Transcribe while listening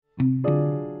Welcome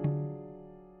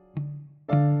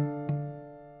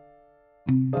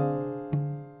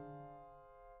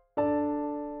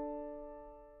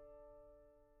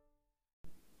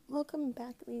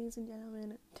back, ladies and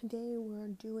gentlemen. Today we're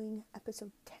doing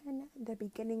episode 10, the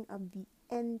beginning of the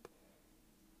end,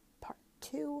 part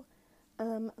 2.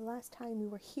 Last time we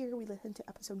were here, we listened to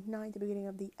episode 9, the beginning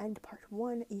of the end, part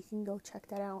 1. You can go check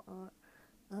that out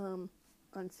on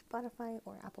Spotify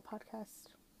or Apple Podcasts.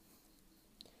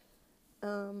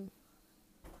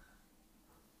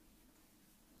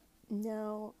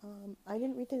 Now, I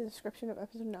didn't read the description of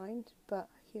episode 9, but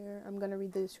here I'm going to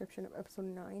read the description of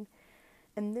episode 9.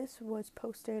 And this was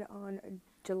posted on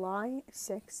July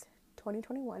 6th,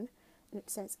 2021. And it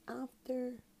says,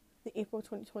 after the April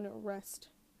 2020 arrest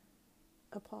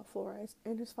of Paul Flores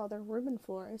and his father, Ruben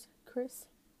Flores, Chris,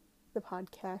 the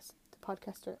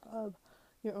podcaster of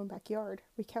Your Own Backyard,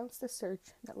 recounts the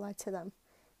search that led to them.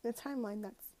 In a timeline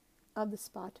that's of the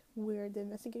spot where the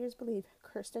investigators believe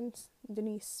Kristin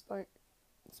Denise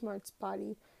Smart's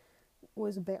body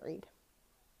was buried.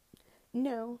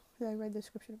 Now that I read the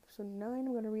description of episode 9,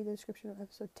 I'm going to read the description of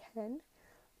episode 10.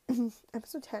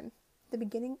 Episode 10, the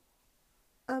beginning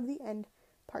of the end,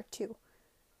 part 2.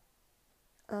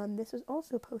 This was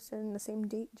also posted on the same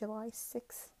date, July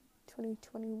 6th,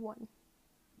 2021.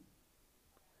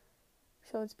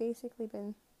 So it's basically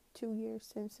been 2 years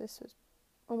since this was,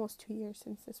 almost 2 years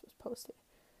since this was posted.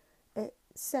 It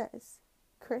says,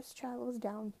 Chris travels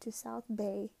down to South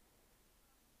Bay,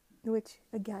 which,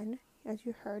 again, as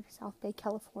you heard, South Bay,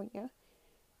 California,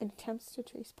 and attempts to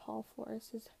trace Paul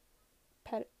Flores'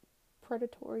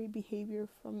 predatory behavior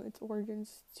from its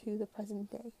origins to the present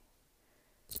day.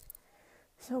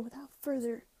 So without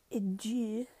further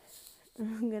ado,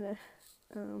 I'm gonna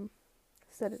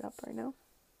set it up right now.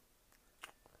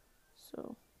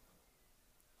 So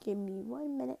give me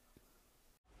 1 minute.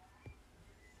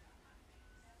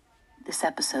 This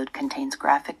episode contains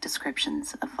graphic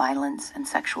descriptions of violence and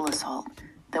sexual assault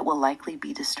that will likely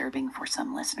be disturbing for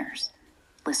some listeners.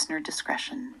 Listener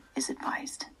discretion is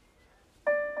advised.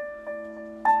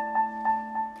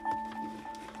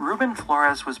 Ruben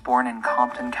Flores was born in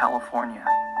Compton, California,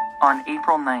 on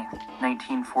April 9,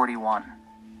 1941.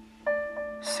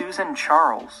 Susan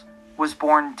Charles was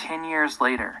born 10 years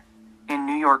later in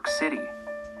New York City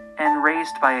and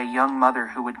raised by a young mother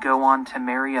who would go on to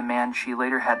marry a man she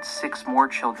later had 6 more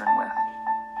children with.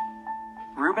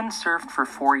 Ruben served for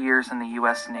 4 years in the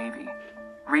U.S. Navy,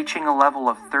 reaching a level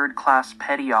of third-class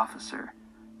petty officer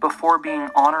before being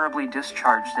honorably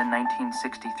discharged in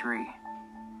 1963.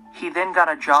 He then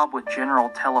got a job with General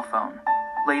Telephone,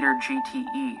 later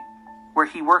GTE, where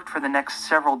he worked for the next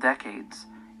several decades,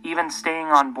 even staying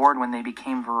on board when they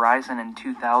became Verizon in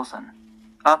 2000,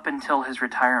 up until his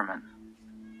retirement.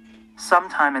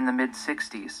 Sometime in the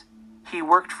mid-60s, he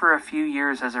worked for a few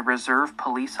years as a reserve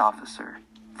police officer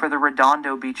for the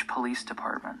Redondo Beach Police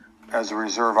Department. As a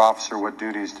reserve officer, what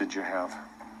duties did you have?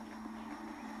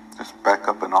 Just back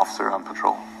up an officer on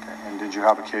patrol. Okay. And did you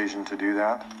have occasion to do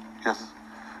that? Yes.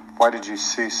 Why did you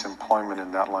cease employment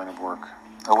in that line of work?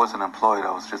 I wasn't employed,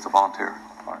 I was just a volunteer.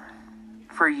 Fine.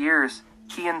 For years,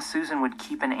 he and Susan would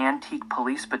keep an antique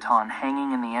police baton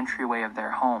hanging in the entryway of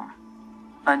their home,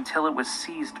 until it was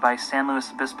seized by San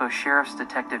Luis Obispo Sheriff's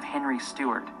Detective Henry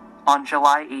Stewart on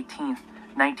July 18th,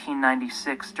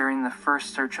 1996, during the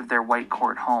first search of their White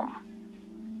Court home.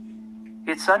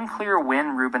 It's unclear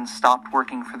when Ruben stopped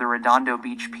working for the Redondo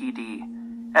Beach PD,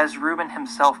 as Ruben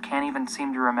himself can't even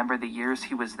seem to remember the years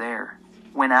he was there,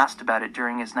 when asked about it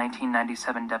during his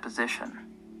 1997 deposition.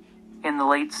 In the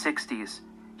late 60s,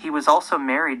 he was also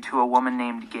married to a woman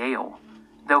named Gail,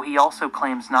 though he also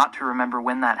claims not to remember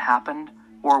when that happened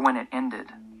or when it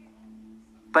ended.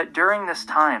 But during this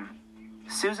time,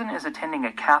 Susan is attending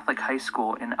a Catholic high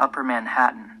school in Upper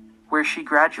Manhattan, where she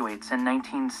graduates in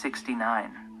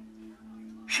 1969.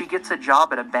 She gets a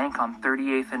job at a bank on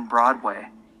 38th and Broadway,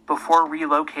 before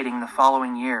relocating the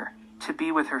following year to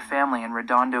be with her family in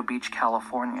Redondo Beach,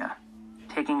 California,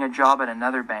 taking a job at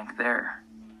another bank there.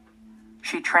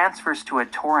 She transfers to a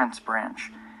Torrance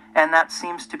branch, and that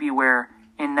seems to be where,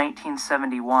 in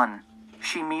 1971,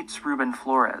 she meets Ruben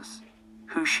Flores,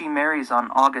 who she marries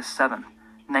on August 7th,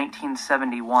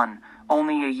 1971,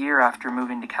 only a year after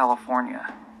moving to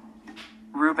California.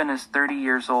 Ruben is 30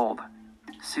 years old.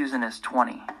 Susan is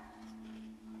 20.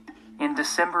 In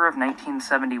December of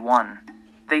 1971,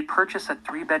 they purchase a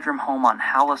 3-bedroom home on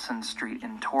Hallison Street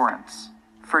in Torrance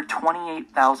for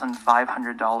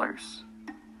 $28,500.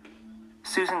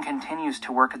 Susan continues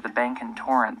to work at the bank in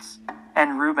Torrance,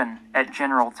 and Ruben at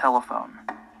General Telephone.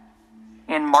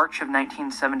 In March of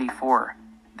 1974,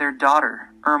 their daughter,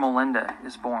 Ermelinda,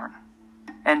 is born.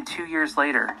 And 2 years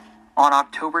later, on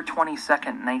October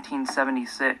 22nd,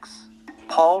 1976,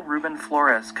 Paul Ruben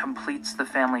Flores completes the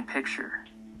family picture.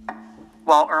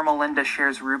 While Ermelinda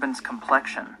shares Ruben's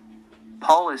complexion,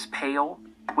 Paul is pale,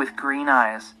 with green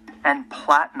eyes, and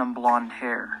platinum blonde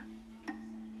hair.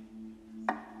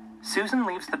 Susan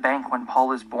leaves the bank when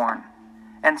Paul is born,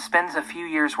 and spends a few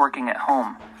years working at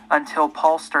home until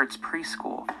Paul starts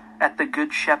preschool at the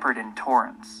Good Shepherd in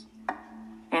Torrance.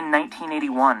 In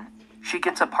 1981, she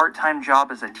gets a part-time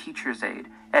job as a teacher's aide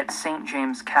at St.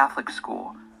 James Catholic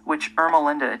School, which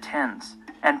Ermelinda attends,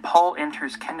 and Paul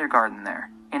enters kindergarten there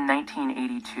in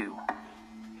 1982.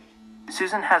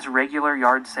 Susan has regular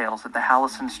yard sales at the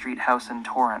Hallison Street house in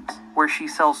Torrance, where she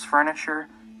sells furniture,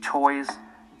 toys,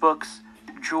 books,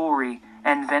 jewelry,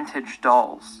 and vintage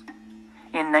dolls.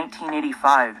 In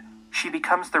 1985, she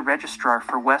becomes the registrar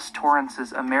for West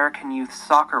Torrance's American Youth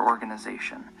Soccer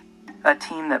Organization, a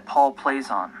team that Paul plays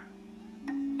on.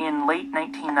 In late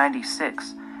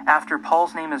 1996, after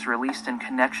Paul's name is released in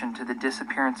connection to the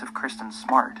disappearance of Kristin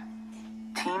Smart,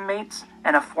 teammates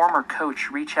and a former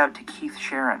coach reach out to Keith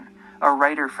Sharon, a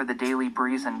writer for the Daily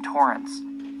Breeze in Torrance,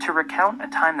 to recount a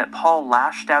time that Paul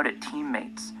lashed out at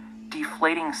teammates,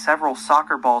 deflating several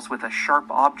soccer balls with a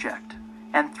sharp object,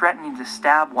 and threatening to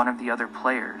stab one of the other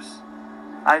players.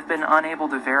 I've been unable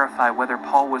to verify whether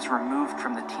Paul was removed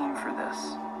from the team for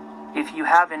this. If you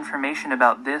have information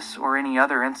about this or any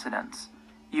other incidents,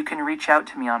 you can reach out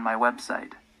to me on my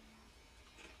website.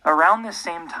 Around this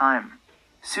same time,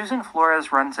 Susan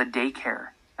Flores runs a daycare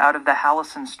out of the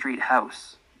Hallison Street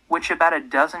house, which about a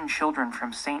dozen children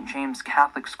from St. James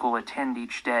Catholic School attend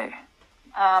each day.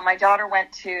 My daughter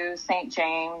went to St.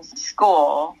 James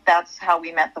School. That's how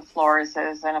we met the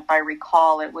Floreses. And if I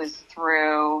recall, it was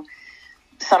through,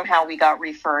 somehow we got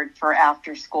referred for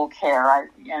after-school care.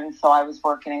 And so I was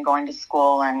working and going to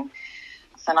school. And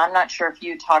I'm not sure if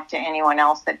you talked to anyone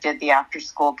else that did the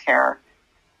after-school care.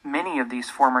 Many of these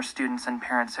former students and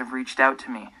parents have reached out to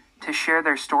me to share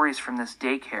their stories from this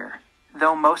daycare,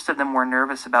 though most of them were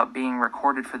nervous about being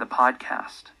recorded for the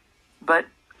podcast. But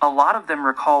a lot of them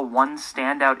recall one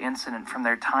standout incident from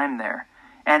their time there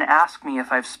and ask me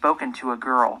if I've spoken to a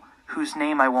girl whose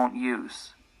name I won't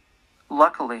use.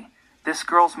 Luckily, this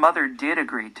girl's mother did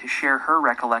agree to share her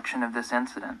recollection of this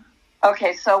incident.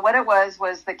 Okay, so what it was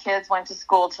the kids went to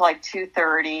school till like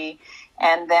 2:30,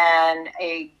 and then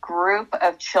a group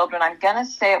of children, I'm going to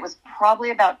say it was probably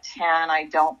about 10, I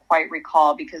don't quite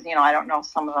recall because, I don't know if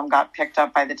some of them got picked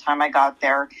up by the time I got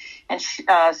there. And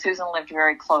Susan lived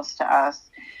very close to us.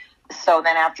 So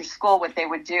then after school, what they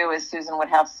would do is Susan would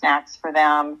have snacks for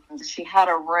them. She had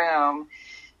a room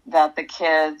that the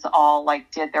kids all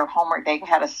did their homework. They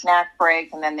had a snack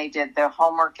break, and then they did their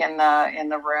homework in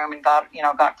the room and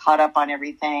got caught up on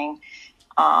everything.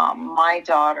 My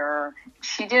daughter,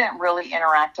 she didn't really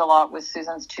interact a lot with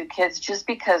Susan's two kids just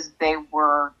because they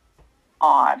were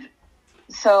odd.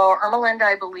 So Ermelinda,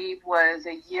 I believe, was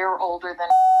a year older than,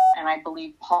 and I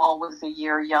believe Paul was a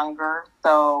year younger.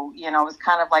 So, it was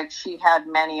kind of like she had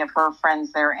many of her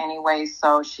friends there anyway.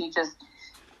 So she just,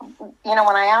 when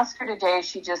I asked her today,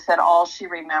 she just said all she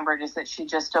remembered is that she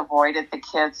just avoided the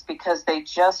kids because they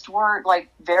just were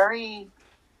very,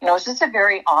 it was just a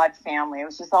very odd family. It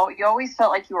was just, you always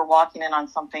felt like you were walking in on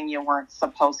something you weren't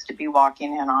supposed to be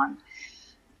walking in on.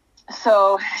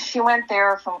 So she went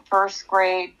there from first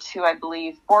grade to, I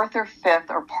believe, fourth or fifth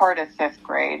or part of fifth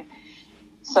grade.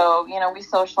 So, we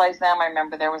socialized them. I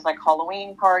remember there was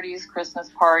Halloween parties,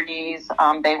 Christmas parties.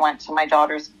 They went to my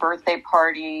daughter's birthday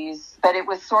parties. But it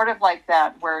was sort of like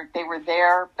that where they were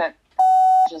there, but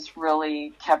just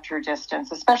really kept her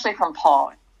distance, especially from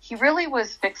Paul. He really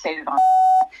was fixated on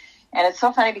And it's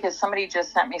so funny because somebody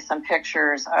just sent me some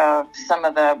pictures of some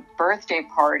of the birthday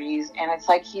parties, and it's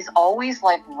he's always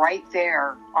right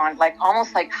there on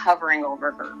almost hovering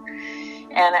over her.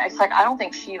 And it's I don't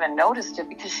think she even noticed it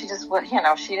because she just,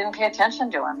 she didn't pay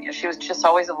attention to him. She was just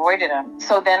always avoided him.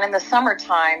 So then in the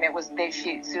summertime, it was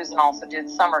Susan also did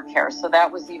summer care. So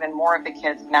that was even more of the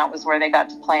kids. And that was where they got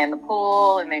to play in the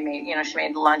pool, and they made, she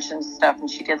made lunch and stuff, and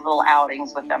she did little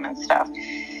outings with them and stuff.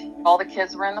 All the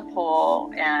kids were in the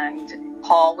pool, and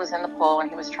Paul was in the pool,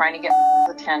 and he was trying to get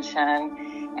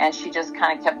attention, and she just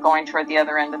kind of kept going toward the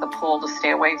other end of the pool to stay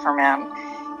away from him.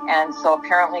 And so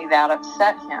apparently that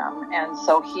upset him, and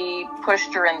so he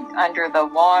pushed her in under the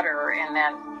water and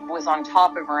then was on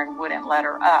top of her and wouldn't let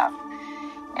her up.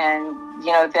 And,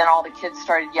 then all the kids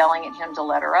started yelling at him to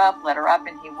let her up,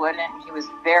 and he wouldn't. And he was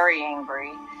very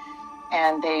angry.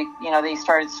 And they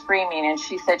started screaming, and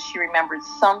she said she remembered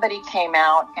somebody came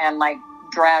out and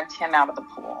dragged him out of the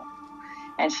pool.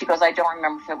 And she goes, I don't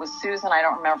remember if it was Susan. I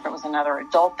don't remember if it was another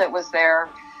adult that was there.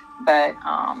 But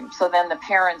so then the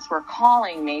parents were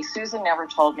calling me. Susan never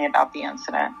told me about the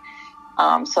incident.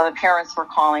 So the parents were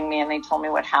calling me and they told me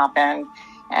what happened.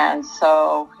 And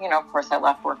so, of course, I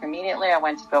left work immediately. I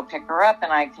went to go pick her up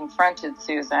and I confronted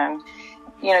Susan.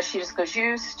 She just goes,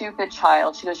 you stupid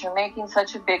child. She goes, you're making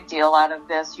such a big deal out of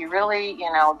this. You really,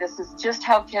 this is just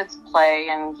how kids play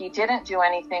and he didn't do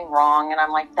anything wrong. And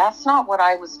I'm like, that's not what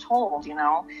I was told,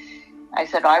 I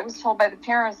said, I was told by the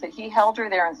parents that he held her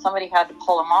there and somebody had to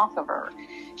pull him off of her.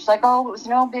 She's like, oh, it was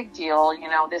no big deal.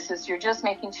 You're just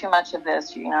making too much of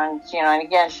this, and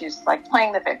again, she's like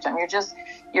playing the victim.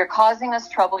 You're causing us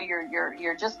trouble.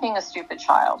 You're just being a stupid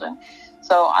child. And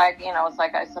so it's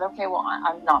like, I said, okay, well,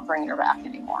 I'm not bringing her back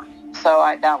anymore. So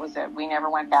that was it. We never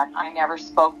went back. I never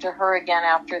spoke to her again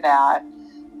after that.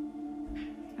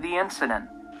 The incident,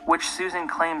 which Susan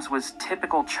claims was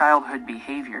typical childhood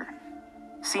behavior,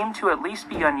 seemed to at least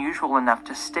be unusual enough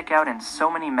to stick out in so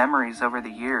many memories over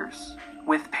the years,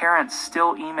 with parents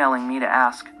still emailing me to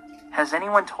ask, has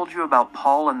anyone told you about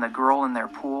Paul and the girl in their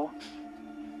pool?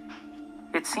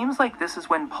 It seems like this is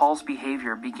when Paul's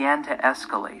behavior began to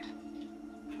escalate.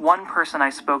 One person I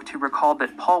spoke to recalled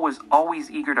that Paul was always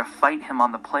eager to fight him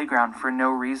on the playground for no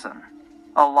reason,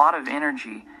 a lot of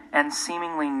energy, and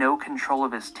seemingly no control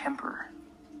of his temper.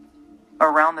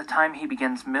 Around the time he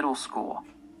begins middle school,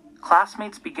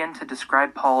 classmates begin to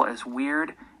describe Paul as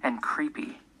weird and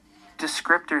creepy,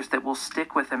 descriptors that will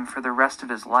stick with him for the rest of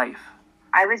his life.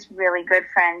 I was really good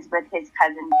friends with his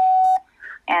cousin,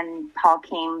 and Paul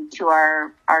came to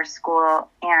our school,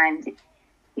 and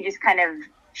he just kind of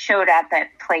showed up at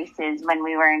places when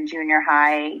we were in junior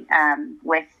high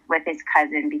with his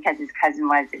cousin because his cousin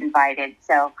was invited.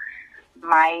 So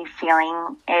my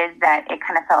feeling is that it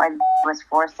kind of felt like was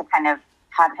forced to kind of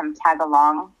have him tag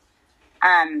along.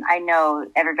 I know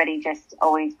everybody just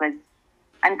always was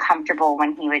uncomfortable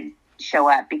when he would show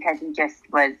up because he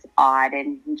just was odd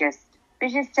and it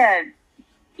was just a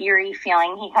eerie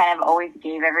feeling he kind of always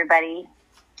gave everybody.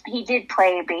 He did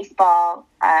play baseball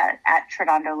at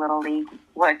Redondo Little League,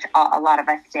 which a lot of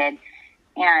us did.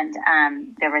 And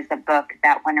there was a book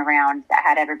that went around that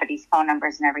had everybody's phone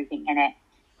numbers and everything in it.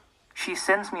 She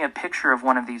sends me a picture of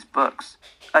one of these books,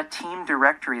 a team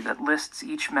directory that lists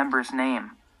each member's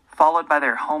name, followed by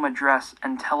their home address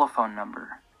and telephone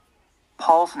number.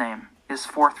 Paul's name is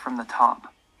fourth from the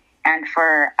top. And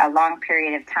for a long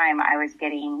period of time, I was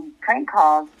getting prank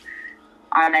calls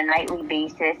on a nightly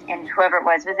basis, and whoever it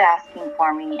was asking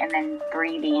for me and then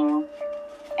breathing,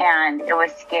 and it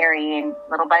was scary. And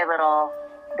little by little,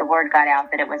 the word got out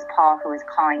that it was Paul who was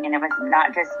calling, and it was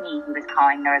not just me who was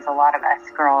calling. There was a lot of us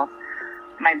girls.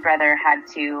 My brother had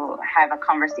to have a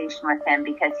conversation with him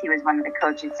because he was one of the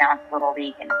coaches down at the Little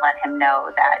League and let him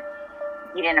know that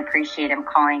he didn't appreciate him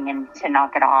calling and to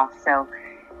knock it off. So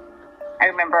I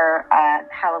remember a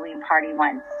Halloween party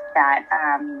once that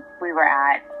we were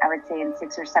at, I would say in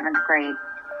 6th or 7th grade,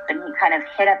 and he kind of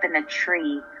hid up in the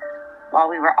tree while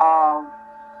we were all,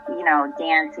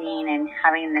 dancing and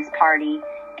having this party.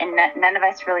 And none of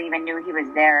us really even knew he was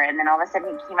there. And then all of a sudden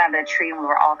he came out of the tree and we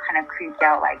were all kind of creeped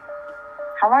out, like,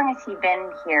 how long has he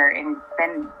been here and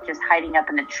been just hiding up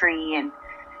in the tree? And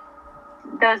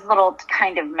those little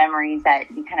kind of memories that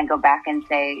you kind of go back and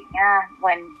say, yeah,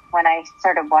 when I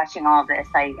started watching all this,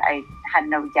 I had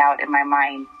no doubt in my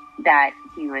mind that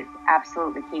he was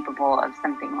absolutely capable of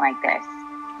something like this.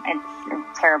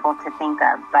 It's terrible to think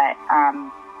of, but,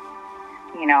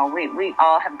 we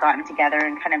all have gotten together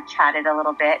and kind of chatted a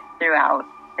little bit throughout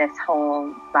this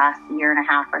whole last year and a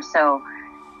half or so.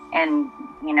 And,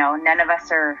 none of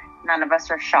us are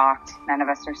shocked. None of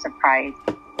us are surprised.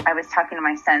 I was talking to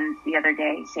my son the other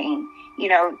day saying, if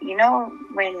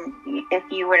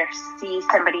you were to see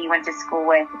somebody you went to school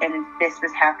with and this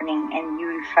was happening and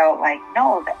you felt like,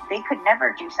 no, they could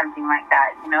never do something like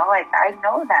that. I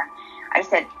know that. I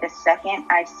said, the second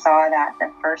I saw that,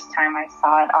 the first time I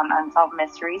saw it on Unsolved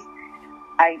Mysteries,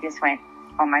 I just went,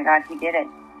 oh my God, he did it.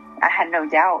 I had no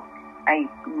doubt. I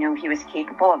knew he was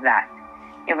capable of that.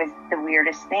 It was the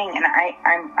weirdest thing. And I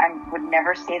would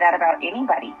never say that about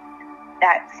anybody.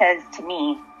 That says to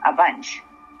me a bunch.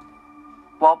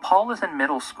 While Paul is in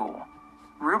middle school,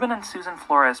 Ruben and Susan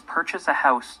Flores purchase a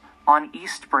house on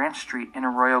East Branch Street in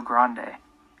Arroyo Grande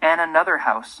and another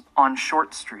house on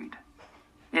Short Street.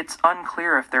 It's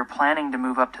unclear if they're planning to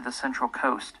move up to the Central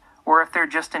Coast or if they're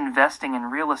just investing in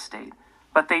real estate,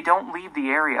 but they don't leave the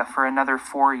area for another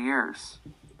 4 years.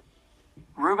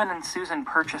 Ruben and Susan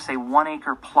purchase a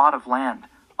 1-acre plot of land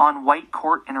on White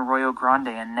Court in Arroyo Grande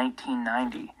in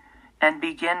 1990 and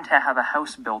begin to have a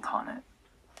house built on it.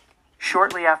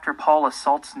 shortly after Paul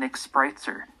assaults Nick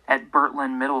Spreitzer at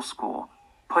Bertlin Middle School,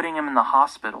 putting him in the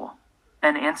hospital,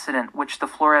 an incident which the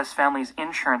Flores family's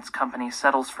insurance company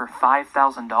settles for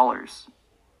 $5,000.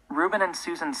 Reuben and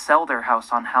Susan sell their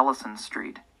house on Hallison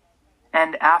Street,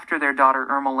 and after their daughter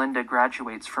Ermelinda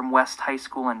graduates from West High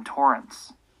School in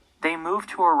Torrance, they move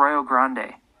to Arroyo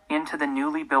Grande, into the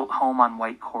newly built home on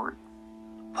White Court.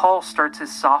 Paul starts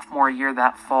his sophomore year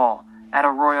that fall at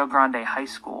Arroyo Grande High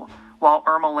School, while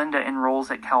Ermelinda enrolls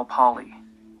at Cal Poly.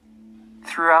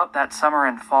 Throughout that summer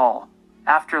and fall,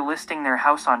 after listing their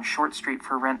house on Short Street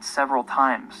for rent several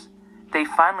times, they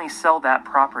finally sell that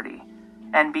property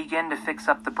and begin to fix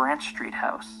up the Branch Street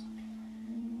house.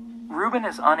 Reuben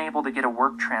is unable to get a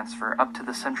work transfer up to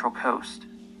the Central Coast,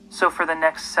 so for the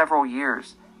next several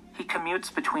years, he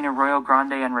commutes between Arroyo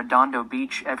Grande and Redondo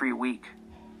Beach every week.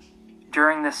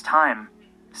 During this time,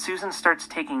 Susan starts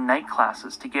taking night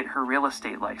classes to get her real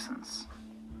estate license.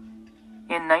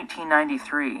 In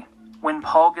 1993, when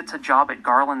Paul gets a job at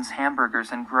Garland's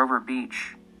Hamburgers in Grover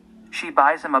Beach, she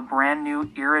buys him a brand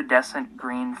new iridescent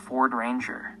green Ford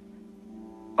Ranger.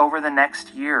 Over the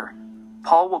next year,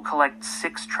 Paul will collect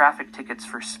 6 traffic tickets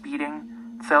for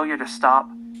speeding, failure to stop,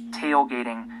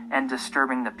 tailgating, and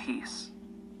disturbing the peace.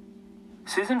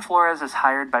 Susan Flores is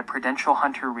hired by Prudential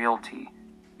Hunter Realty,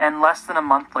 and less than a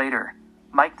month later,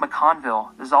 Mike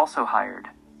McConville is also hired.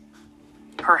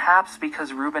 Perhaps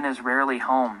because Reuben is rarely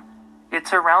home,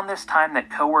 it's around this time that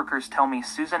coworkers tell me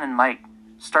Susan and Mike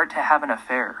start to have an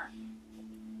affair.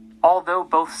 Although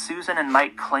both Susan and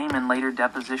Mike claim in later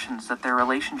depositions that their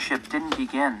relationship didn't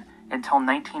begin until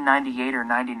 1998 or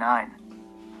 99,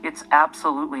 it's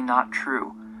absolutely not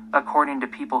true, according to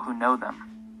people who know them.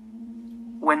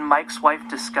 When Mike's wife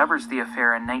discovers the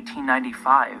affair in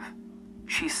 1995,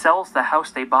 she sells the house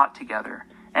they bought together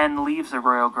and leaves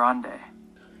Arroyo Grande.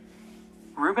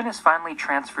 Reuben is finally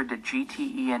transferred to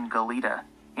GTE in Goleta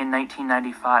in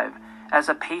 1995 as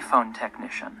a payphone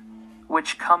technician,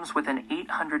 which comes with an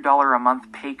 $800 a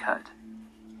month pay cut.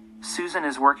 Susan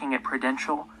is working at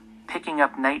Prudential, picking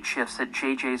up night shifts at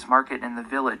JJ's Market in the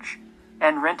Village,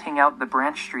 and renting out the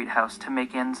Branch Street house to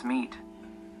make ends meet.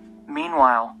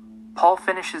 Meanwhile, Paul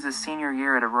finishes his senior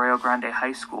year at Arroyo Grande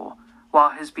High School,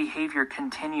 while his behavior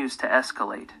continues to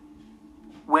escalate.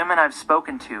 Women I've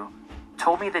spoken to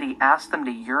told me that he asked them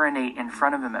to urinate in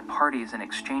front of him at parties in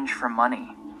exchange for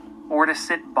money, or to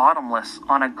sit bottomless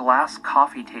on a glass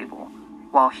coffee table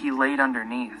while he laid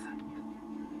underneath.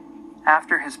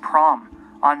 After his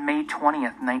prom, on May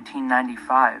 20th,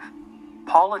 1995,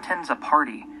 Paul attends a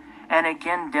party and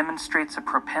again demonstrates a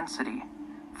propensity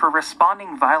for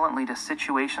responding violently to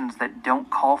situations that don't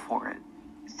call for it.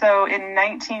 So in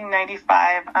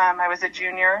 1995, I was a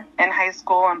junior in high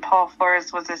school and Paul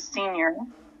Flores was a senior.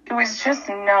 It was just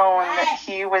known that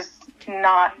he was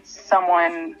not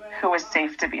someone who was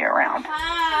safe to be around.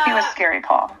 He was Scary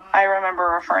Paul. I remember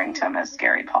referring to him as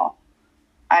Scary Paul.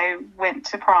 I went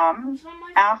to prom.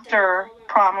 After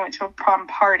prom, I went to a prom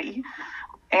party,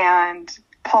 and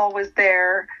Paul was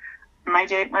there. My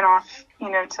date went off,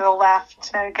 to the left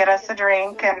to get us a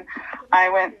drink, and I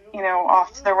went,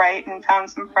 off to the right and found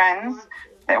some friends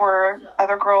that were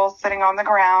other girls sitting on the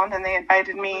ground, and they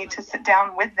invited me to sit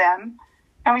down with them.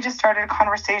 And we just started a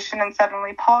conversation, and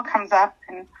suddenly Paul comes up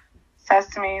and says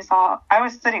to me, I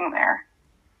was sitting there.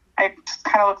 I just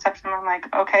kind of looked up to him. I'm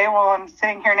like, okay, well, I'm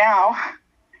sitting here now.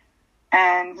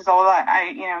 And he's all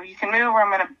like, you can move or I'm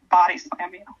going to body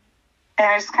slam you. And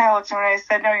I just kind of looked at him and I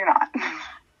said, no, you're not.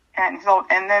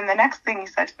 And then the next thing he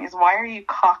said to me is, why are you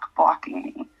cock blocking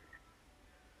me?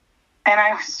 And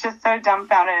I was just so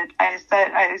dumbfounded. I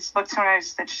just looked at him and I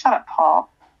just said, shut up, Paul.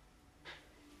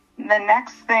 The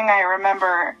next thing I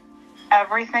remember,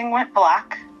 everything went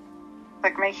black.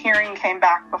 Like my hearing came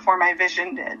back before my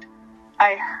vision did.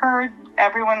 I heard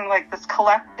everyone, like this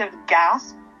collective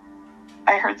gasp.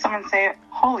 I heard someone say,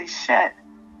 holy shit.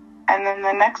 And then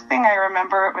the next thing I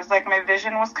remember, it was like my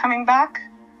vision was coming back.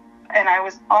 And I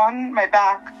was on my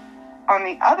back on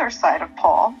the other side of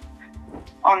Paul,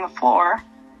 on the floor.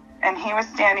 And he was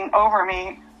standing over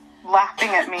me, laughing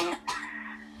at me.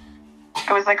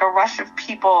 It was like a rush of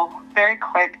people, very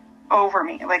quick, over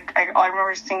me. Like I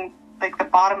remember seeing like the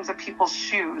bottoms of people's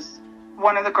shoes.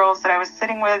 One of the girls that I was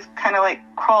sitting with kind of like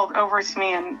crawled over to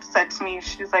me and said to me,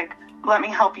 she was like, let me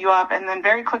help you up. And then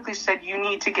very quickly she said, you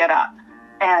need to get up.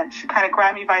 And she kind of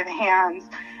grabbed me by the hands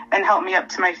and helped me up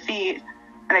to my feet.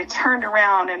 And I turned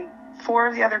around and 4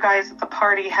 of the other guys at the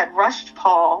party had rushed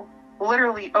Paul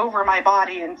literally over my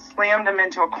body and slammed him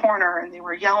into a corner. And they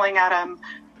were yelling at him,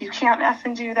 you can't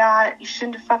effing do that. You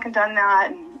shouldn't have fucking done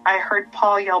that. And I heard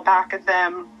Paul yell back at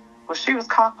them, well, she was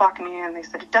cock blocking me, and they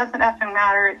said, it doesn't effing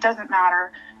matter. It doesn't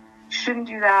matter. You shouldn't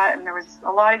do that. And there was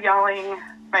a lot of yelling.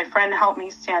 My friend helped me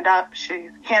stand up. She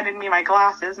handed me my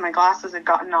glasses. My glasses had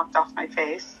gotten knocked off my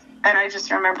face. And I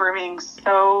just remember being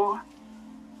so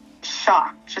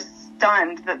shocked, just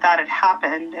stunned that had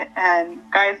happened. And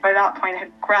guys by that point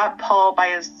had grabbed Paul by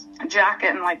his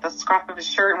jacket and like the scruff of his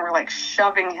shirt and were like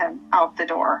shoving him out the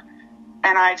door.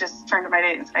 And I just turned to my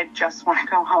date and said, I just want to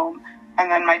go home. And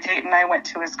then my date and I went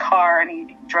to his car and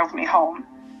he drove me home.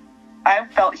 I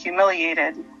felt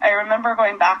humiliated. I remember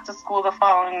going back to school the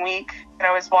following week, and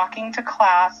I was walking to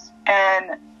class,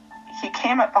 and he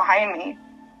came up behind me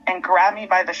and grabbed me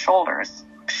by the shoulders,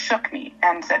 shook me,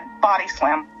 and said, body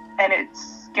slam. And it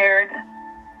scared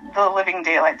the living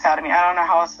daylights out of me. I don't know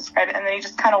how else to describe it. And then he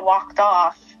just kind of walked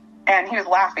off, and he was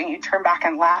laughing. He turned back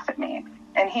and laughed at me.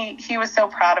 And he was so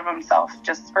proud of himself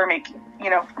just for making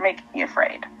me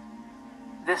afraid.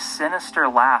 This sinister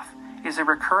laugh is a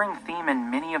recurring theme in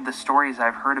many of the stories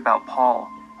I've heard about Paul,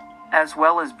 as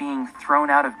well as being thrown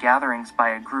out of gatherings by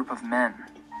a group of men.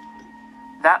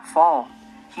 That fall,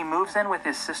 he moves in with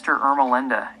his sister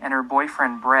Ermelinda and her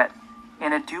boyfriend Brett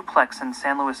in a duplex in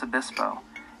San Luis Obispo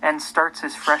and starts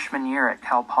his freshman year at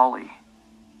Cal Poly.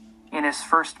 In his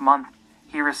first month,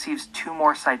 he receives 2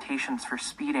 more citations for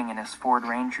speeding in his Ford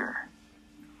Ranger.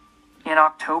 In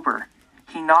October,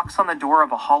 he knocks on the door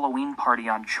of a Halloween party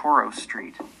on Choro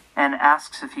Street and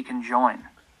asks if he can join.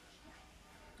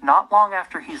 Not long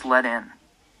after he's let in,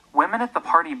 women at the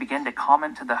party begin to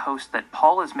comment to the host that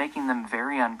Paul is making them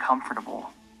very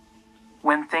uncomfortable.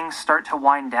 When things start to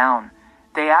wind down,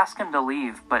 they ask him to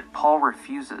leave, but Paul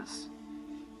refuses.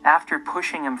 After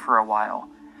pushing him for a while,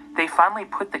 they finally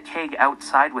put the keg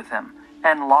outside with him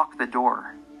and lock the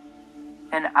door.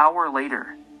 An hour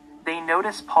later, they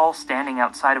notice Paul standing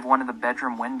outside of one of the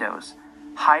bedroom windows,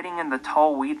 hiding in the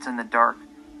tall weeds in the dark,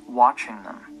 watching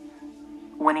them.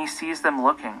 When he sees them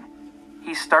looking,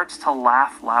 he starts to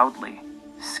laugh loudly,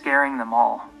 scaring them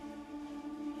all.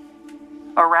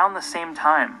 Around the same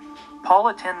time, Paul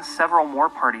attends several more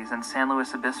parties in San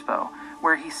Luis Obispo,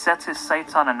 where he sets his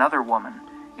sights on another woman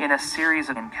in a series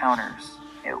of encounters.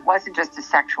 It wasn't just a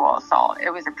sexual assault,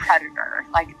 it was a predator.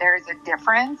 Like, there's a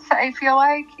difference, I feel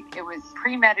like. It was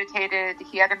premeditated,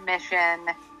 he had a mission,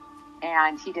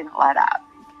 and he didn't let up.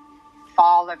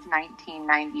 Fall of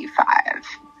 1995.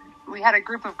 We had a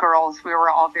group of girls, we were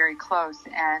all very close,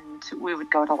 and we would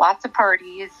go to lots of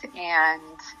parties, and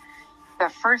the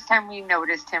first time we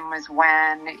noticed him was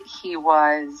when he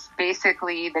was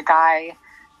basically the guy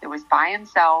that was by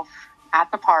himself at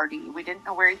the party. We didn't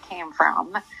know where he came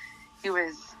from. He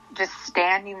was just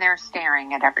standing there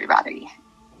staring at everybody.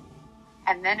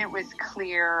 And then it was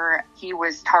clear he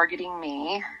was targeting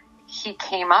me. He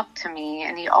came up to me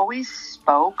and he always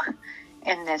spoke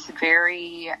in this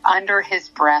very under his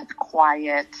breath,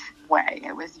 quiet way.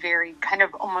 It was very kind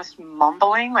of almost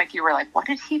mumbling, like you were like, what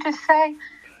did he just say?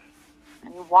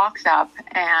 And he walks up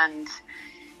and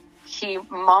he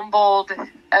mumbled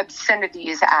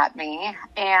obscenities at me.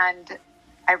 And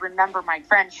I remember my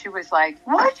friend, she was like,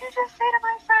 what did you just say to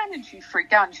my friend? And she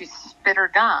freaked out and she spit her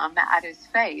gum at his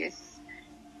face.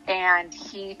 And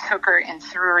he took her and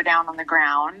threw her down on the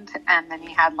ground. And then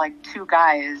he had like 2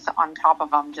 guys on top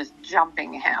of him just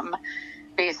jumping him,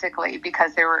 basically,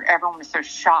 because everyone was so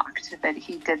shocked that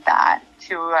he did that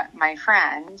to my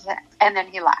friend. And then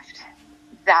he left.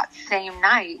 That same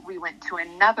night, we went to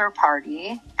another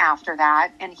party after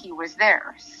that, and he was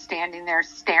there, standing there,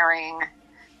 staring,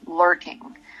 lurking.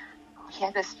 He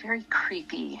had this very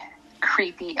creepy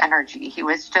energy. He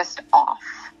was just off.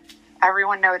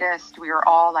 Everyone noticed. We were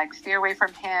all like, stay away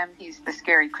from him. He's the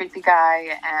scary, creepy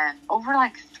guy. And over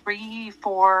like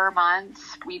 3-4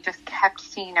 months, we just kept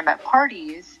seeing him at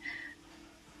parties,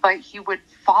 but he would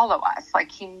follow us.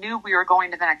 Like, he knew we were going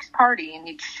to the next party, and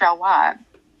he'd show up.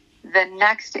 The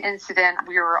next incident,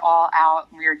 we were all out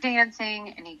and we were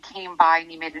dancing, and he came by and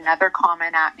he made another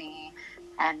comment at me.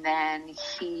 And then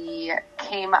he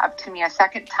came up to me a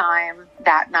second time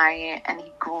that night and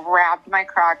he grabbed my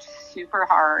crotch super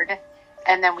hard.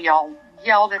 And then we all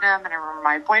yelled at him, and I remember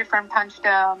my boyfriend punched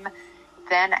him.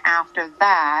 Then after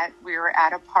that, we were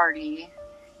at a party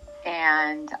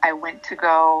and I went to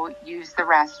go use the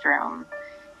restroom.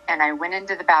 And I went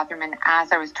into the bathroom, and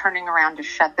as I was turning around to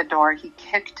shut the door, he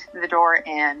kicked the door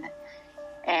in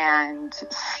and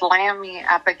slammed me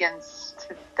up against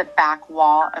the back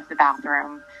wall of the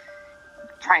bathroom,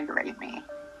 trying to rape me.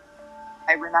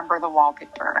 I remember the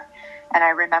wallpaper. And I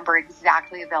remember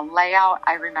exactly the layout.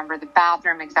 I remember the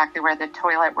bathroom, exactly where the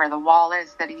toilet, where the wall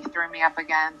is that he threw me up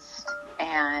against.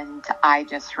 And I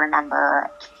just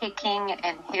remember kicking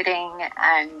and hitting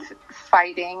and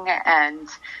fighting. And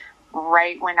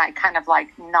right when I kind of like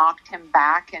knocked him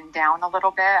back and down a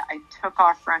little bit, I took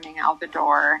off running out the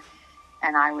door.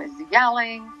 And I was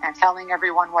yelling and telling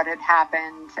everyone what had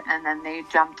happened. And then they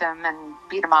jumped him and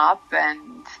beat him up.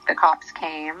 And the cops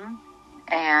came.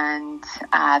 And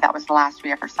that was the last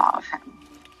we ever saw of him.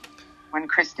 When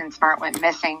Kristin Smart went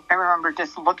missing, I remember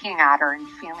just looking at her and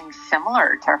feeling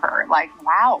similar to her. Like,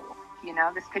 wow, you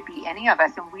know, this could be any of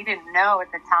us. And we didn't know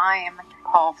at the time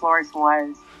Paul Flores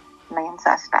was the main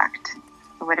suspect.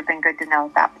 It would have been good to know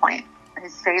at that point.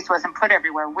 His face wasn't put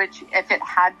everywhere, which if it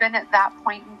had been at that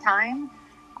point in time,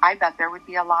 I bet there would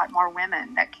be a lot more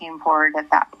women that came forward at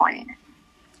that point.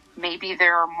 Maybe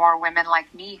there are more women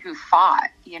like me who fought,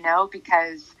 you know,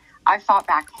 because I fought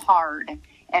back hard.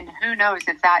 And who knows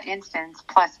if that instance,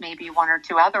 plus maybe one or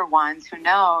two other ones, who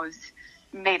knows,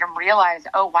 made them realize,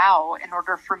 oh, wow, in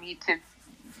order for me to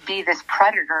be this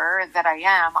predator that I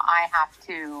am, I have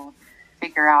to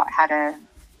figure out how to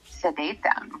sedate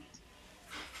them.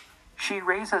 She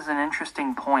raises an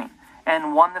interesting point,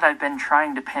 and one that I've been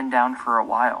trying to pin down for a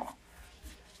while.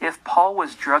 If Paul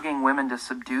was drugging women to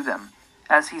subdue them,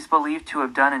 as he's believed to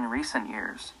have done in recent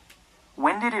years,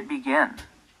 when did it begin?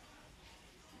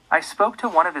 I spoke to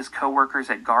one of his co-workers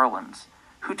at Garland's,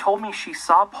 who told me she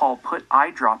saw Paul put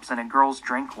eye drops in a girl's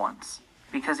drink once,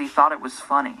 because he thought it was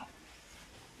funny.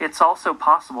 It's also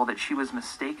possible that she was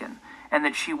mistaken, and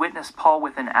that she witnessed Paul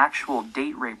with an actual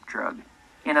date rape drug,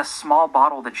 in a small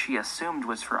bottle that she assumed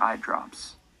was for eye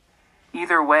drops.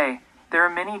 Either way, there are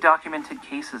many documented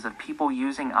cases of people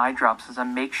using eye drops as a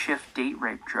makeshift date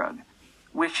rape drug,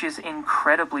 which is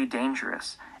incredibly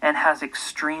dangerous and has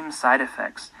extreme side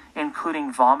effects,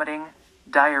 including vomiting,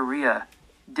 diarrhea,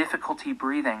 difficulty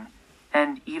breathing,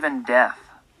 and even death.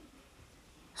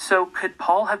 So could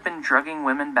Paul have been drugging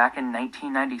women back in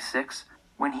 1996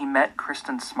 when he met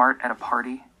Kristin Smart at a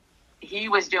party? He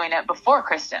was doing it before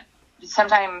Kristin,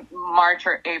 sometime March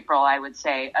or April, I would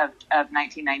say, of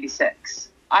 1996.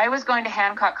 I was going to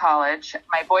Hancock College.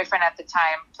 My boyfriend at the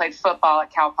time played football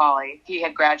at Cal Poly. He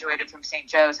had graduated from St.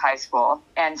 Joe's High School.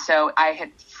 And so I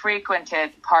had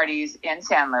frequented parties in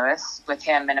San Luis with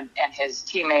him and his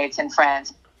teammates and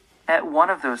friends. At one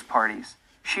of those parties,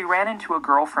 she ran into a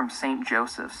girl from St.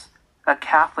 Joseph's, a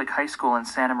Catholic high school in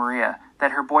Santa Maria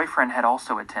that her boyfriend had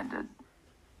also attended.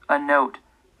 A note,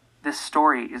 this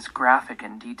story is graphic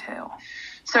in detail.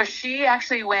 So she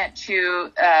actually went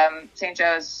to St.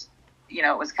 Joe's. You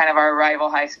know, it was kind of our rival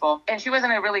high school. And she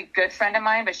wasn't a really good friend of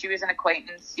mine, but she was an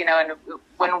acquaintance, you know, and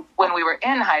when we were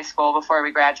in high school before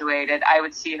we graduated, I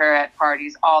would see her at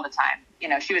parties all the time. You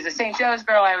know, she was a St. Joe's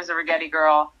girl, I was a Rigetti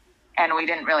girl, and we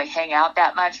didn't really hang out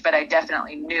that much, but I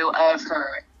definitely knew of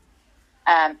her.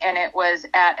 And it was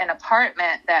at an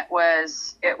apartment it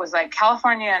was like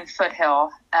California and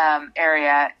Foothill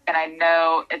area. And I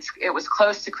know it was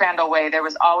close to Crandall Way. There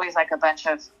was always like a bunch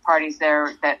of parties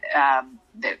there that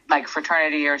like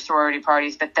fraternity or sorority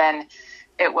parties. But then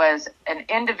it was an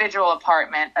individual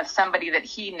apartment of somebody that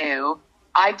he knew.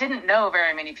 I didn't know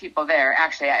very many people there.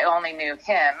 Actually, I only knew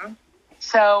him.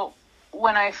 So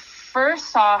when I first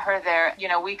saw her there, you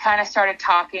know, we kind of started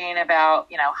talking about,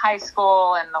 you know, high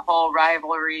school and the whole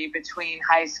rivalry between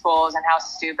high schools and how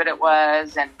stupid it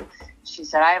was. And she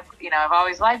said, I've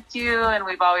always liked you, and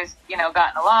we've always, you know,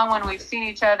 gotten along when we've seen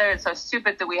each other. It's so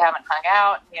stupid that we haven't hung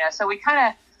out, you know. So we kind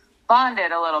of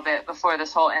bonded a little bit before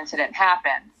this whole incident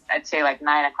happened. I'd say like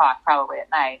 9:00 probably at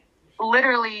night.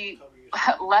 Literally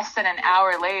less than an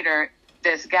hour later,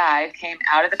 this guy came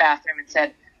out of the bathroom and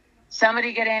said,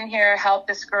 somebody get in here, help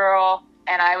this girl.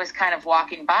 And I was kind of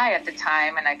walking by at the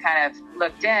time, and I kind of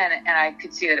looked in, and I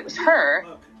could see that it was her.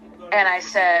 And I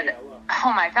said,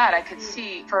 oh my God, I could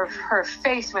see her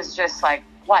face was just like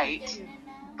white,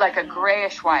 like a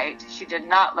grayish white. She did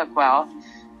not look well.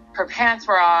 Her pants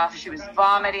were off. She was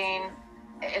vomiting.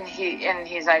 And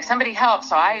he's like, somebody help.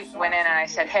 So I went in and I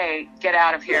said, hey, get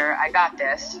out of here. I got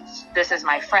this. This is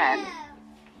my friend.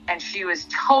 And she was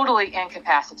totally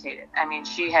incapacitated. I mean,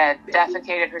 she had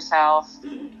defecated herself.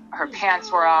 Her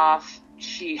pants were off.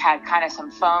 She had kind of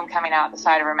some foam coming out the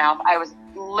side of her mouth. I was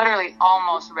literally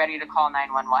almost ready to call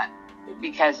 911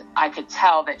 because I could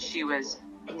tell that she was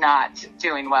not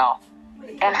doing well.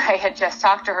 And I had just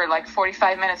talked to her like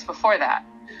 45 minutes before that.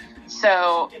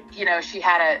 So, you know, she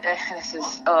had this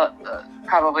is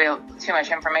probably too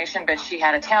much information, but she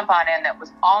had a tampon in that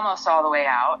was almost all the way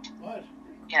out.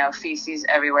 You know, feces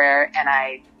everywhere. And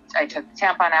I took the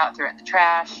tampon out, threw it in the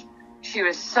trash. she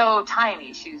was so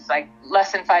tiny. She was like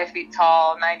less than 5 feet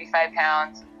tall, 95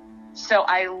 pounds. So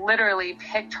I literally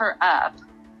picked her up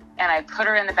and I put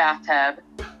her in the bathtub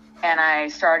and I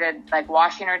started like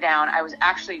washing her down. I was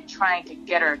actually trying to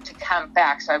get her to come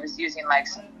back. So I was using like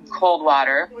some cold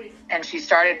water, and she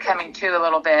started coming to a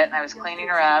little bit, and I was cleaning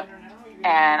her up,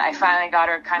 and I finally got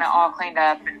her kind of all cleaned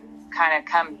up and kind of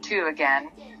come to again.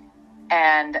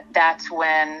 And that's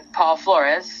when Paul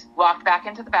Flores walked back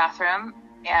into the bathroom,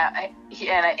 and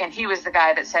he was the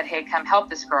guy that said, "Hey, come help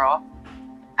this girl."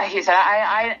 He said,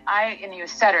 and he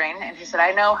was stuttering, and he said,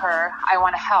 "I know her. I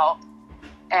want to help."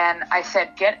 And I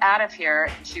said, "Get out of here."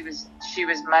 And she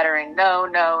was muttering, "No,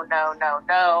 no, no, no,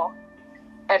 no."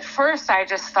 At first, I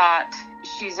just thought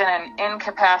she's in an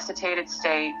incapacitated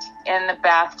state in the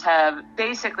bathtub,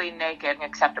 basically naked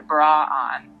except a bra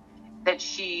on, that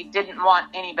she didn't want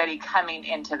anybody coming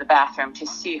into the bathroom to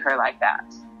see her like that.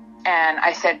 And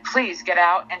I said, "Please get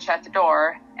out and shut the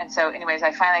door." And so anyways,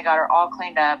 I finally got her all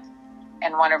cleaned up,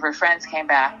 and one of her friends came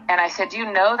back. And I said, "Do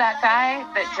you know that guy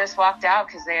that just walked out?"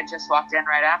 Because they had just walked in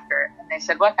right after. And they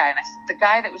said, "What guy?" And I said, "The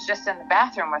guy that was just in the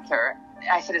bathroom with her." And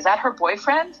I said, "Is that her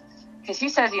boyfriend? Because he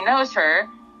says he knows her,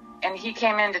 and he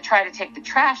came in to try to take the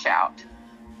trash out."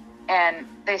 And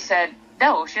they said,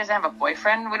 "No, she doesn't have a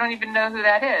boyfriend. We don't even know who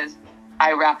that is."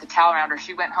 I wrapped a towel around her.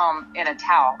 She went home in a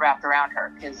towel wrapped around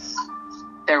her because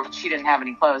she didn't have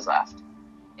any clothes left.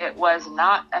 It was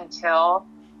not until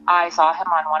I saw him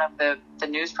on one of the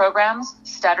news programs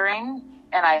stuttering,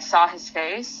 and I saw his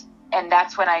face, and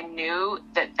that's when I knew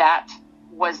that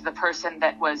was the person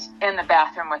that was in the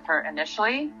bathroom with her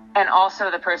initially, and also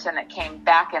the person that came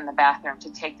back in the bathroom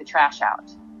to take the trash out,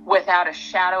 without a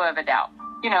shadow of a doubt.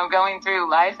 You know, going through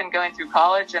life and going through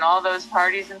college and all those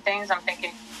parties and things, I'm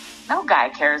thinking, no guy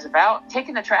cares about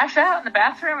taking the trash out in the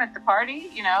bathroom at the party,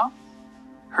 you know?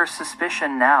 Her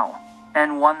suspicion now,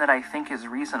 and one that I think is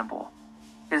reasonable,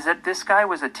 is that this guy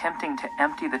was attempting to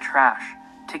empty the trash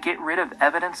to get rid of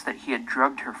evidence that he had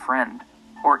drugged her friend,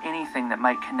 or anything that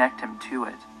might connect him to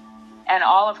it. And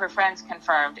all of her friends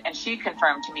confirmed, and she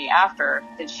confirmed to me after,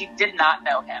 that she did not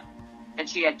know him, that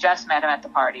she had just met him at the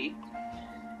party.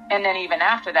 And then even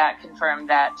after that, confirmed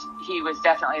that he was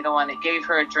definitely the one that gave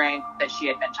her a drink that she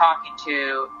had been talking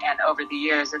to. And over the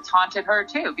years, it's haunted her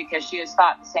too, because she has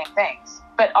thought the same things,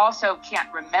 but also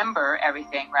can't remember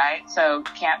everything, right? So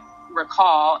can't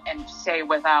recall and say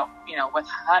with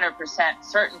 100%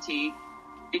 certainty,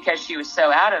 because she was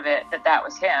so out of it, that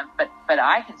was him. But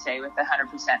I can say with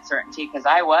 100% certainty, because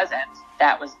I wasn't,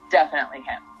 that was definitely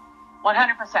him.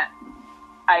 100%.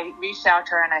 I reached out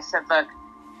to her and I said, "Look,"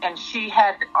 and she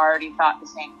had already thought the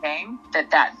same thing, that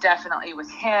definitely was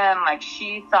him. Like,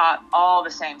 she thought all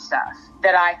the same stuff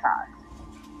that I thought.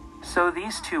 So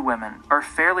these two women are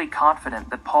fairly confident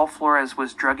that Paul Flores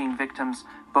was drugging victims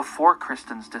before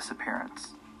Kristin's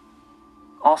disappearance.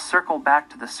 I'll circle back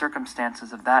to the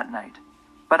circumstances of that night,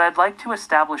 but I'd like to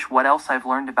establish what else I've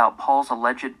learned about Paul's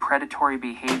alleged predatory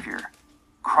behavior,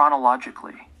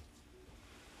 chronologically.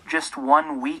 Just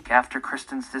 1 week after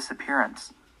Kristin's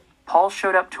disappearance, Paul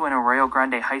showed up to an Arroyo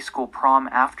Grande High School prom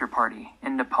after party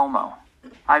in Nipomo.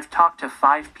 I've talked to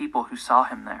 5 people who saw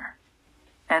him there,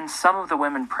 and some of the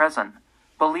women present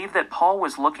believe that Paul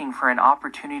was looking for an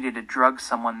opportunity to drug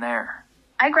someone there.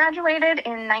 I graduated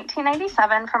in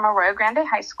 1997 from Arroyo Grande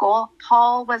High School.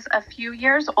 Paul was a few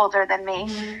years older than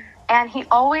me, and he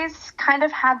always kind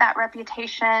of had that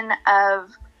reputation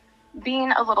of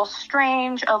being a little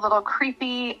strange, a little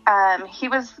creepy. He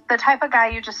was the type of guy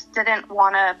you just didn't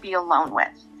want to be alone with.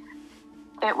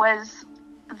 It was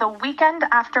the weekend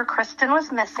after Kristin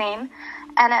was missing,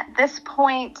 and at this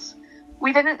point,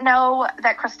 we didn't know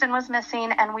that Kristin was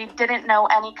missing, and we didn't know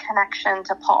any connection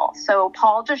to Paul. So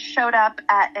Paul just showed up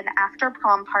at an after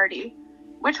prom party,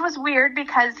 which was weird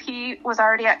because he was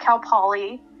already at Cal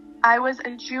Poly. I was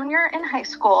a junior in high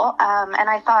school, and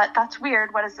I thought, that's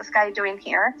weird. What is this guy doing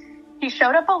here? He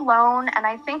showed up alone, and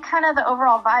I think kind of the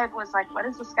overall vibe was like, what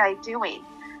is this guy doing?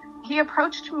 He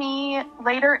approached me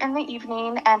later in the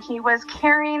evening, and he was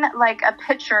carrying like a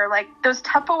pitcher, like those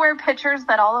Tupperware pitchers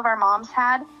that all of our moms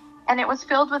had. And it was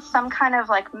filled with some kind of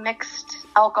like mixed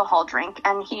alcohol drink,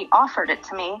 and he offered it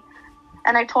to me.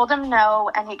 And I told him no,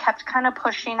 and he kept kind of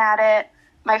pushing at it.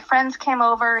 My friends came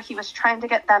over. He was trying to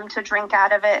get them to drink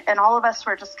out of it, and all of us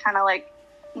were just kind of like,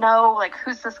 no, like,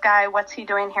 who's this guy? What's he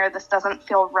doing here? This doesn't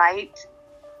feel right.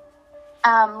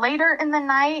 Later in the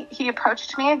night, he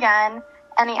approached me again,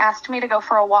 and he asked me to go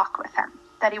for a walk with him,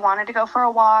 that he wanted to go for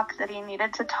a walk, that he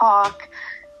needed to talk.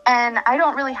 And I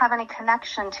don't really have any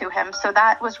connection to him, so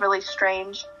that was really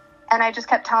strange. And I just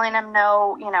kept telling him,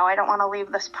 no, I don't want to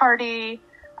leave this party.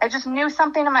 I just knew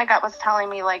something in my gut was telling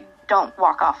me, like, don't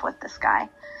walk off with this guy.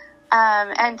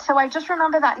 And so I just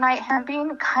remember that night him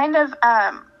being kind of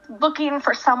looking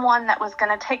for someone that was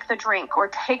going to take the drink or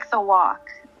take the walk,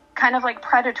 kind of like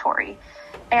predatory.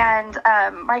 And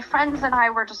my friends and I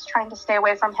were just trying to stay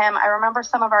away from him. I remember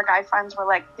some of our guy friends were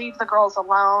like, leave the girls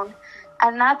alone.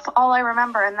 And that's all I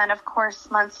remember. And then, of course,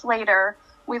 months later,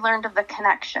 we learned of the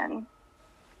connection.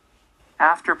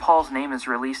 After Paul's name is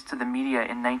released to the media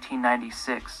in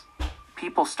 1996,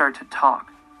 people start to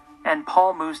talk, and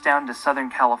Paul moves down to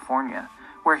Southern California,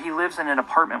 where he lives in an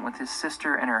apartment with his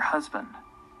sister and her husband,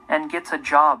 and gets a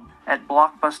job at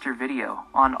Blockbuster Video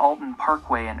on Alton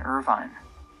Parkway in Irvine.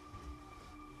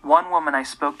 One woman I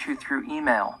spoke to through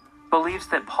email believes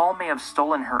that Paul may have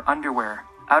stolen her underwear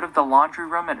out of the laundry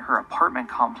room at her apartment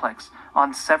complex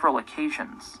on several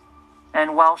occasions.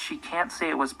 And while she can't say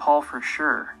it was Paul for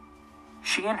sure,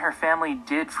 she and her family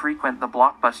did frequent the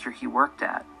Blockbuster he worked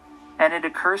at, and it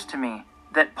occurs to me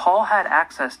that Paul had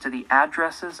access to the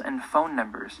addresses and phone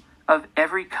numbers of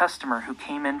every customer who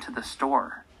came into the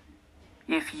store.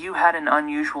 If you had an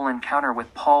unusual encounter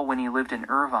with Paul when he lived in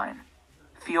Irvine,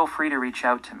 feel free to reach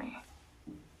out to me.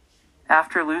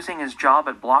 After losing his job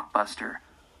at Blockbuster,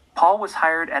 Paul was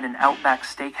hired at an Outback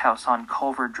Steakhouse on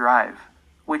Culver Drive,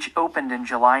 which opened in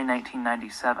July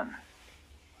 1997.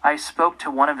 I spoke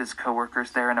to one of his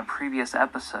coworkers there in a previous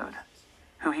episode,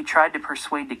 who he tried to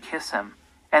persuade to kiss him,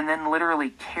 and then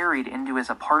literally carried into his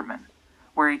apartment,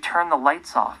 where he turned the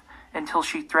lights off until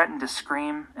she threatened to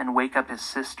scream and wake up his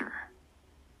sister.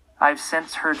 I've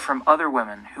since heard from other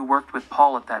women who worked with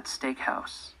Paul at that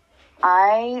steakhouse.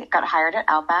 I got hired at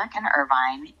Outback in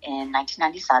Irvine in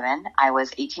 1997. I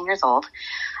was 18 years old,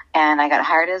 and I got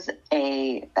hired as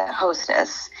a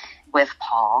hostess with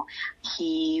Paul.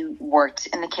 He worked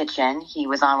in the kitchen. He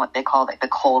was on what they call like the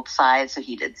cold side, so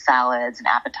he did salads and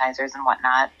appetizers and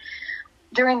whatnot.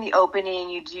 During the opening,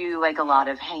 you do like a lot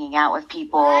of hanging out with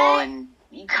people, and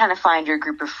you kind of find your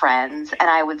group of friends. And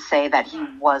I would say that he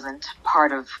wasn't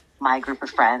part of my group of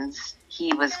friends.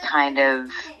 He was kind of,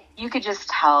 you could just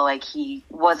tell like he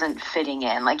wasn't fitting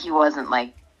in, like he wasn't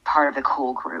like part of the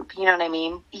cool group. You know what I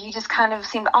mean? He just kind of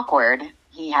seemed awkward.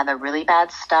 He had a really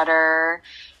bad stutter,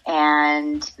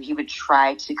 and he would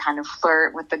try to kind of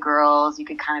flirt with the girls. You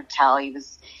could kind of tell he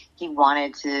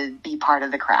wanted to be part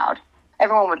of the crowd.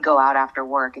 Everyone would go out after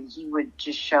work, and he would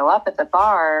just show up at the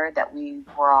bar that we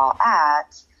were all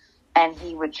at, and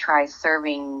he would try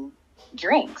serving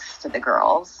drinks to the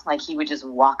girls. Like he would just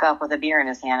walk up with a beer in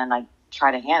his hand and like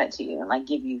try to hand it to you and like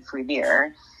give you free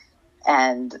beer.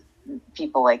 And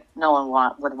people like no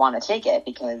one would want to take it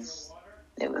because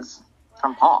it was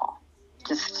from Paul.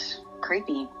 Just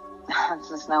creepy.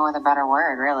 There's no other better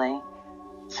word, really.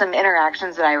 Some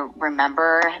interactions that I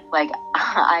remember, like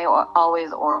I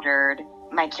always ordered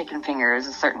my chicken fingers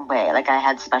a certain way. Like I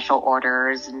had special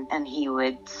orders, and he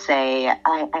would say,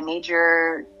 I made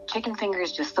your chicken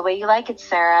fingers just the way you like it,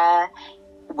 Sarah,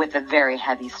 with a very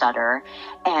heavy stutter.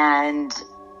 And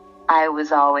I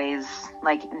was always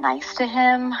like nice to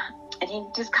him, and he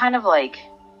just kind of like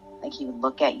he would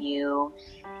look at you,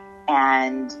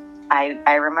 and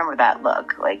I remember that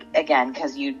look, like again,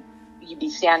 because you'd be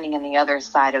standing on the other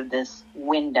side of this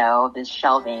window, this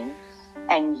shelving,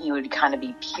 and he would kind of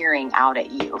be peering out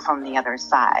at you from the other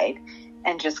side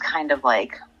and just kind of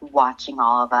like watching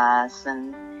all of us,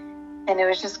 and it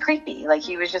was just creepy. Like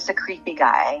he was just a creepy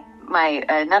guy.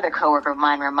 Another coworker of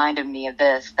mine reminded me of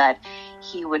this, that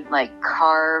he would like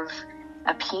carve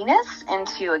a penis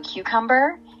into a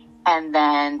cucumber and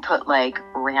then put like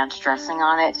ranch dressing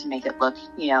on it to make it look,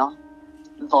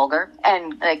 vulgar,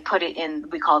 and like put it in,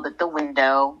 we called it the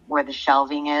window where the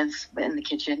shelving is in the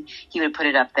kitchen. He would put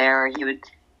it up there.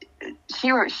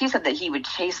 She said that he would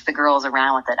chase the girls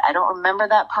around with it. I don't remember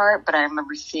that part, but I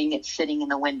remember seeing it sitting in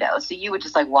the window. So you would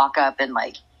just like walk up and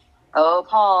like, oh,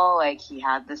 Paul, like he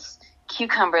had this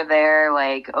cucumber there,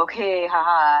 like, okay,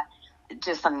 haha.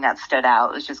 Just something that stood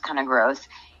out. It was just kind of gross.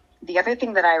 The other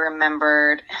thing that I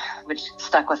remembered, which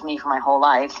stuck with me for my whole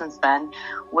life since then,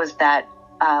 was that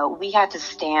we had to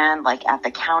stand like at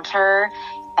the counter,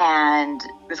 and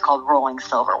it was called rolling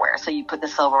silverware. So you put the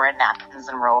silverware in napkins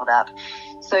and roll it up.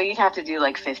 So you'd have to do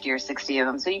like 50 or 60 of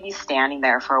them. So you'd be standing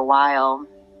there for a while,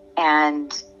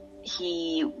 and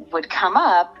he would come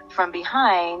up from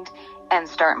behind and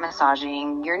start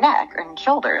massaging your neck and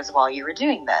shoulders while you were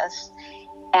doing this.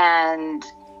 And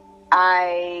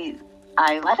I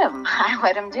let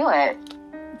him do it.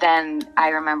 Then I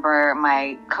remember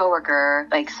my coworker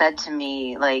like said to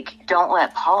me, like, don't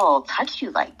let Paul touch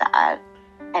you like that.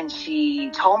 And she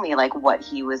told me like what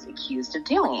he was accused of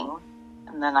doing.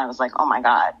 And then I was like, oh my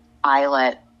God, I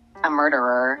let a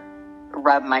murderer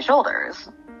rub my shoulders.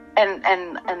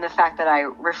 And the fact that I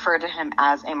refer to him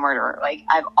as a murderer, like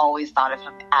I've always thought of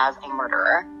him as a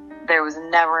murderer. There was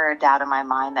never a doubt in my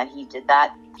mind that he did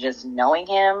that. Just knowing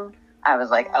him, I was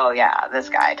like, oh yeah, this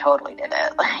guy totally did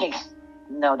it. Like,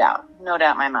 no doubt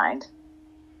in my mind.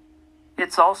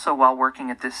 It's also while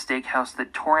working at this steakhouse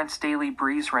that Torrance Daily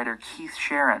Breeze writer Keith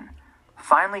Sharon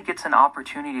finally gets an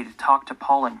opportunity to talk to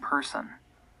Paul in person,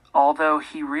 although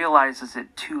he realizes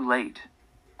it too late.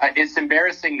 It's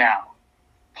embarrassing now.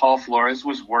 Paul Flores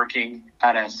was working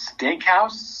at a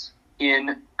steakhouse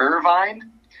in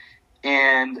Irvine,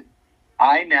 and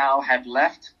I now had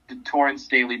left the Torrance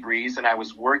Daily Breeze, and I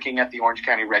was working at the Orange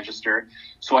County Register.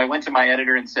 So I went to my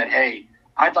editor and said, hey,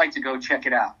 I'd like to go check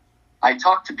it out. I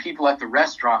talked to people at the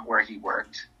restaurant where he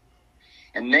worked,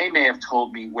 and they may have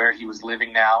told me where he was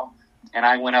living now, and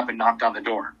I went up and knocked on the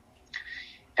door.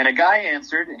 And a guy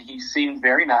answered, and he seemed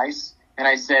very nice, and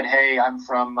I said, hey, I'm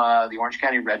from the Orange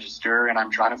County Register, and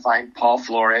I'm trying to find Paul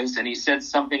Flores. And he said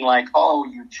something like, oh,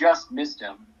 you just missed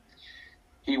him.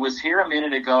 He was here a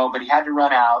minute ago, but he had to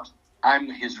run out. I'm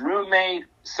his roommate,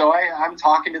 so I'm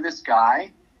talking to this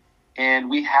guy, and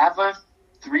we have a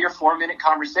 3 or 4 minute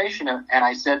conversation, and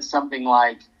I said something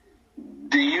like,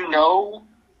 do you know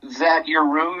that your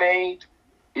roommate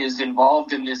is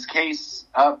involved in this case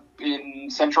up in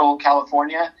Central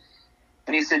California?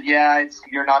 And he said, yeah,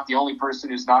 you're not the only person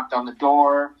who's knocked on the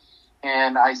door.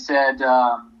 And I said,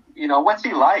 what's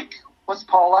he like? What's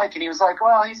Paul like? And he was like,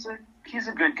 well, he's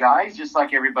a good guy. He's just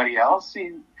like everybody else.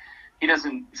 He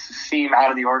doesn't seem out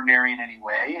of the ordinary in any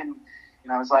way. And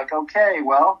I was like, okay,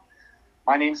 well,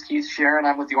 my name's Keith Sharon.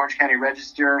 I'm with the Orange County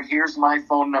Register. Here's my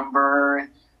phone number.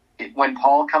 When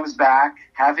Paul comes back,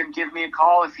 have him give me a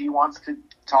call if he wants to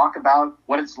talk about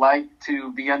what it's like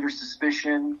to be under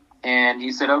suspicion. And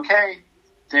he said, okay,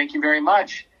 thank you very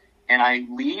much. And I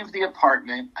leave the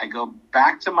apartment. I go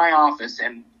back to my office,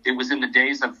 and it was in the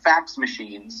days of fax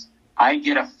machines. I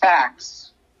get a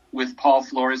fax with Paul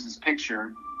Flores'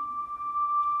 picture,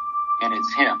 and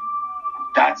it's him.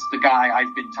 That's the guy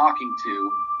I've been talking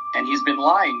to. And he's been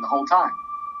lying the whole time.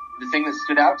 The thing that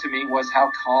stood out to me was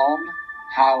how calm,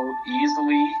 how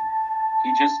easily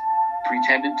he just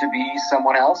pretended to be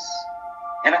someone else.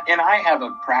 And I have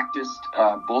a practiced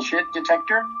bullshit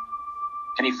detector,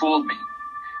 and he fooled me.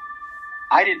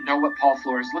 I didn't know what Paul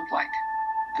Flores looked like.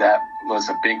 That was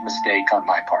a big mistake on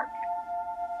my part.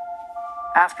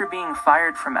 After being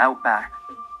fired from Outback,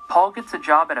 Paul gets a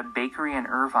job at a bakery in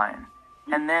Irvine,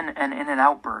 and then an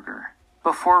In-N-Out burger,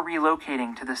 before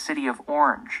relocating to the city of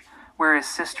Orange, where his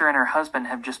sister and her husband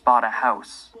have just bought a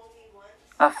house.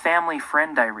 A family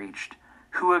friend I reached,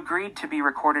 who agreed to be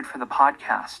recorded for the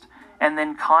podcast, and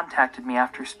then contacted me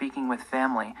after speaking with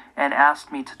family and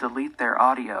asked me to delete their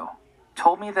audio,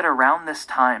 told me that around this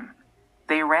time,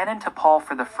 they ran into Paul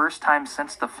for the first time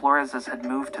since the Floreses had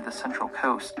moved to the Central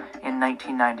Coast in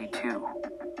 1992.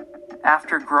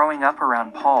 After growing up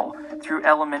around Paul through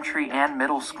elementary and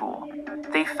middle school,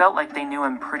 they felt like they knew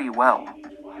him pretty well.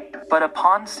 But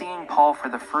upon seeing Paul for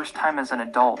the first time as an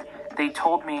adult, they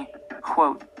told me,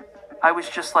 quote, I was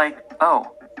just like,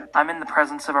 oh, I'm in the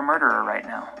presence of a murderer right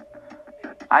now.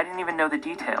 I didn't even know the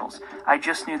details. I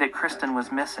just knew that Kristin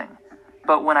was missing.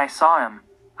 But when I saw him,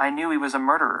 I knew he was a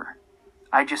murderer.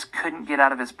 I just couldn't get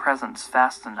out of his presence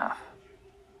fast enough.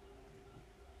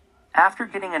 After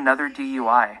getting another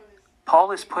DUI,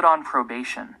 Paul is put on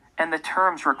probation, and the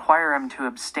terms require him to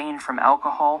abstain from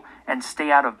alcohol and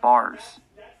stay out of bars,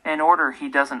 an order he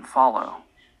doesn't follow.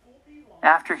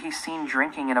 After he's seen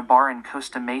drinking in a bar in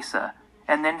Costa Mesa,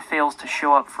 and then fails to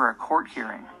show up for a court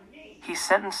hearing, he's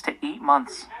sentenced to 8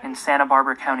 months in Santa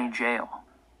Barbara County Jail.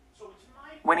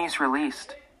 When he's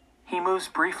released, he moves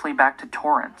briefly back to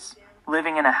Torrance,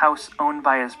 living in a house owned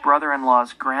by his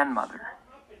brother-in-law's grandmother,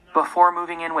 before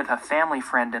moving in with a family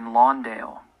friend in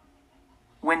Lawndale.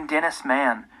 When Dennis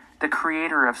Mann, the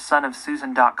creator of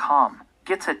sonofsusan.com,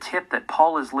 gets a tip that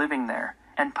Paul is living there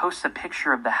and posts a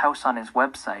picture of the house on his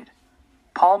website,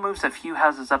 Paul moves a few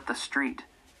houses up the street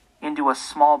into a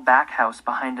small back house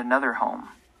behind another home.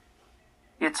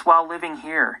 It's while living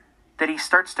here that he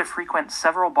starts to frequent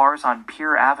several bars on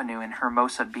Pier Avenue in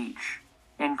Hermosa Beach,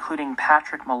 including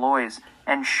Patrick Malloy's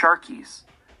and Sharky's,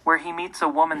 where he meets a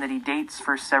woman that he dates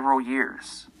for several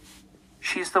years.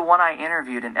 She's the one I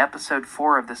interviewed in episode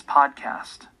 4 of this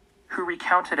podcast, who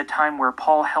recounted a time where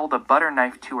Paul held a butter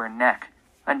knife to her neck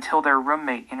until their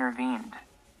roommate intervened.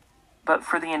 But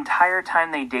for the entire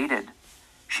time they dated,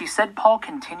 she said Paul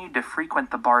continued to frequent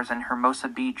the bars in Hermosa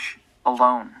Beach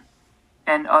alone,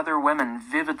 and other women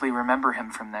vividly remember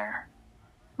him from there.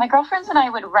 My girlfriends and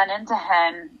I would run into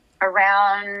him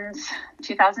around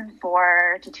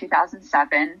 2004 to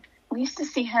 2007. We used to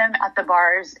see him at the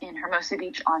bars in Hermosa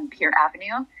Beach on Pier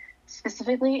Avenue.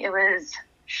 Specifically, it was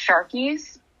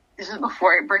Sharky's. This was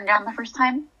before it burned down the first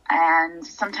time. And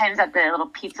sometimes at the little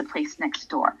pizza place next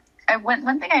door.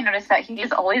 One thing I noticed that he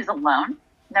is always alone.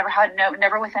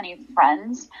 Never with any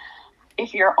friends.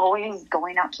 If you're always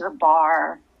going out to the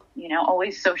bar,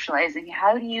 always socializing,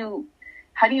 how do you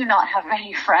not have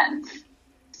any friends?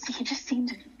 He just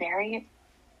seemed very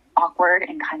awkward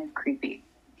and kind of creepy.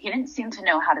 He didn't seem to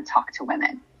know how to talk to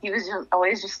women. He was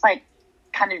always just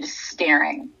kind of just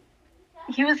staring.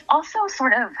 He was also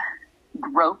sort of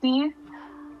gropey,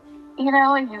 he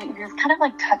was kind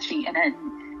of touchy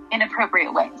in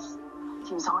inappropriate ways.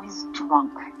 He was always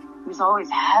drunk. He was always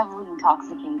heavily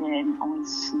intoxicated,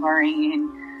 always slurring.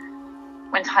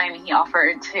 One time he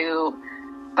offered to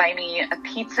buy me a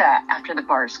pizza after the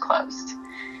bars closed.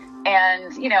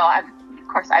 And, of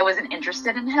course, I wasn't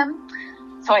interested in him.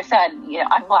 So I said,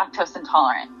 I'm lactose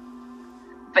intolerant.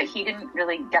 But he didn't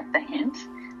really get the hint.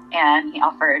 And he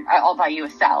offered, I'll buy you a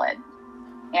salad.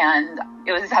 And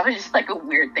that was just a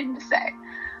weird thing to say.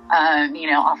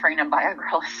 Offering to buy a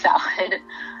girl a salad.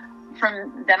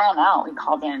 From then on out, we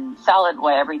called him Salad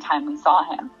Boy every time we saw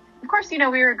him. Of course, we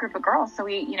were a group of girls, so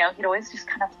he'd always just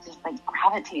kind of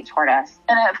gravitate toward us.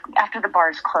 And after the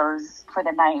bars closed for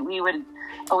the night, we would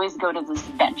always go to this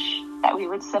bench that we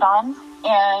would sit on.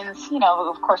 And,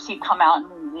 of course, he'd come out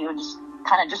and we would just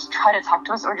kind of just try to talk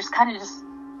to us, or just kind of just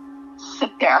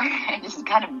sit there and just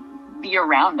kind of be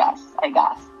around us, I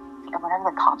guess. And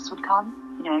whenever the cops would come,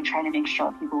 trying to make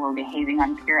sure people were behaving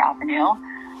on Pier Avenue,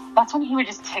 that's when he would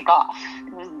just take off.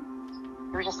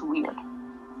 It was just weird.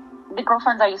 The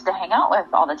girlfriends I used to hang out with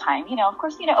all the time, of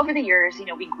course, over the years,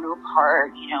 we grew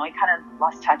apart, we kind of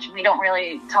lost touch, and we don't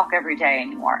really talk every day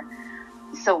anymore.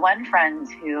 So one friend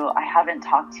who I haven't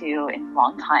talked to in a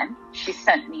long time, she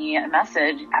sent me a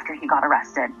message after he got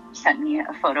arrested. She sent me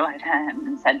a photo of him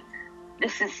and said,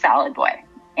 "This is Salad Boy."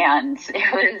 And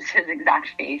it was his exact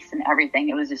face and everything.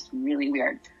 It was just really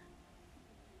weird.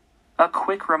 A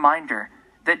quick reminder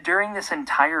that during this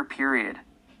entire period,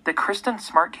 the Kristin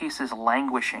Smart case is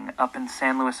languishing up in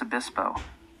San Luis Obispo,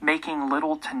 making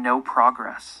little to no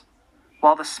progress,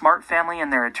 while the Smart family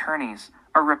and their attorneys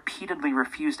are repeatedly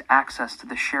refused access to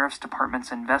the Sheriff's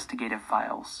Department's investigative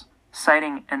files,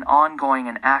 citing an ongoing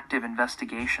and active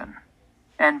investigation.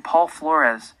 And Paul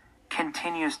Flores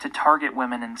continues to target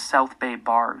women in South Bay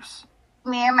bars.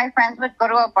 Me and my friends would go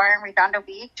to a bar in Redondo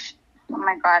Beach. Oh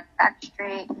my God, back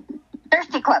street.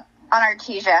 Thirsty Club on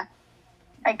Artesia.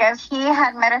 I guess he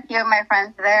had met a few of my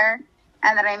friends there,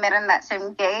 and then I met him that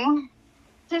same day.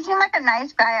 He seemed like a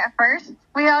nice guy at first.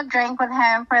 We all drank with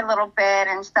him for a little bit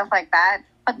and stuff like that.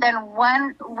 But then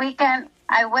one weekend,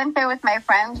 I went there with my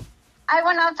friends. I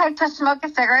went outside to smoke a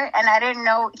cigarette, and I didn't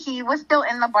know he was still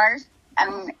in the bars.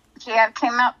 And he had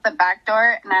came out the back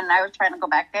door, and then I was trying to go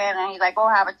back in, and he's like, "Oh,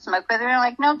 have a smoke with me?" I'm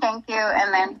like, "No, thank you."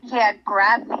 And then he had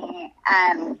grabbed me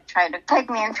and tried to take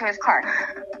me into his car.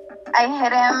 I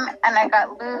hit him, and I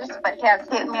got loose, but he had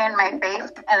hit me in my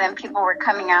face, and then people were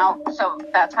coming out, so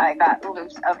that's how I got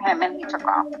loose of him, and he took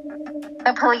off.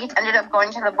 The police ended up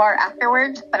going to the bar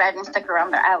afterwards, but I didn't stick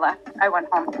around there. I left. I went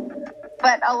home.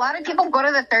 But a lot of people go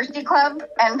to the Thirsty Club,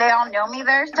 and they all know me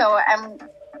there, so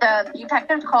the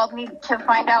detectives called me to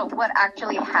find out what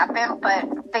actually happened,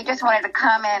 but they just wanted to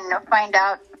come and find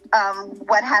out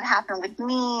what had happened with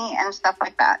me and stuff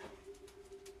like that.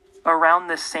 Around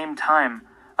this same time,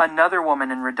 another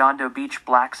woman in Redondo Beach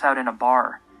blacks out in a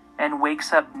bar and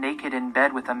wakes up naked in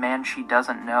bed with a man she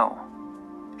doesn't know.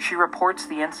 She reports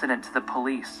the incident to the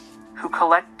police, who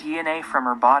collect DNA from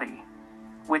her body,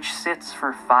 which sits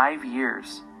for 5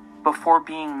 years before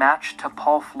being matched to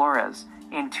Paul Flores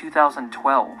in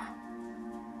 2012.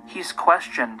 He's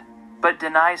questioned, but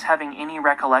denies having any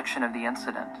recollection of the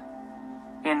incident.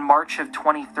 In March of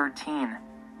 2013,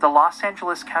 the Los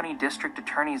Angeles County District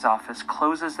Attorney's Office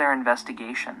closes their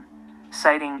investigation,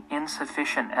 citing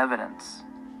insufficient evidence.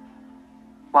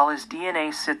 While his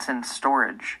DNA sits in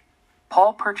storage,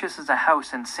 Paul purchases a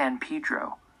house in San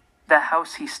Pedro, the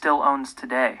house he still owns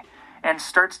today, and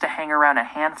starts to hang around a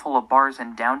handful of bars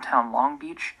in downtown Long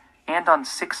Beach and on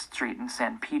 6th Street in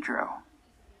San Pedro.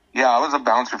 Yeah, I was a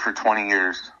bouncer for 20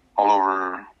 years all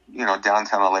over,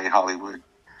 downtown LA, Hollywood.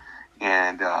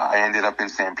 And I ended up in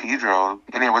San Pedro,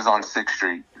 and it was on 6th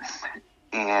Street.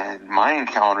 And my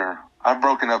encounter, I've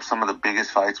broken up some of the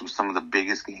biggest fights with some of the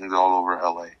biggest gangs all over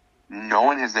LA. No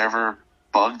one has ever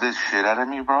bugged this shit out of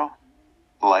me, bro,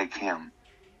 like him.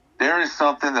 There is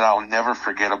something that I'll never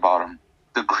forget about him.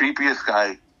 The creepiest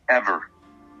guy ever.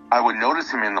 I would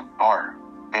notice him in the bar,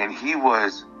 and he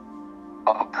was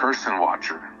a person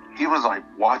watcher. He was like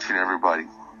watching everybody.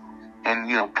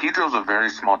 And, Pedro's a very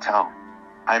small town.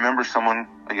 I remember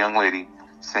a young lady,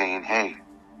 saying, hey,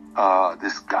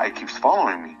 this guy keeps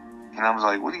following me. And I was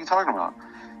like, what are you talking about?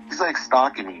 He's like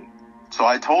stalking me. So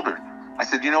I told her, I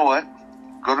said, you know what?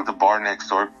 Go to the bar next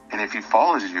door, and if he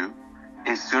follows you,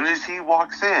 as soon as he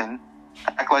walks in,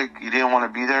 act like you didn't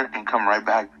want to be there and come right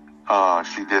back.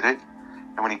 She did it.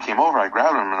 And when he came over, I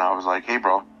grabbed him and I was like, hey,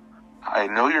 bro, I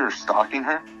know you're stalking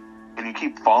her and you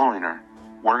keep following her.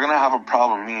 We're going to have a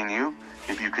problem, me and you,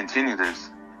 if you continue this.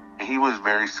 And he was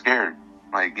very scared.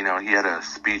 Like, he had a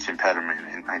speech impediment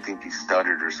and I think he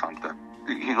stuttered or something.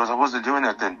 He goes, I wasn't doing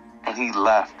nothing. And he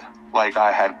left like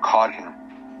I had caught him.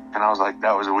 And I was like,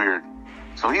 that was weird.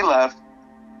 So he left,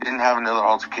 didn't have another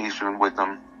altercation with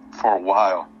him for a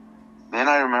while. Then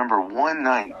I remember one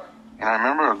night, and I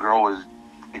remember a girl was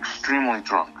extremely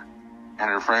drunk, and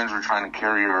her friends were trying to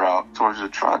carry her out towards the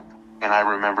truck. And I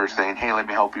remember saying, hey, let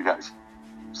me help you guys.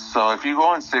 So if you go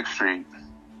on 6th Street,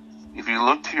 if you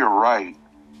look to your right,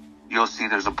 you'll see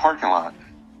there's a parking lot.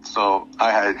 So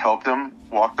I had helped them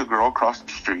walk the girl across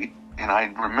the street, and I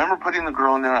remember putting the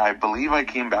girl in there. I believe I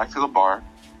came back to the bar,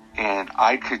 and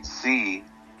I could see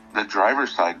the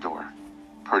driver's side door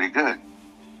pretty good.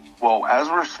 Well, as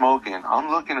we're smoking, I'm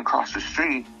looking across the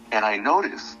street, and I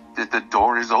notice that the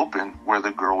door is open where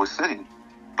the girl was sitting.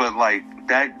 But,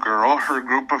 that girl, her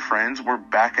group of friends were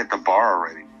back at the bar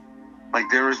already.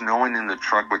 There was no one in the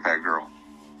truck with that girl.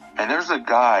 And there's a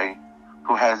guy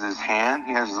who has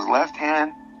he has his left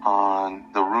hand on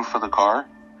the roof of the car,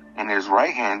 and his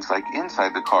right hand's,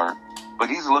 inside the car. But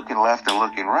he's looking left and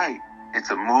looking right. It's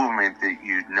a movement that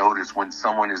you notice when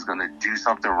someone is going to do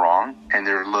something wrong and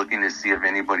they're looking to see if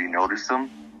anybody noticed them.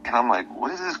 And I'm like,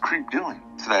 what is this creep doing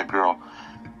to that girl?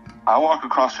 I walk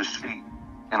across the street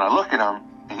and I look at him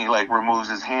and he removes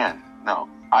his hand. Now,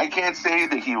 I can't say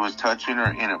that he was touching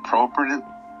her inappropriate,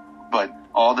 but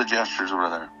all the gestures were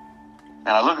there. And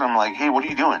I look at him like, hey, what are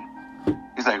you doing?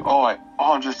 He's like,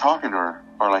 I'm just talking to her,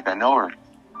 or I know her.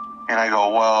 And I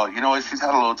go, well, you know what? She's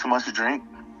had a little too much to drink.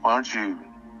 Why don't you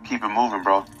keep it moving,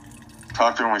 bro?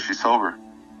 Talk to her when she's sober.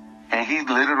 And he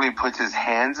literally puts his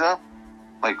hands up,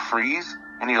 freeze.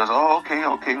 And he goes, okay,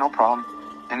 no problem.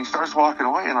 And he starts walking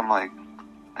away. And I'm like,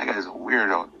 that guy's a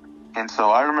weirdo. And so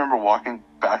I remember walking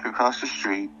back across the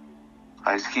street.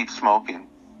 I just keep smoking.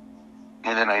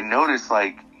 And then I notice,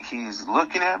 he's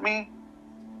looking at me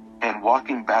and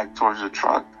walking back towards the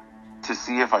truck to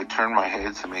see if I turn my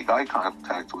head to make eye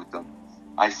contact with him.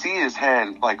 I see his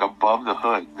head above the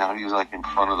hood. Now he's in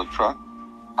front of the truck.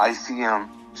 I see him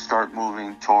start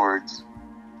moving towards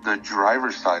the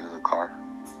driver's side of the car.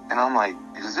 And I'm like,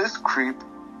 is this creep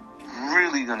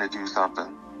really going to do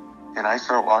something? And I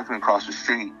start walking across the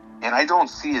street and I don't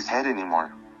see his head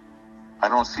anymore. I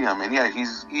don't see him. And yeah,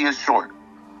 he is short.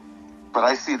 But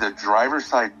I see the driver's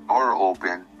side door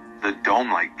open. The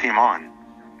dome light came on.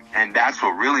 And that's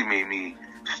what really made me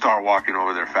start walking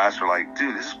over there faster.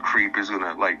 Dude, this creep is going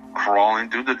to crawl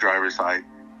in through the driver's side.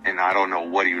 And I don't know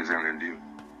what he was going to do.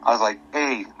 I was like,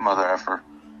 hey, mother effer,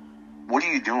 what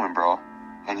are you doing, bro?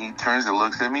 And he turns and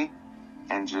looks at me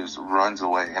and just runs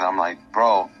away. And I'm like,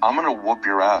 bro, I'm going to whoop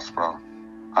your ass, bro.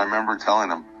 I remember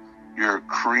telling him, you're a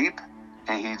creep.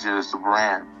 And he just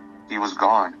ran. He was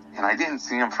gone. And I didn't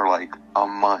see him for a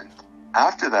month.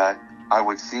 After that, I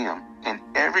would see him. And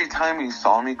every time he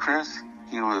saw me, Chris,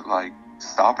 he would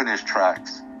stop in his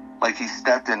tracks. He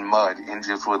stepped in mud and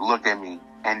just would look at me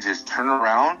and just turn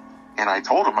around. And I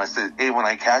told him, I said, hey, when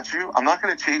I catch you, I'm not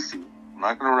going to chase you. I'm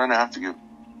not going to run after you.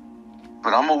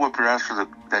 But I'm going to whip your ass for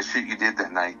that shit you did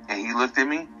that night. And he looked at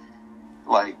me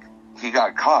like he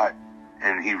got caught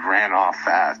and he ran off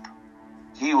fast.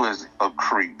 He was a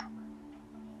creep.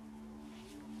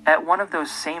 At one of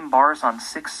those same bars on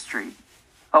 6th Street,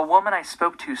 a woman I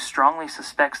spoke to strongly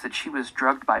suspects that she was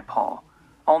drugged by Paul,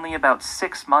 only about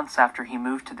 6 months after he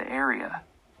moved to the area.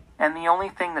 And the only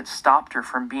thing that stopped her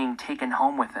from being taken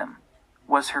home with him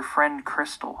was her friend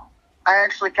Crystal. I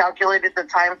actually calculated the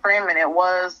time frame, and it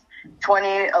was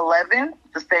 2011,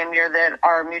 the same year that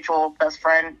our mutual best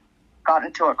friend got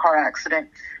into a car accident.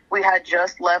 We had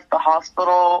just left the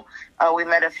hospital. We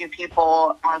met a few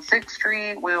people on 6th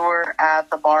Street. We were at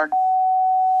the bar.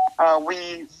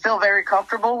 We feel very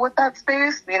comfortable with that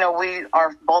space. We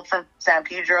are both from San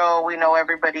Pedro. We know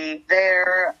everybody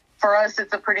there. For us,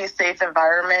 it's a pretty safe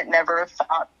environment. Never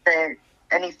thought that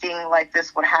anything like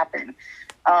this would happen.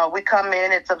 We come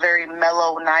in, it's a very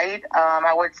mellow night.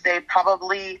 I would say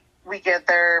probably we get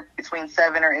there between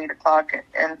 7 or 8 o'clock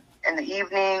in the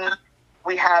evening.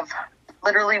 We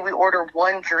order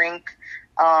one drink.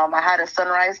 I had a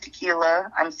sunrise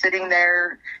tequila. I'm sitting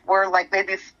there. We're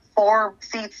maybe 4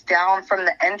 seats down from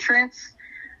the entrance.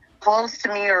 close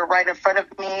to me or right in front of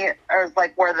me are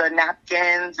like where the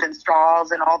napkins and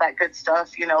straws and all that good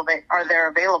stuff, you know, that are there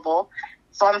available.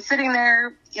 So I'm sitting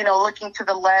there, you know, looking to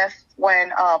the left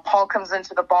when Paul comes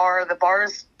into the bar. The bar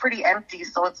is pretty empty,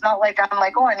 so it's not like I'm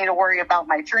like, oh, I need to worry about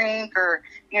my drink or,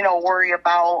 you know, worry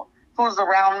about who's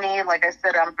around me. Like I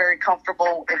said, I'm very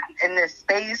comfortable in this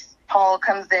space. Paul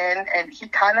comes in and he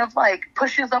kind of like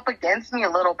pushes up against me a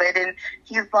little bit, and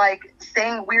he's like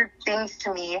saying weird things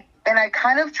to me. And I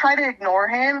kind of try to ignore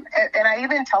him, and I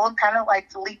even tell him kind of like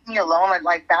to leave me alone and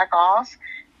like back off,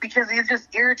 because he's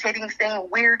just irritating, saying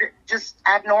weird, just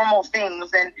abnormal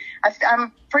things. And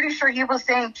I'm pretty sure he was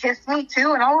saying, kiss me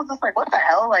too. And I was just like, what the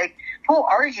hell? Like, who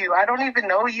are you? I don't even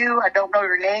know you. I don't know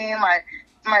your name.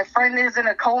 My friend is in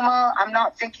a coma. I'm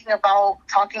not thinking about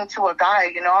talking to a guy.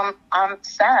 You know, I'm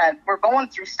sad. We're going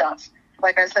through stuff.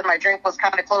 Like I said, my drink was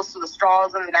kind of close to the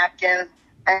straws and the napkins.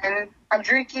 And I'm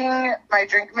drinking my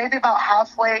drink maybe about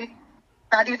halfway,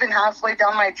 not even halfway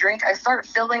down my drink. I start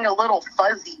feeling a little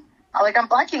fuzzy. Like I'm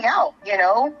blacking out, you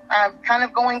know, I'm kind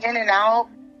of going in and out.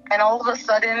 And all of a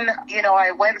sudden, you know,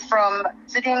 I went from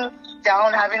sitting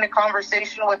down, having a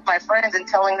conversation with my friends and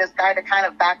telling this guy to kind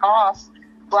of back off,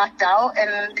 blacked out.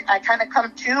 And I kind of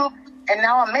come to, and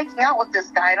now I'm making out with this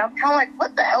guy. And I'm kind of like,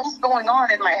 what the hell's going on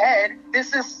in my head?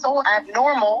 This is so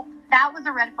abnormal. That was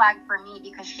a red flag for me,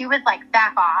 because she was like,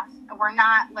 back off. We're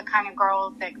not the kind of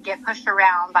girls that get pushed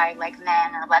around by like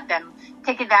men or let them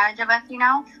take advantage of us, you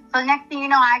know? So the next thing you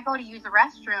know, I go to use the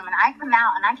restroom and I come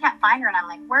out and I can't find her, and I'm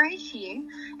like, where is she?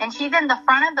 And she's in the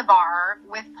front of the bar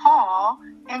with Paul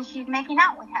and she's making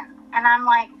out with him. And I'm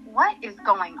like, what is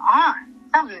going on?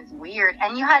 Something is weird.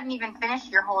 And you hadn't even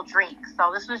finished your whole drink.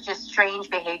 So this was just strange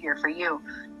behavior for you.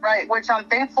 Right, which I'm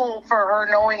thankful for her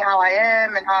knowing how I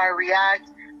am and how I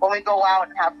react when we go out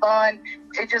and have fun.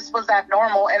 It just was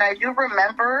abnormal. And I do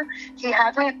remember he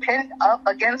had me pinned up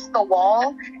against the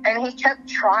wall, and he kept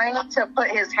trying to put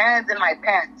his hands in my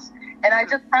pants. And I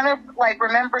just kind of like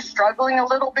remember struggling a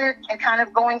little bit and kind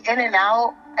of going in and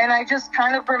out. And I just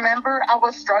kind of remember I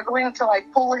was struggling to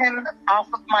like pull him off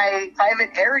of my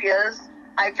private areas.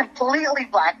 I completely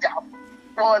blacked out.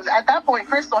 Well, at that point,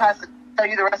 Crystal has to tell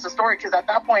you the rest of the story, because at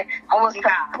that point I was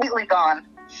completely gone.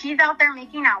 She's out there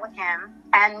making out with him.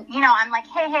 And, you know, I'm like,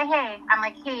 hey. I'm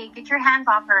like, hey, get your hands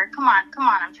off her. Come on.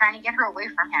 I'm trying to get her away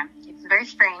from him. It's very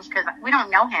strange because we don't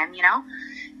know him, you know.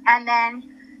 And then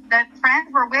the friends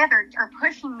we're with are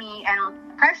pushing me and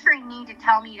pressuring me to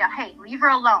tell me to, hey, leave her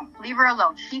alone.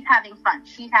 She's having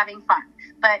fun.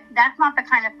 But that's not the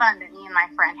kind of fun that me and my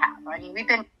friend have. I mean, we've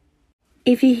been...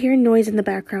 If you hear noise in the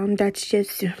background, that's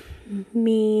just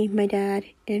me, my dad,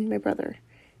 and my brother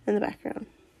in the background.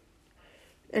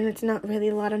 And it's not really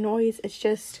a lot of noise, it's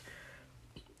just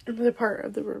another part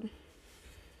of the room.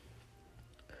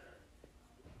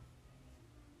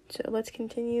 So let's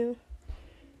continue.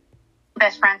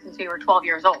 Best friends since we were 12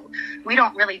 years old. We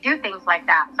don't really do things like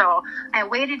that. So I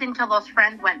waited until those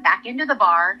friends went back into the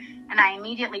bar, and I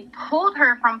immediately pulled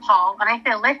her from Paul, and I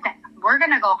said, listen, we're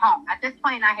going to go home. At this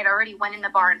point, I had already went in the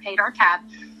bar and paid our tab.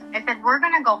 I said, we're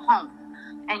going to go home.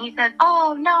 And he says,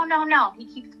 oh, no. He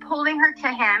keeps pulling her to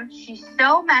him. She's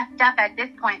so messed up at this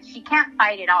point. She can't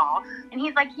fight at all. And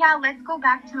he's like, yeah, let's go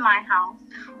back to my house.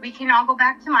 We can all go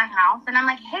back to my house. And I'm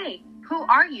like, hey, who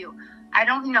are you? I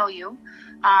don't know you.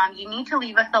 You need to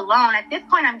leave us alone. At this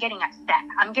point, I'm getting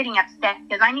upset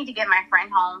because I need to get my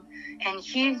friend home. And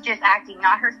she's just acting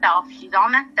not herself. She's all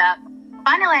messed up.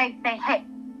 Finally, I say, hey,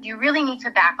 you really need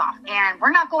to back off. And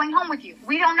we're not going home with you.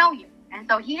 We don't know you. And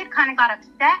so he had kind of got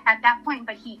upset at that point,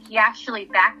 but he actually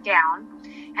backed down.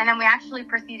 And then we actually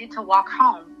proceeded to walk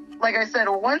home. Like I said,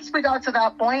 once we got to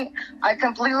that point, I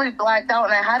completely blacked out,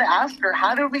 and I had to ask her,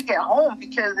 how did we get home?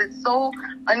 Because it's so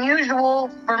unusual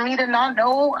for me to not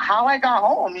know how I got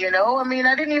home, you know? I mean,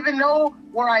 I didn't even know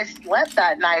where I slept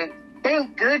that night.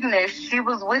 Thank goodness she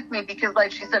was with me, because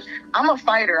like she said, I'm a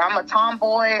fighter. I'm a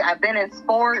tomboy. I've been in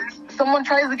sports. If someone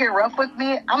tries to get rough with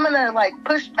me, I'm going to like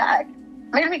push back.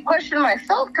 Made me question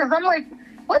myself, because I'm like,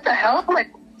 what the hell?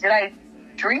 Like, did I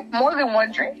drink more than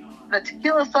one drink? The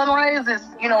tequila sunrise is,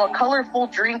 you know, a colorful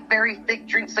drink, very thick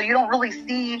drink, so you don't really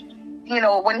see, you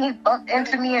know, when he bumped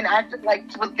into me and acted like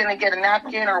he was going to get a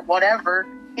napkin or whatever,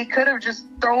 he could have just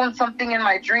thrown something in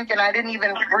my drink and I didn't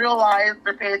even realize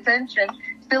or pay attention,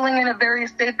 feeling in a very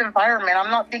safe environment.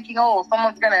 I'm not thinking, oh,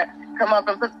 someone's going to come up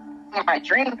and put something in my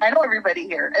drink. I know everybody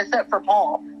here, except for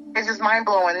Paul. It's just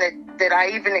mind-blowing that I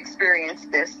even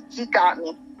experienced this. He got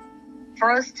me. For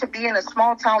us to be in a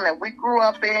small town that we grew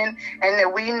up in and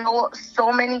that we know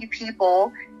so many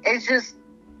people, it's just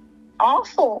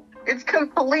awful. It's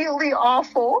completely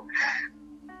awful.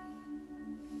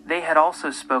 They had also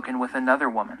spoken with another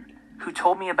woman who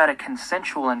told me about a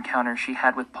consensual encounter she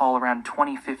had with Paul around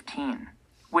 2015,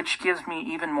 which gives me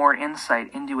even more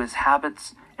insight into his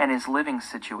habits and his living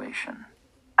situation.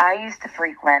 I used to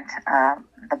frequent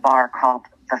the bar called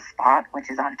The Spot, which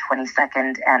is on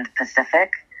 22nd and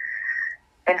Pacific.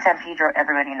 In San Pedro,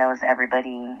 everybody knows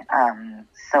everybody.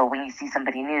 So when you see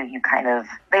somebody new,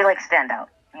 they like stand out,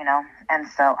 you know? And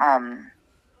so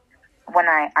when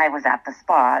I was at The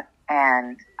Spot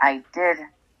and I did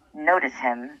notice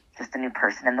him, just a new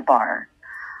person in the bar,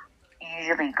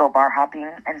 usually go bar hopping.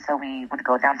 And so we would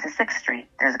go down to 6th Street.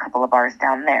 There's a couple of bars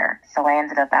down there. So I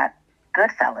ended up at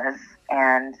Goodfellas,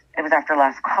 and it was after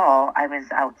last call. I was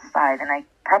outside and I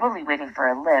probably waiting for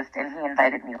a lift, and he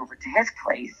invited me over to his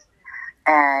place,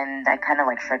 and I kind of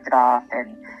like shrugged it off,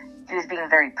 and he was being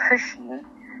very pushy,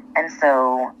 and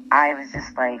so I was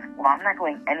just like, well, I'm not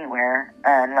going anywhere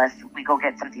unless we go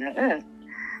get something to eat.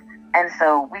 And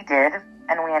so we did,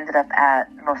 and we ended up at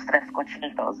Los Tres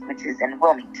Cochinitos, which is in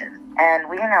Wilmington, and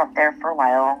we hung out there for a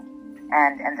while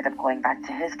and ended up going back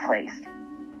to his place.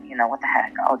 You know, what the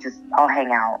heck, I'll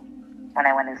hang out. When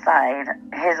I went inside,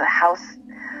 his house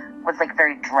was like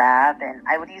very drab, and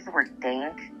I would use the word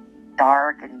dank,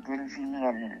 dark and dingy,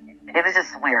 and it was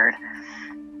just weird.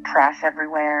 Trash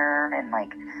everywhere, and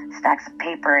like stacks of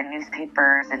paper and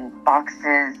newspapers and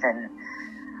boxes and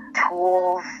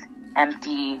tools,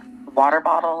 empty water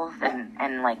bottles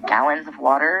and like gallons of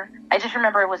water. I just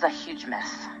remember it was a huge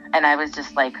mess, and I was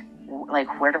just like,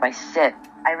 where do I sit?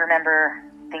 I remember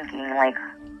thinking like,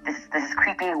 this is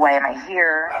creepy. Why am I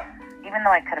here? Even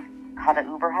though I could have called an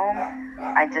Uber home,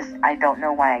 I don't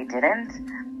know why I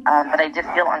didn't. But I did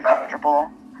feel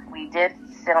uncomfortable. We did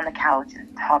sit on the couch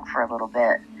and talk for a little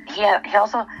bit. He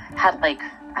also had like,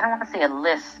 I don't want to say a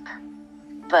lisp,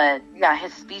 but yeah,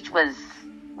 his speech was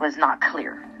not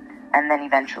clear. And then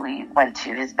eventually went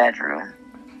to his bedroom.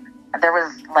 There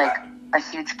was like a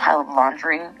huge pile of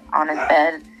laundry on his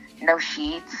bed, no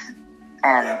sheets.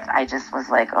 And I just was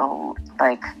like, oh,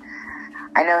 like,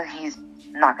 I know he's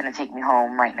not going to take me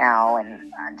home right now,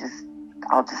 and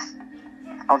I'll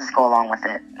just go along with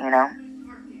it, you know?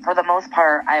 For the most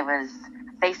part, I was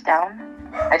face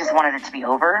down. I just wanted it to be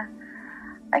over.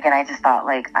 Again, I just thought,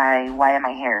 like, why am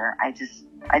I here? I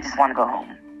just want to go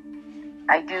home.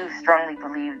 I do strongly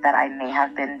believe that I may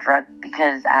have been drugged,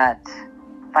 because at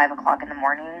 5 o'clock in the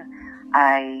morning,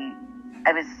 I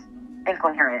was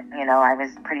incoherent, you know, I was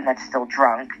pretty much still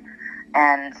drunk,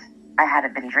 and I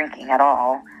hadn't been drinking at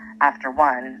all. After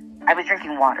 1, I was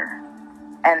drinking water,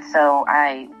 and so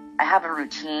I have a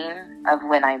routine of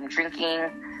when I'm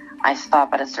drinking, I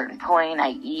stop at a certain point,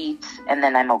 I eat, and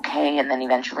then I'm okay, and then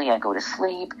eventually I go to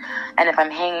sleep. And if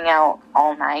I'm hanging out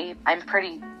all night, I'm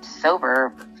pretty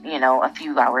sober, you know, a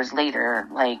few hours later,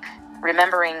 like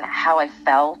remembering how I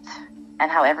felt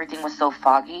and how everything was so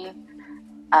foggy.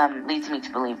 Leads me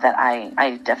to believe that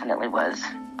I definitely was.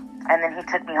 And then he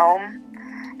took me home,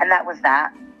 and that was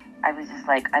that. I was just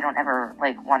like, I don't ever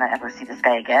want to ever see this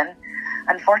guy again.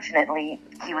 Unfortunately,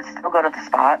 he would still go to the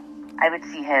spot. I would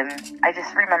see him. I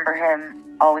just remember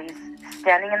him always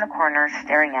standing in the corner,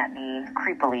 staring at me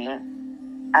creepily,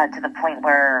 to the point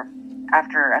where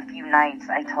after a few nights,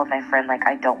 I told my friend, like,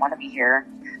 I don't want to be here.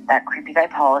 That creepy guy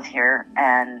Paul is here,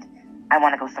 and I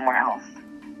want to go somewhere else.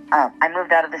 I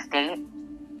moved out of the state.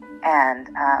 And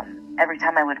every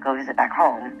time I would go visit back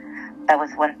home, that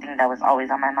was one thing that was always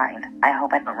on my mind. I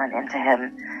hope I don't run into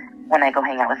him when I go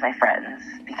hang out with my friends,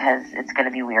 because it's going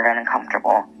to be weird and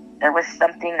uncomfortable. There was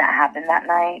something that happened that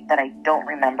night that I don't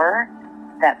remember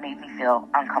that made me feel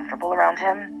uncomfortable around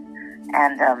him.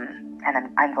 And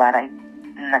I'm glad I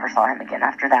never saw him again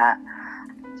after that.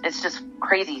 It's just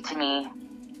crazy to me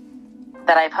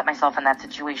that I put myself in that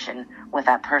situation with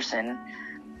that person.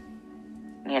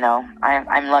 You know,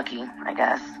 I'm lucky, I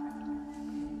guess.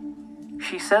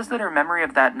 She says that her memory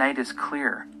of that night is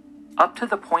clear, up to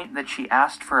the point that she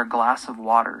asked for a glass of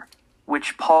water,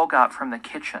 which Paul got from the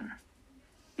kitchen.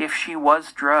 If she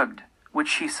was drugged, which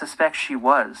she suspects she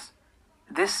was,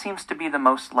 this seems to be the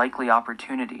most likely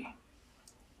opportunity.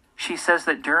 She says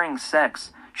that during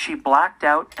sex, she blacked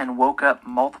out and woke up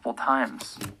multiple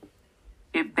times.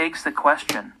 It begs the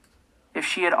question, if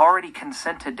she had already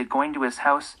consented to going to his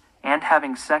house and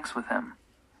having sex with him,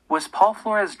 was Paul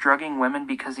Flores drugging women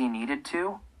because he needed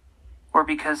to, or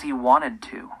because he wanted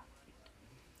to?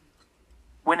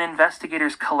 When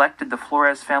investigators collected the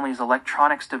Flores family's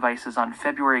electronics devices on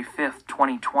February 5th,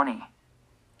 2020,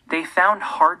 they found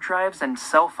hard drives and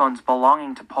cell phones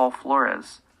belonging to Paul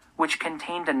Flores, which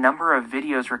contained a number of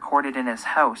videos recorded in his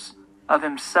house of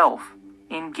himself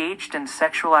engaged in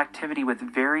sexual activity with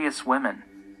various women,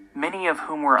 many of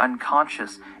whom were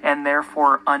unconscious and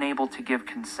therefore unable to give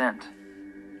consent.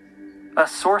 A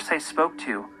source I spoke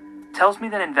to tells me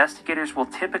that investigators will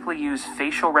typically use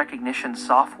facial recognition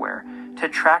software to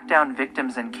track down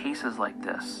victims in cases like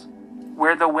this,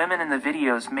 where the women in the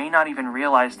videos may not even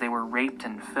realize they were raped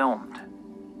and filmed.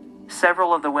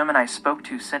 Several of the women I spoke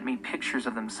to sent me pictures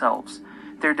of themselves,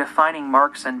 their defining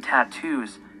marks and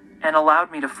tattoos, and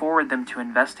allowed me to forward them to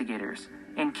investigators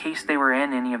in case they were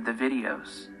in any of the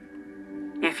videos.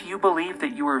 If you believe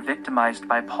that you were victimized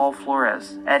by Paul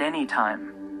Flores at any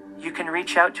time, you can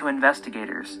reach out to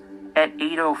investigators at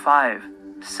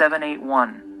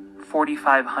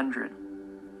 805-781-4500.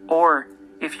 Or,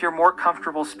 if you're more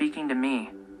comfortable speaking to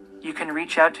me, you can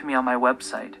reach out to me on my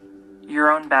website,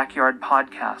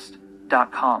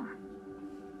 yourownbackyardpodcast.com.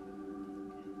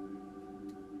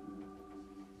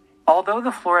 Although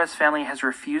the Flores family has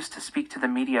refused to speak to the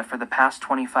media for the past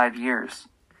 25 years,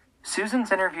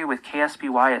 Susan's interview with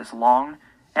KSBY is long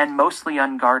and mostly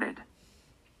unguarded,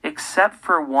 except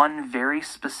for one very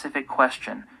specific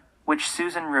question, which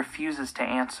Susan refuses to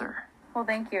answer. Well,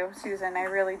 thank you, Susan. I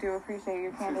really do appreciate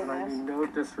your candidness. Susan, I mean no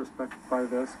disrespect by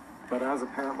this, but as a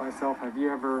parent myself, have you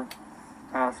ever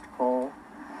asked Paul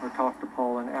or talked to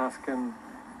Paul and asked him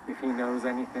if he knows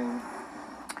anything?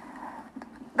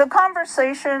 The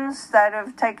conversations that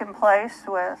have taken place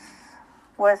with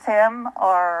him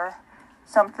are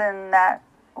something that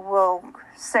will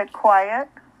sit quiet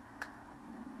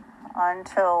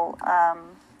until,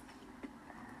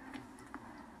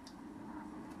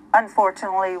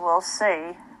 unfortunately, we'll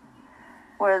see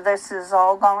where this is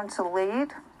all going to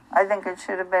lead. I think it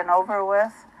should have been over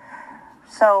with.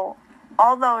 So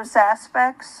all those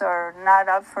aspects are not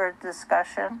up for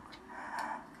discussion.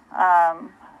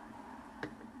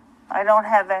 I don't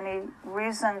have any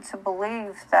reason to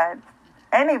believe that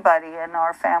anybody in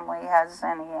our family has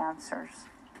any answers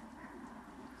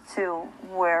to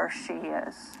where she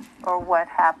is or what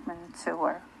happened to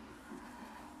her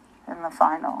in the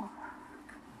final.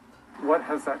 What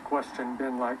has that question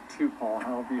been like to Paul?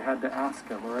 How have you had to ask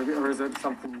him, or is it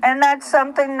something? And that's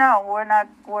something, no,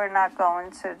 we're not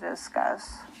going to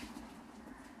discuss.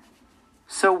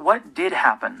 So what did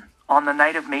happen on the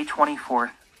night of May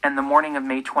 24th and the morning of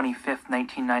May 25th,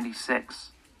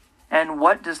 1996? And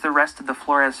what does the rest of the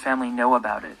Flores family know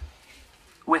about it?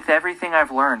 With everything I've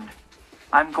learned,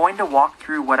 I'm going to walk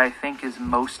through what I think is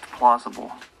most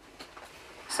plausible.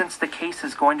 Since the case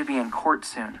is going to be in court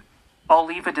soon, I'll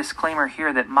leave a disclaimer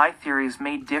here that my theories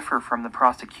may differ from the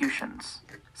prosecution's,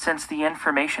 since the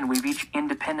information we've each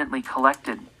independently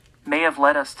collected may have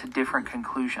led us to different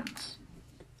conclusions.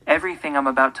 Everything I'm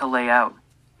about to lay out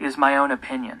is my own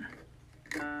opinion.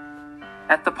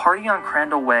 At the party on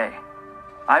Crandall Way,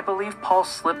 I believe Paul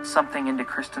slipped something into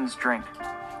Kristin's drink,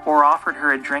 or offered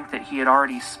her a drink that he had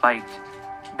already spiked,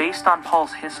 based on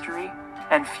Paul's history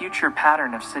and future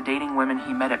pattern of sedating women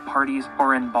he met at parties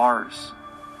or in bars.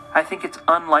 I think it's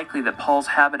unlikely that Paul's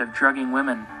habit of drugging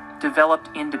women developed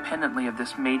independently of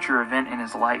this major event in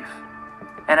his life.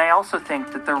 And I also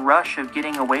think that the rush of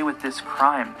getting away with this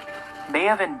crime may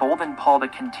have emboldened Paul to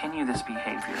continue this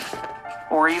behavior,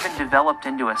 or even developed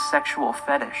into a sexual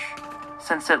fetish,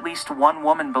 since at least one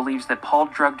woman believes that Paul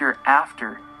drugged her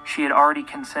after she had already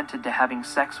consented to having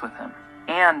sex with him,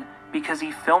 and because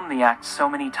he filmed the act so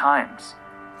many times,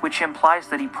 which implies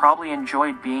that he probably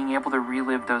enjoyed being able to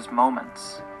relive those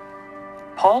moments.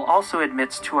 Paul also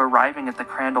admits to arriving at the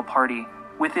Crandall party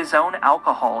with his own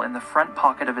alcohol in the front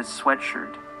pocket of his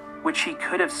sweatshirt, which he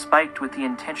could have spiked with the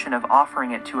intention of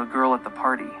offering it to a girl at the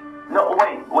party. No,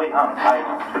 wait,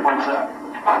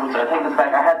 I take this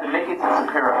back. I had the Mickey to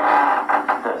Sakura.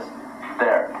 This.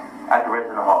 There. At the Ritz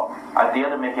in the hall. The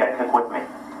other Mickey I took with me.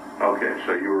 Okay,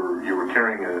 so you were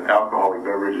carrying an alcoholic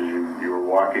beverage as you were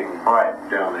walking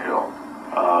down the hill.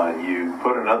 You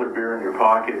put another beer in your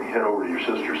pocket and you head over to your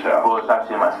sister's house. Well, it's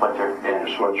actually in my sweatshirt. In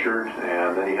your sweatshirt,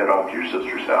 and then you head off to your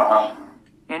sister's house.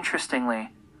 Interestingly,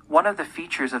 one of the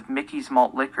features of Mickey's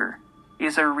malt liquor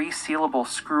is a resealable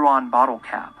screw-on bottle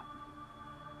cap.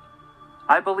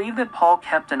 I believe that Paul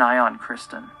kept an eye on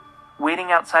Kristin,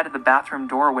 waiting outside of the bathroom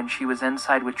door when she was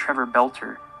inside with Trevor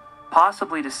Belter,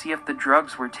 possibly to see if the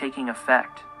drugs were taking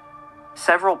effect.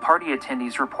 Several party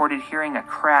attendees reported hearing a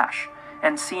crash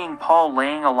and seeing Paul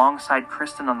laying alongside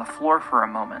Kristin on the floor for a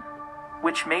moment,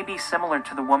 which may be similar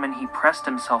to the woman he pressed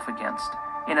himself against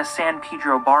in a San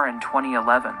Pedro bar in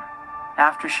 2011,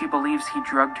 after she believes he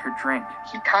drugged her drink.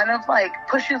 He kind of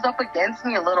pushes up against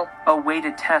me a little. A way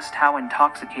to test how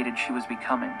intoxicated she was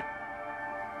becoming.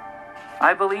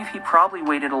 I believe he probably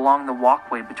waited along the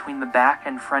walkway between the back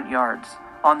and front yards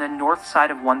on the north side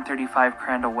of 135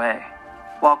 Crandall Way,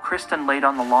 while Kristin laid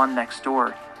on the lawn next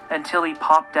door until he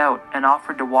popped out and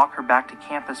offered to walk her back to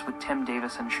campus with Tim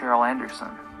Davis and Cheryl Anderson.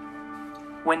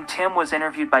 When Tim was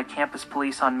interviewed by campus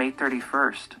police on May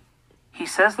 31st, he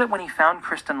says that when he found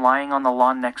Kristin lying on the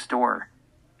lawn next door,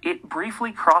 it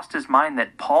briefly crossed his mind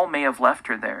that Paul may have left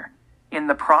her there, in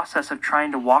the process of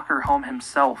trying to walk her home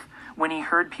himself when he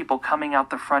heard people coming out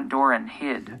the front door and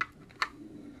hid.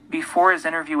 Before his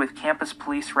interview with campus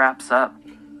police wraps up,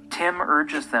 Tim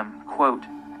urges them, quote,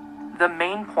 "The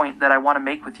main point that I want to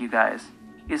make with you guys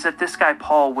is that this guy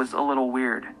Paul was a little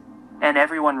weird, and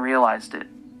everyone realized it.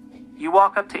 You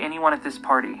walk up to anyone at this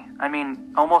party, I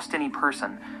mean, almost any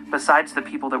person, besides the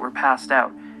people that were passed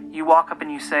out, you walk up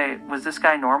and you say, was this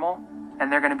guy normal?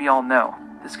 And they're going to be all, no,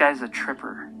 this guy's a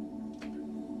tripper."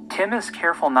 Tim is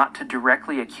careful not to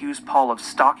directly accuse Paul of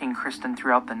stalking Kristin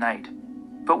throughout the night,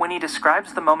 but when he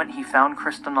describes the moment he found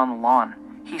Kristin on the lawn,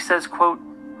 he says, quote,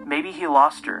 "Maybe he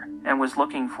lost her and was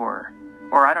looking for her,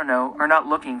 or I don't know, or not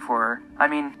looking for her. I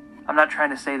mean, I'm not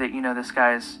trying to say that, this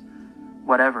guy's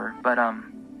whatever, but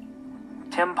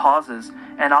Tim pauses,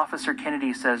 and Officer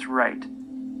Kennedy says, right.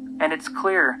 And it's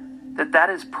clear that that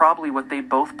is probably what they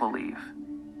both believe.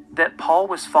 That Paul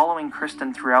was following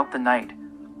Kristin throughout the night,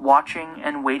 watching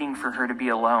and waiting for her to be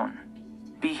alone.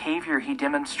 Behavior he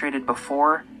demonstrated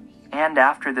before and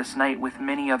after this night with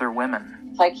many other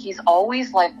women. Like he's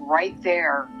always like right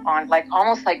there on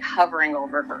almost like hovering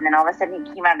over her. And then all of a sudden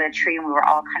he came out of the tree and we were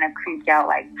all kind of creeped out.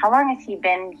 Like, how long has he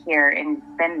been here and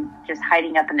been just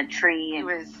hiding up in the tree? He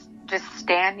was just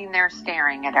standing there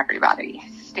staring at everybody.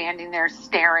 Standing there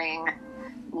staring,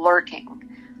 lurking.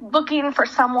 Looking for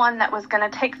someone that was going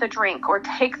to take the drink or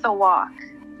take the walk.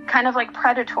 Kind of like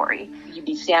predatory. You'd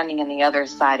be standing on the other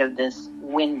side of this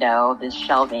window, this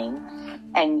shelving,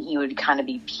 and he would kind of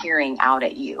be peering out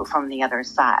at you from the other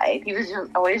side. He was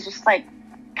always just like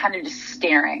kind of just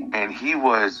staring. And he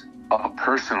was a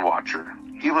person watcher.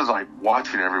 He was like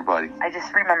watching everybody. I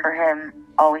just remember him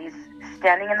always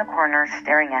standing in the corner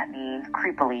staring at me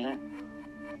creepily.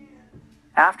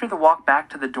 After the walk back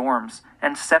to the dorms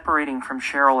and separating from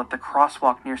Cheryl at the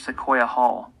crosswalk near Sequoia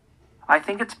Hall, I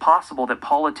think it's possible that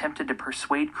Paul attempted to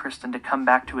persuade Kristin to come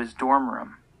back to his dorm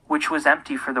room, which was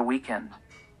empty for the weekend,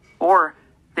 or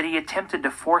that he attempted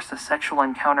to force a sexual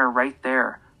encounter right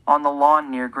there on the lawn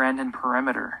near Grandin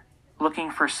Perimeter,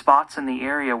 looking for spots in the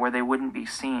area where they wouldn't be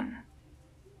seen.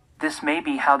 This may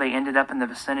be how they ended up in the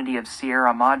vicinity of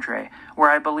Sierra Madre,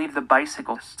 where I believe the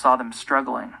bicyclists saw them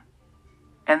struggling.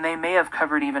 And they may have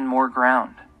covered even more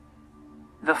ground.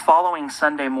 The following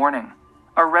Sunday morning,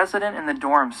 a resident in the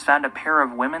dorms found a pair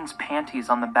of women's panties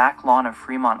on the back lawn of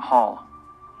Fremont Hall.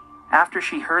 After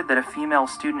she heard that a female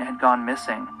student had gone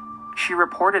missing, she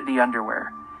reported the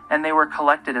underwear, and they were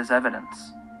collected as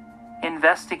evidence.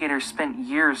 Investigators spent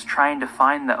years trying to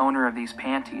find the owner of these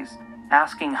panties,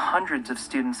 asking hundreds of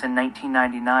students in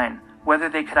 1999 whether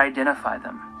they could identify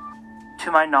them.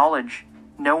 To my knowledge,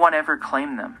 no one ever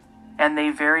claimed them, and they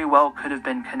very well could have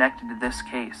been connected to this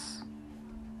case.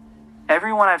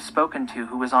 Everyone I've spoken to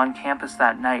who was on campus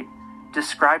that night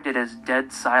described it as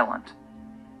dead silent.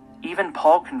 Even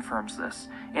Paul confirms this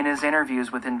in his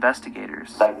interviews with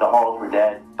investigators. Like the halls were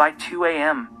dead. By 2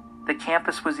 a.m., the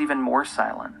campus was even more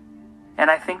silent, and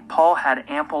I think Paul had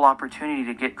ample opportunity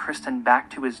to get Kristin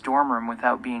back to his dorm room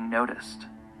without being noticed.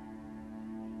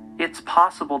 It's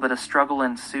possible that a struggle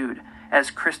ensued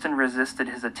as Kristin resisted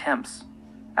his attempts.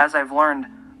 As I've learned,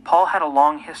 Paul had a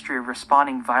long history of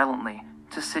responding violently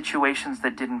to situations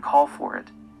that didn't call for it.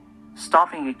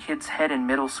 Stomping a kid's head in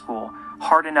middle school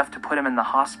hard enough to put him in the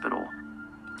hospital,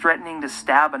 threatening to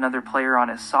stab another player on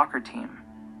his soccer team,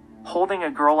 holding a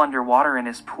girl underwater in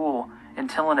his pool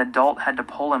until an adult had to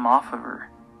pull him off of her,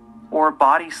 or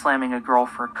body slamming a girl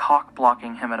for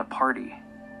cock-blocking him at a party.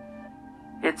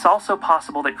 It's also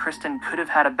possible that Kristin could have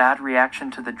had a bad reaction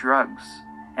to the drugs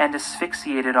and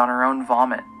asphyxiated on her own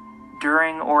vomit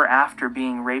during or after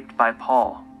being raped by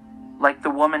Paul, like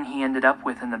the woman he ended up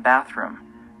with in the bathroom,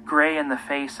 gray in the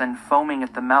face and foaming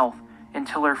at the mouth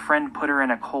until her friend put her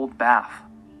in a cold bath.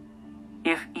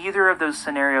 If either of those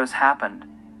scenarios happened,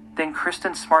 then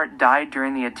Kristin Smart died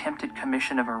during the attempted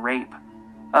commission of a rape,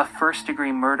 a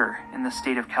first-degree murder in the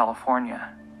state of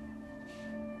California.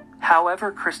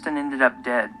 However Kristin ended up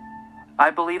dead, I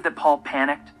believe that Paul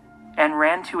panicked and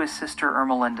ran to his sister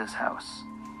Ermelinda's house,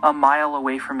 a mile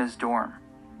away from his dorm,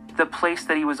 the place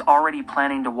that he was already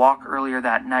planning to walk earlier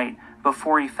that night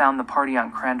before he found the party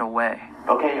on Crandall Way.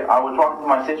 Okay, I was walking with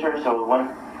my sister, so we went,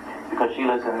 because she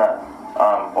lives in the,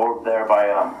 over there by,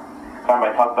 kind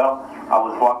of by Taco Bell. I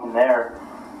was walking there,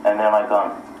 and then, I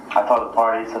saw the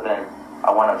party, so then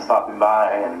I wound up stopping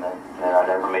by, and then I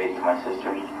never made it to my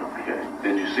sister's. Okay.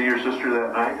 Did you see your sister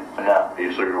that night? No.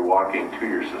 So you were walking to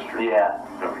your sister? Yeah.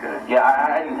 Okay. Yeah,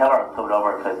 I didn't tell her I was coming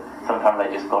over because sometimes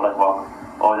I just go like walk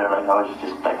over there like I was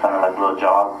just like kind of like a little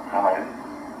jog. I'm like,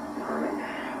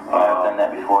 I've done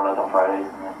that before, like on Fridays.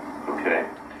 Okay.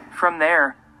 From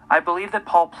there, I believe that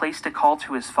Paul placed a call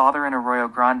to his father in Arroyo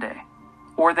Grande,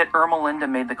 or that Ermelinda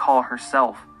made the call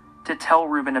herself to tell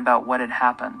Ruben about what had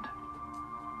happened.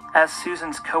 As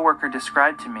Susan's coworker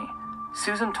described to me,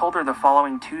 Susan told her the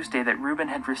following Tuesday that Ruben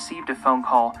had received a phone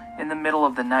call in the middle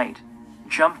of the night,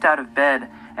 jumped out of bed,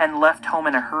 and left home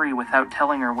in a hurry without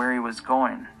telling her where he was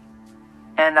going.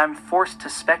 And I'm forced to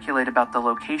speculate about the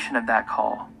location of that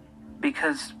call,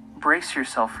 because, brace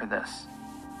yourself for this,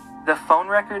 the phone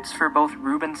records for both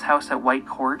Ruben's house at White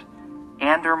Court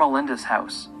and Ermelinda's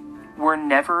house were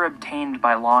never obtained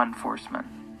by law enforcement.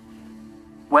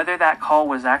 Whether that call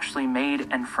was actually made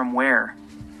and from where,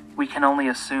 we can only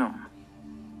assume.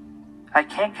 I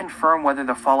can't confirm whether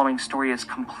the following story is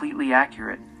completely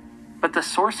accurate, but the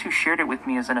source who shared it with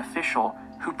me is an official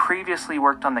who previously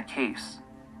worked on the case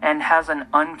and has an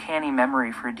uncanny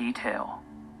memory for detail.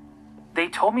 They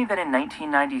told me that in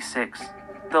 1996,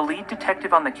 the lead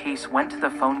detective on the case went to the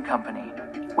phone company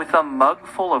with a mug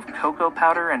full of cocoa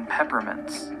powder and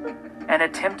peppermints and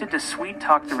attempted to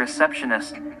sweet-talk the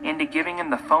receptionist into giving him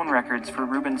the phone records for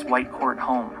Ruben's White Court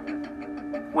home.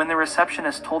 When the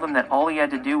receptionist told him that all he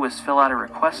had to do was fill out a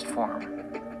request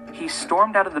form, he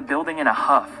stormed out of the building in a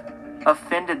huff,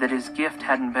 offended that his gift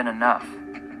hadn't been enough.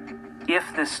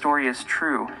 If this story is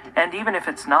true, and even if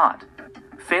it's not,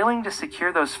 failing to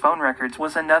secure those phone records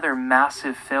was another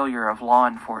massive failure of law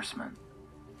enforcement.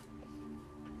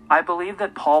 I believe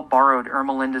that Paul borrowed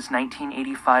Ermelinda's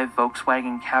 1985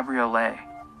 Volkswagen Cabriolet,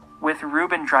 with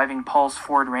Ruben driving Paul's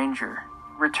Ford Ranger,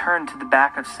 returned to the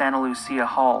back of Santa Lucia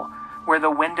Hall, where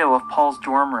the window of Paul's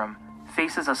dorm room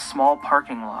faces a small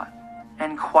parking lot,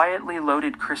 and quietly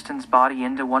loaded Kristin's body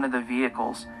into one of the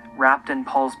vehicles wrapped in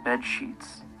Paul's bed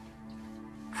sheets.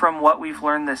 From what we've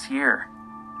learned this year,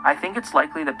 I think it's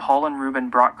likely that Paul and Ruben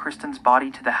brought Kristin's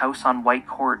body to the house on White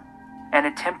Court and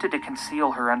attempted to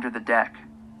conceal her under the deck.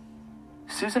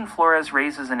 Susan Flores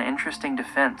raises an interesting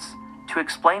defense to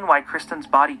explain why Kristin's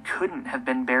body couldn't have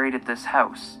been buried at this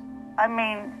house. I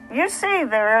mean, you see,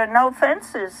 there are no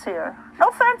fences here.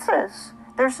 No fences.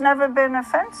 There's never been a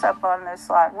fence up on this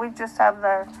lot. We just have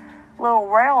the little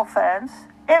rail fence.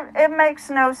 It makes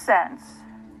no sense.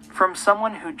 From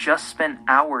someone who just spent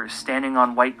hours standing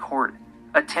on White Court,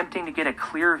 attempting to get a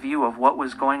clear view of what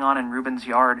was going on in Ruben's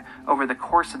yard over the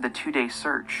course of the 2-day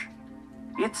search,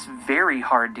 it's very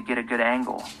hard to get a good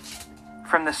angle.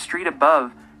 From the street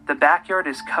above, the backyard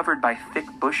is covered by thick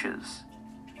bushes.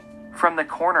 From the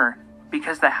corner,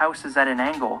 because the house is at an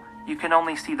angle, you can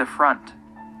only see the front.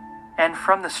 And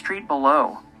from the street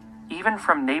below, even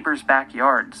from neighbors'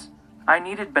 backyards, I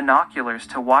needed binoculars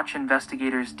to watch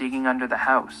investigators digging under the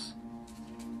house.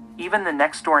 Even the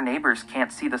next-door neighbors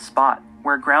can't see the spot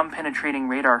where ground-penetrating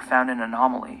radar found an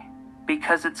anomaly,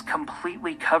 because it's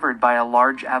completely covered by a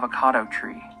large avocado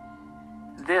tree.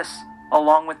 This,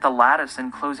 along with the lattice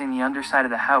enclosing the underside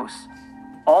of the house,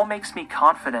 all makes me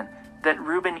confident that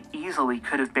Ruben easily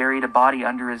could have buried a body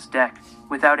under his deck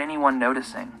without anyone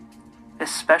noticing,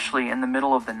 especially in the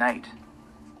middle of the night.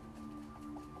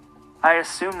 I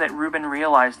assume that Ruben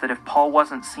realized that if Paul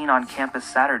wasn't seen on campus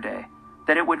Saturday,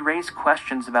 that it would raise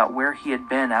questions about where he had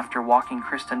been after walking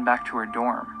Kristin back to her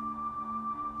dorm.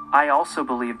 I also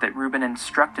believe that Ruben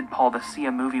instructed Paul to see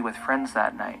a movie with friends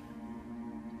that night.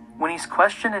 When he's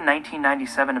questioned in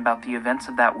 1997 about the events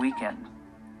of that weekend,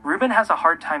 Ruben has a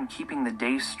hard time keeping the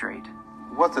days straight.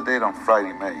 What's the date on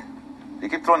Friday, May? You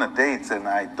keep throwing the dates and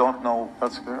I don't know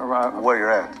where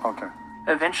you're at. Okay.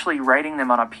 Eventually writing them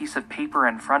on a piece of paper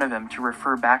in front of him to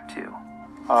refer back to.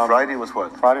 Friday was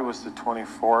what? Friday was the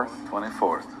 24th.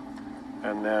 24th.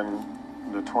 And then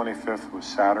the 25th was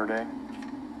Saturday.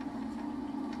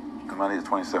 And Monday the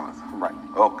 27th. Right.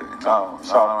 Okay. So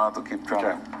I don't have to keep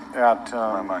trying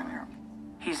my mind here.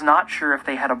 He's not sure if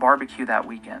they had a barbecue that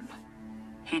weekend.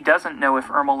 He doesn't know if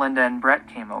Ermelinda and Brett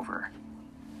came over.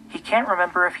 He can't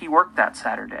remember if he worked that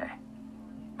Saturday.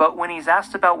 But when he's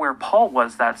asked about where Paul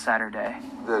was that Saturday...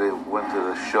 That he went to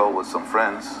the show with some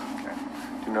friends. Okay.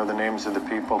 Do you know the names of the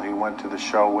people he went to the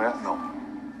show with? No.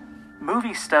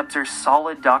 Movie stubs are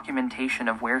solid documentation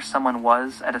of where someone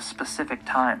was at a specific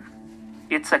time.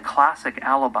 It's a classic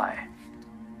alibi.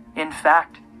 In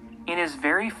fact, in his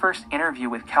very first interview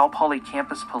with Cal Poly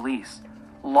Campus Police,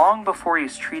 long before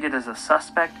he's treated as a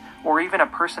suspect or even a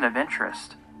person of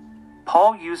interest,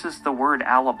 Paul uses the word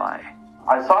alibi.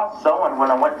 I saw someone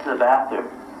when I went to the bathroom.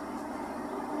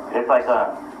 It's like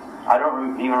I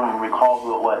don't even recall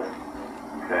who it was.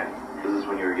 Okay. This is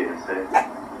when you were getting sick?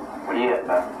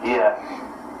 Yeah.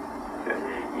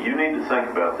 Okay. You need to think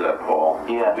about that, Paul.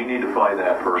 Yeah. We need to find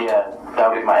that person. Yeah, that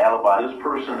would be my alibi. This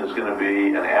person is going to be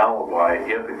an alibi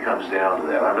if it comes down to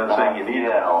that. I'm not saying you need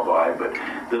an alibi, but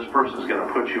this person is going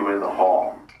to put you in the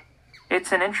hall.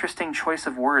 It's an interesting choice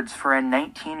of words for a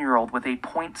 19-year-old with a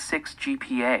 0.6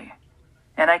 GPA.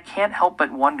 And I can't help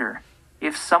but wonder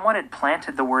if someone had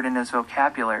planted the word in his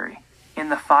vocabulary in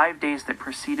the 5 days that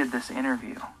preceded this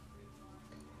interview.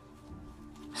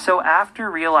 So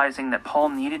after realizing that Paul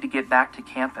needed to get back to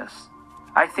campus,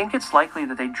 I think it's likely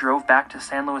that they drove back to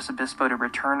San Luis Obispo to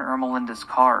return Ermelinda's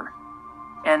car,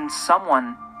 and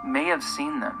someone may have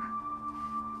seen them.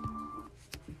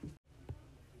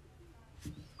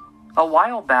 A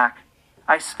while back,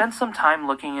 I spent some time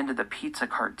looking into the pizza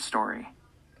cart story.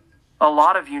 A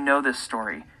lot of you know this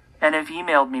story, and have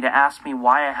emailed me to ask me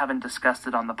why I haven't discussed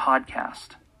it on the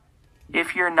podcast.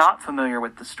 If you're not familiar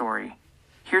with the story,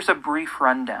 here's a brief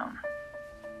rundown.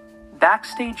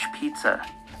 Backstage Pizza,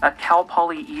 a Cal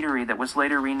Poly eatery that was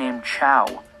later renamed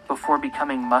Chow before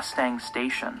becoming Mustang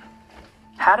Station,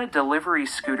 had a delivery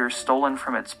scooter stolen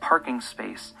from its parking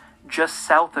space just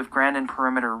south of Grand and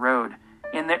Perimeter Road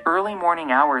in the early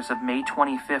morning hours of May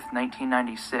 25,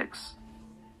 1996.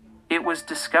 It was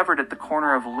discovered at the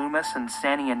corner of Loomis and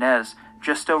Santa Ynez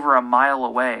just over a mile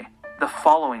away the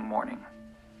following morning.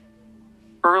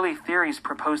 Early theories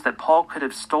proposed that Paul could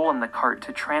have stolen the cart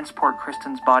to transport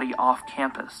Kristin's body off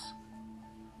campus.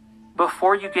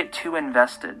 Before you get too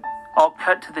invested, I'll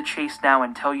cut to the chase now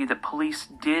and tell you that police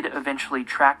did eventually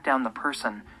track down the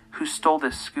person who stole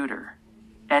this scooter,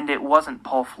 and it wasn't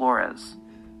Paul Flores.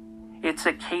 It's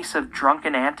a case of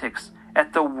drunken antics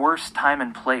at the worst time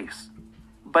and place,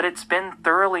 but it's been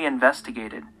thoroughly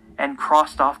investigated and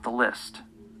crossed off the list.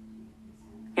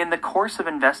 In the course of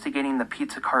investigating the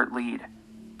pizza cart lead,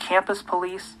 campus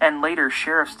police and later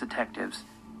sheriff's detectives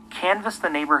canvassed the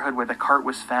neighborhood where the cart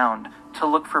was found to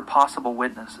look for possible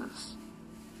witnesses.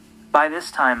 By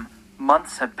this time,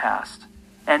 months have passed,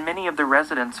 and many of the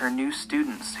residents are new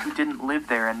students who didn't live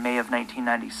there in May of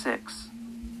 1996.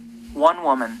 One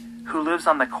woman, who lives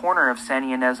on the corner of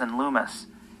Santa Ynez and Loomis,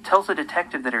 tells a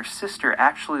detective that her sister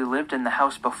actually lived in the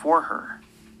house before her.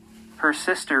 Her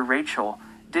sister, Rachel,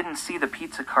 didn't see the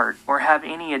pizza cart or have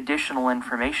any additional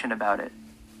information about it,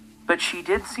 but she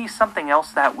did see something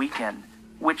else that weekend,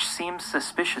 which seemed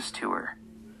suspicious to her,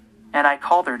 and I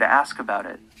called her to ask about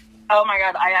it. Oh my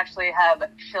God, I actually have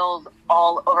chills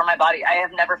all over my body. I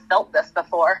have never felt this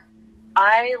before.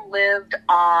 I lived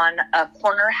on a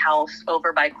corner house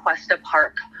over by Cuesta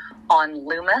Park on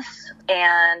Loomis,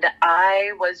 and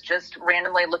I was just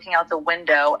randomly looking out the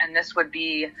window, and this would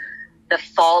be the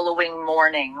following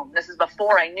morning. This is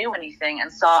before I knew anything, and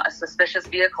saw a suspicious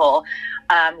vehicle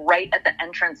right at the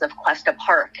entrance of Cuesta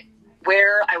Park.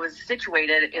 Where I was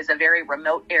situated is a very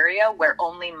remote area where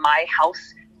only my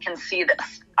house can see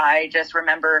this. I just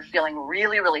remember feeling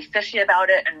really, really fishy about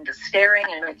it and just staring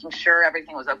and making sure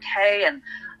everything was okay. And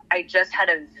I just had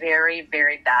a very,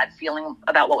 very bad feeling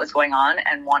about what was going on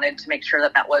and wanted to make sure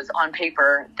that that was on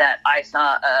paper, that I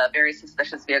saw a very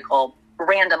suspicious vehicle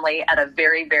randomly at a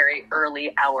very, very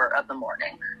early hour of the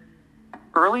morning.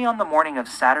 Early on the morning of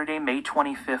Saturday, May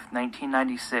 25th,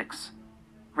 1996,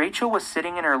 Rachel was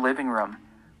sitting in her living room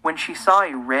when she saw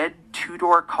a red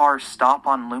two-door car stop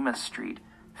on Loomis Street,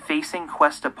 facing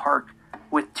Cuesta Park,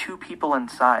 with two people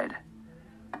inside.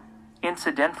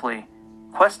 Incidentally,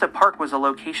 Cuesta Park was a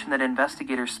location that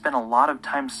investigators spent a lot of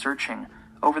time searching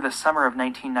over the summer of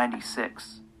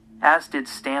 1996, as did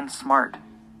Stan Smart.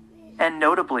 And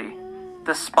notably,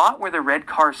 the spot where the red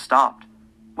car stopped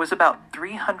was about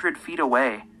 300 feet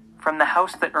away from the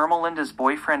house that Ermelinda's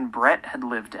boyfriend Brett had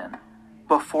lived in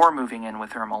before moving in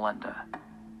with Ermelinda.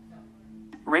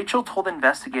 Rachel told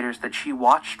investigators that she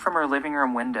watched from her living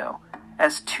room window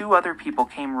as two other people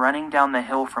came running down the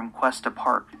hill from Cuesta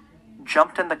Park,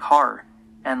 jumped in the car,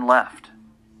 and left.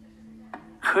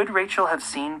 Could Rachel have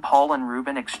seen Paul and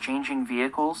Ruben exchanging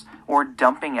vehicles or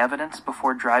dumping evidence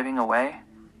before driving away?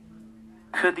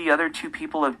 Could the other two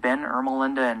people have been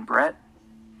Ermelinda and Brett?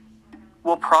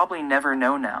 We'll probably never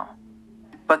know now.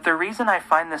 But the reason I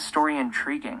find this story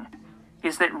intriguing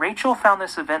is that Rachel found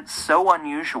this event so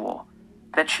unusual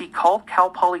that she called Cal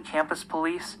Poly Campus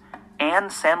Police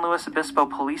and San Luis Obispo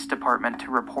Police Department to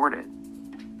report it.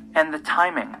 And the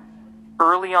timing,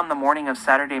 early on the morning of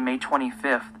Saturday, May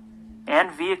 25th,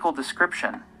 and vehicle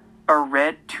description, a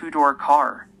red two-door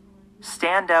car,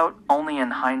 stand out only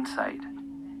in hindsight.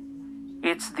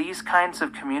 It's these kinds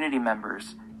of community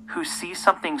members who see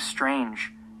something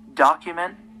strange,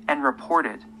 document and report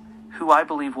it, who I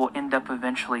believe will end up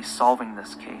eventually solving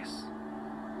this case.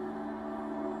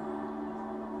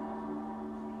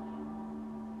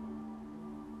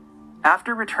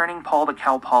 After returning Paul to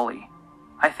Cal Poly,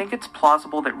 I think it's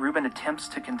plausible that Ruben attempts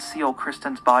to conceal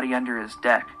Kristin's body under his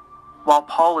deck, while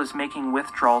Paul is making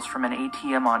withdrawals from an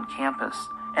ATM on campus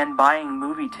and buying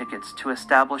movie tickets to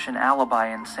establish an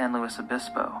alibi in San Luis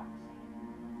Obispo.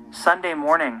 Sunday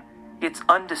morning, it's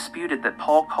undisputed that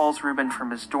Paul calls Ruben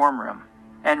from his dorm room,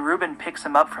 and Ruben picks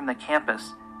him up from the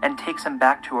campus and takes him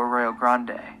back to Arroyo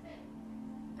Grande.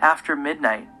 After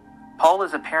midnight, Paul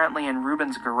is apparently in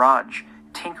Ruben's garage,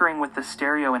 tinkering with the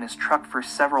stereo in his truck for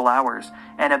several hours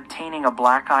and obtaining a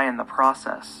black eye in the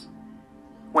process.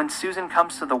 When Susan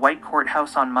comes to the White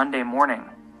Courthouse on Monday morning,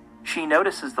 she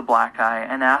notices the black eye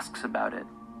and asks about it.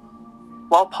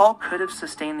 While Paul could have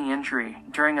sustained the injury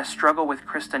during a struggle with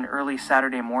Kristin early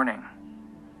Saturday morning,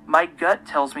 my gut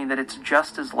tells me that it's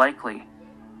just as likely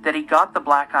that he got the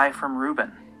black eye from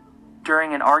Ruben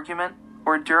during an argument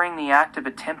or during the act of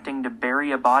attempting to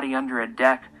bury a body under a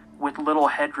deck with little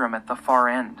headroom at the far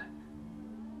end.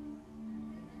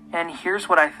 And here's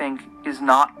what I think is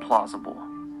not plausible.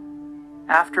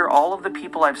 After all of the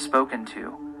people I've spoken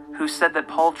to who said that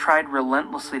Paul tried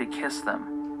relentlessly to kiss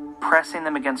them, pressing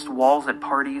them against walls at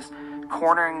parties,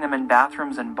 cornering them in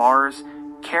bathrooms and bars,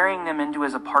 carrying them into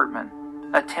his apartment,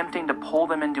 attempting to pull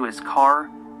them into his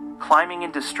car, climbing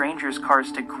into strangers'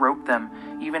 cars to grope them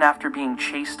even after being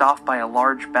chased off by a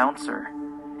large bouncer,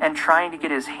 and trying to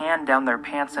get his hand down their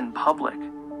pants in public,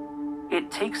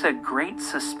 it takes a great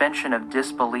suspension of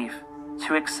disbelief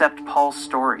to accept Paul's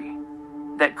story,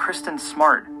 that Kristin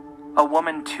Smart, a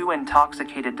woman too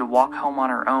intoxicated to walk home on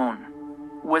her own,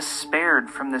 was spared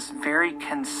from this very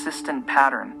consistent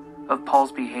pattern of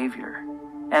Paul's behavior,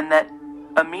 and that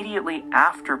immediately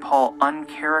after Paul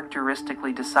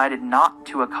uncharacteristically decided not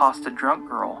to accost a drunk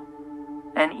girl,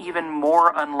 an even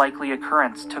more unlikely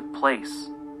occurrence took place.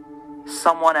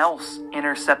 Someone else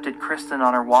intercepted Kristin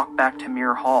on her walk back to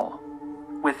Muir Hall,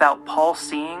 without Paul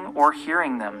seeing or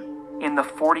hearing them in the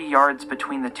 40 yards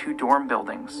between the two dorm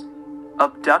buildings,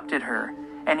 abducted her,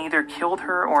 and either killed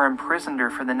her or imprisoned her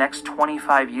for the next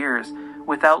 25 years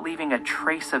without leaving a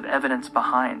trace of evidence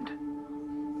behind.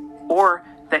 Or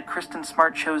that Kristin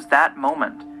Smart chose that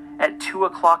moment, at 2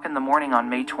 o'clock in the morning on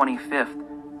May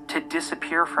 25th, to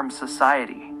disappear from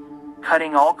society,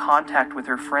 cutting all contact with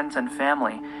her friends and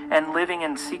family, and living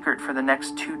in secret for the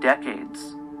next 2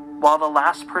 decades, while the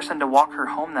last person to walk her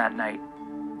home that night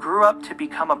grew up to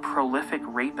become a prolific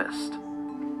rapist,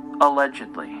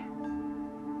 allegedly.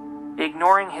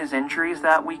 Ignoring his injuries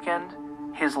that weekend,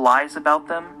 his lies about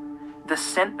them, the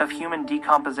scent of human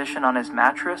decomposition on his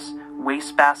mattress,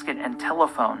 wastebasket, and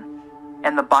telephone,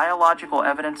 and the biological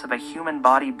evidence of a human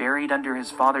body buried under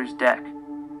his father's deck,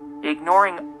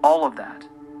 ignoring all of that,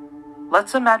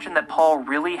 let's imagine that Paul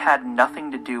really had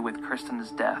nothing to do with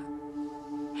Kristin's death.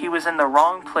 He was in the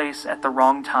wrong place at the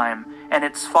wrong time, and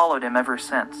it's followed him ever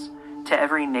since, to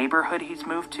every neighborhood he's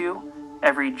moved to,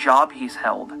 every job he's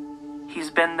held. He's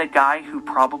been the guy who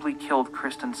probably killed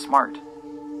Kristin Smart.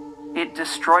 It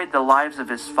destroyed the lives of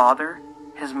his father,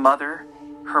 his mother,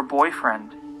 her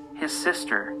boyfriend, his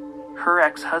sister, her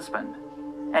ex-husband,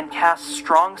 and cast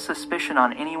strong suspicion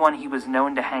on anyone he was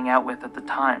known to hang out with at the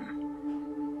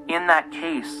time. In that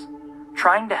case,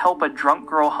 trying to help a drunk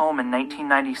girl home in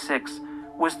 1996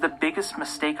 was the biggest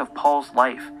mistake of Paul's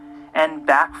life and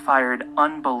backfired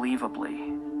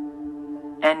unbelievably.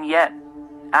 And yet,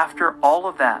 after all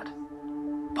of that,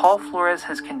 Paul Flores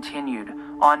has continued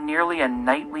on nearly a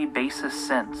nightly basis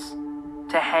since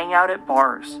to hang out at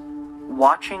bars,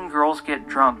 watching girls get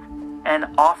drunk, and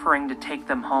offering to take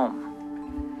them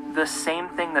home. The same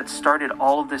thing that started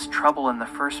all of this trouble in the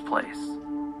first place.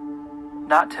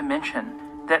 Not to mention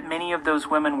that many of those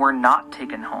women were not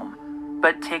taken home,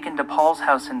 but taken to Paul's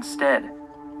house instead,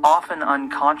 often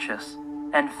unconscious,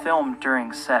 and filmed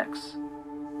during sex.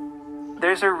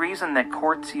 There's a reason that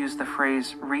courts use the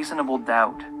phrase reasonable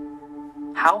doubt.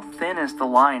 How thin is the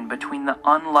line between the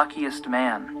unluckiest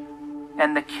man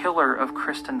and the killer of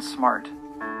Kristin Smart?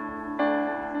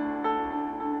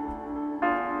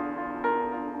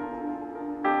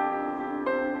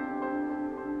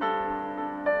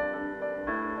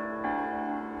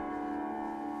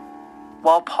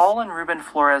 While Paul and Ruben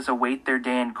Flores await their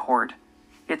day in court,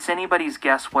 it's anybody's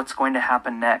guess what's going to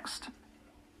happen next.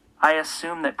 I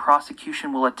assume that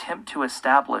prosecution will attempt to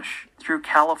establish, through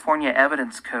California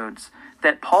evidence codes,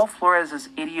 that Paul Flores'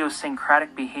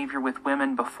 idiosyncratic behavior with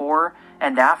women before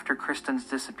and after Kristin's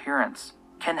disappearance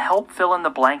can help fill in the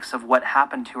blanks of what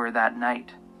happened to her that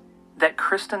night. That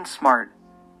Kristin Smart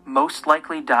most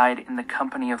likely died in the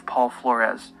company of Paul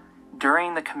Flores,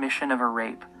 during the commission of a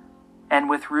rape, and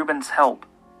with Reuben's help,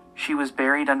 she was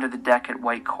buried under the deck at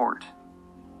White Court.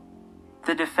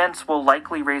 The defense will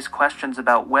likely raise questions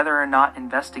about whether or not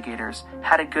investigators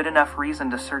had a good enough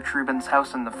reason to search Reuben's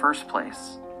house in the first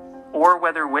place, or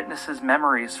whether witnesses'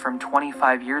 memories from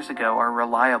 25 years ago are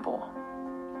reliable.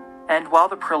 And while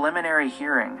the preliminary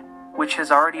hearing, which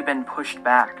has already been pushed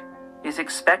back, is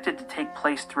expected to take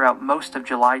place throughout most of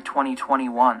July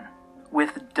 2021,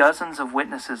 with dozens of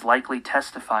witnesses likely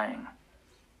testifying,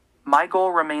 my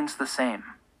goal remains the same: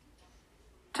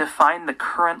 to find the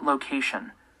current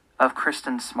location of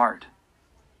Kristin Smart.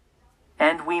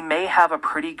 And we may have a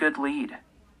pretty good lead,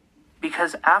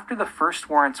 because after the first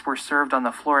warrants were served on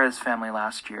the Flores family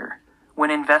last year,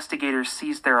 when investigators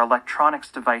seized their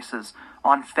electronics devices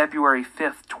on February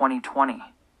 5th, 2020,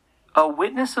 a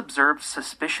witness observed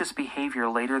suspicious behavior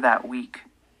later that week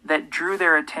that drew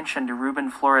their attention to Reuben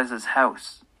Flores'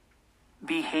 house,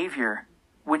 behavior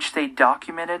which they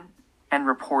documented and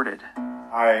reported.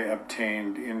 I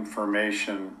obtained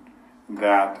information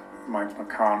that Mike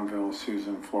McConville,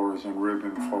 Susan Flores, and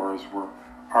Reuben Flores were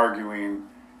arguing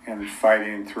and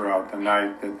fighting throughout the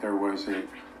night, that there was a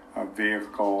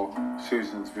vehicle,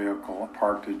 Susan's vehicle,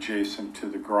 parked adjacent to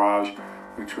the garage,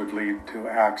 which would lead to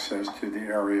access to the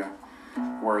area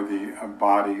where the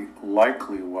body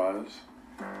likely was.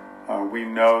 We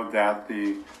know that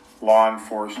the law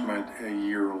enforcement a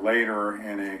year later,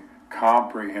 in a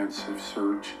comprehensive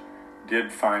search,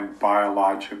 did find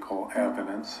biological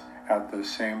evidence at the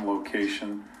same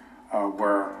location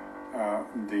where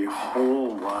the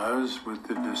hole was with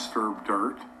the disturbed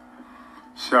dirt.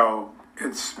 So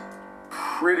it's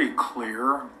pretty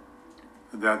clear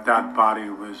that that body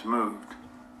was moved.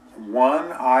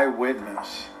 One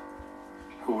eyewitness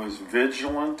who was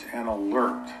vigilant and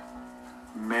alert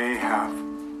may have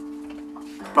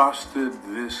busted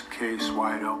this case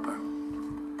wide open.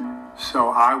 So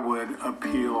I would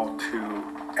appeal to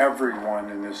everyone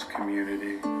in this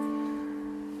community.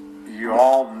 You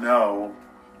all know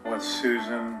what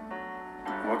Susan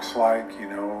looks like, you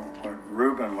know what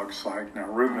Reuben looks like. Now,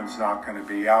 Reuben's not going to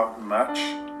be out much,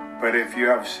 but if you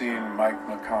have seen Mike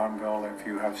McConville, if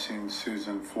you have seen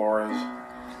Susan Flores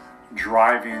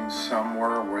driving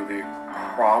somewhere where they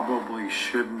probably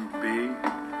shouldn't be,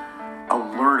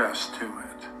 alert us to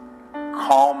it.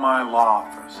 Call my law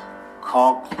office.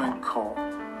 Call Clint Cole.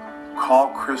 Call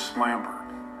Chris Lambert.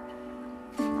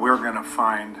 We're going to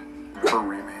find her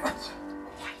remains.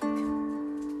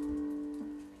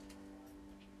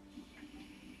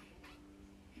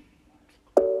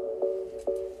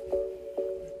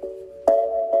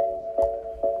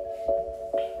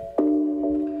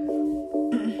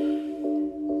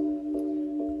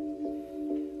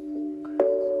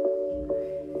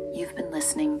 You've been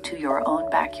listening to Your Own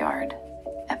Backyard,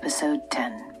 Episode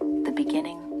 10, The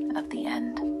Beginning of the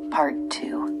End, Part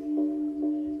 2.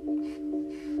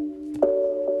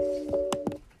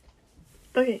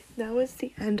 Okay, that was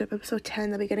the end of episode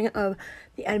 10, the beginning of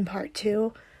the end, part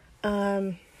 2.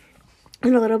 In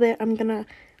a little bit, I'm gonna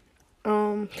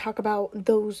talk about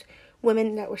those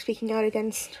women that were speaking out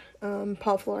against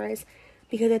Paul Flores,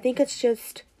 because I think it's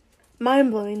just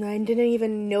mind-blowing that I didn't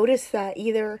even notice that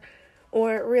either,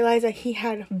 or realize that he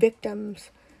had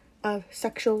victims of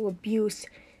sexual abuse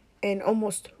and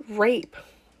almost rape.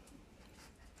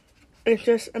 It's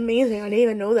just amazing. I didn't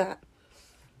even know that.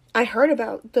 I heard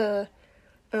about the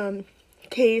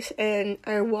case, and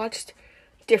I watched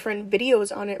different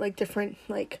videos on it, like different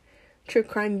true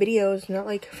crime videos, not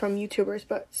like from YouTubers,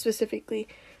 but specifically,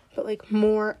 but like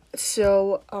more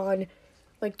so on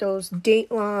like those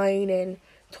Dateline and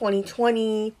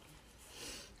 2020,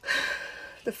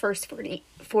 the first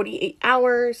 48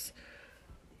 hours,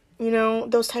 you know,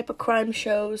 those type of crime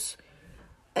shows.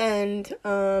 And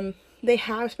they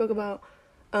have spoke about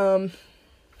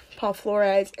Paul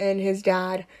Flores and his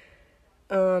dad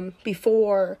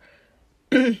before,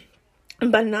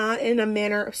 but not in a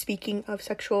manner of speaking of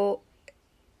sexual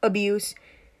abuse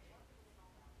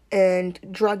and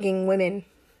drugging women.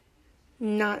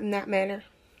 Not in that manner.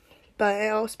 But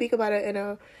I'll speak about it in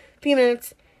a few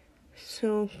minutes.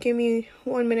 So give me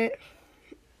 1 minute.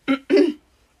 I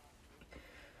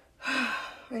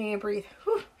need to breathe.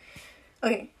 Whew.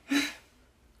 Okay.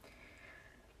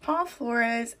 Paul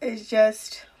Flores is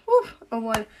just a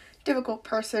one difficult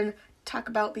person to talk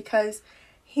about, because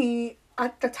he,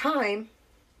 at the time,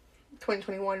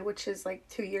 2021, which is like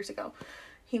 2 years ago,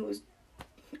 he was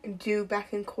due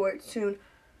back in court soon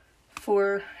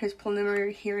for his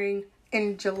preliminary hearing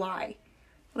in July,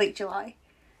 late July,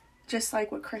 just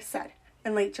like what Chris said,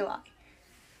 in late July.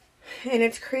 And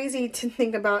it's crazy to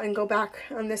think about and go back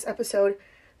on this episode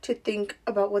to think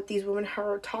about what these women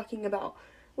are talking about.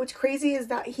 What's crazy is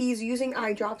that he's using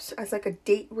eye drops as like a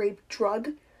date rape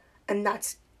drug, and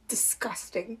that's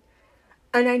disgusting.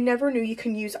 And I never knew you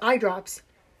can use eye drops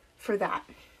for that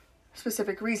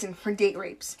specific reason, for date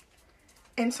rapes.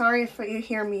 And sorry if you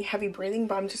hear me heavy breathing,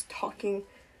 but I'm just talking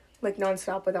like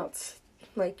nonstop without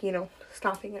like, you know,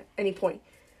 stopping at any point.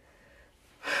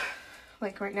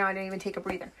 Like right now I didn't even take a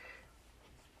breather.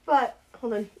 But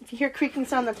hold on, if you hear creaking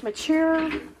sound, that's my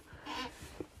chair.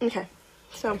 Okay,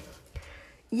 so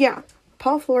yeah,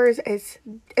 Paul Flores is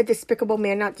a despicable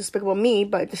man, not Despicable Me,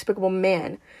 but a despicable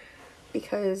man,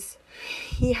 because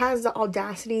he has the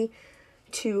audacity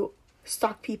to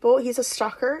stalk people. He's a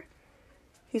stalker.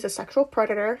 He's a sexual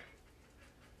predator.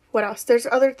 What else? There's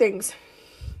other things.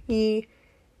 He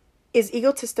is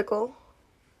egotistical.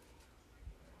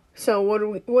 So what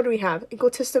do we have?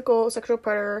 Egotistical, sexual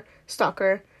predator,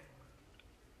 stalker.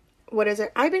 What is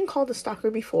it? I've been called a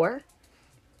stalker before.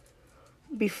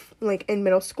 Like in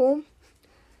middle school.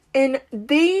 And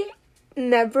they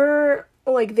never,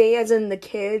 like they as in the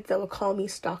kids that would call me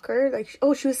stalker. Like,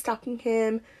 oh, she was stalking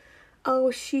him.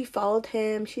 Oh, she followed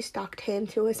him. She stalked him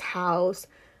to his house.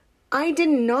 I did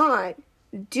not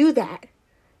do that.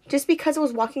 Just because I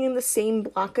was walking in the same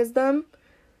block as them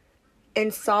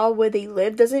and saw where they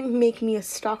lived doesn't make me a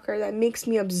stalker. That makes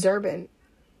me observant.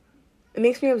 It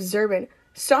makes me observant.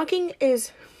 Stalking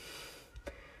is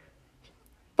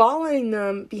following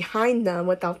them behind them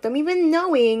without them even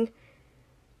knowing,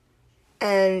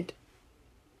 and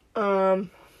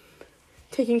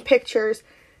taking pictures,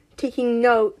 taking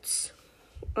notes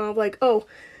of like, oh,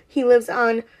 he lives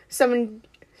on 78th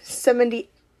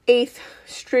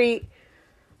Street,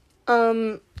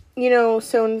 you know,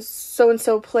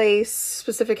 so place,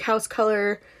 specific house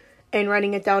color, and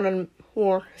writing it down on,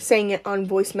 or saying it on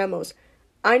voice memos.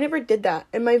 I never did that.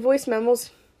 And my voice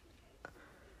memos,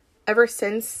 ever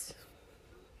since,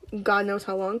 God knows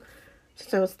how long,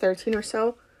 since I was 13 or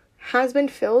so, has been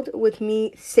filled with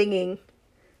me singing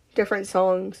different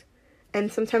songs.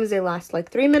 And sometimes they last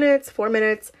like 3 minutes, 4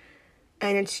 minutes,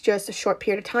 and it's just a short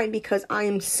period of time because I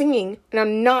am singing and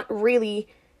I'm not really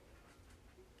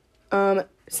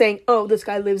saying, oh, this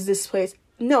guy lives this place.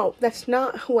 No, that's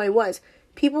not who I was.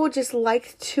 People just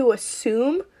like to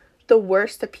assume the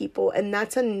worst of people, and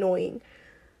that's annoying.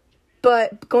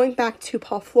 But going back to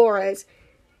Paul Flores,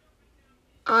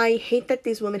 I hate that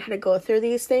these women had to go through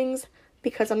these things,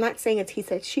 because I'm not saying it's he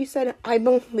said, she said. I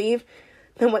believe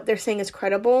that what they're saying is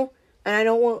credible, and I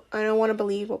don't want to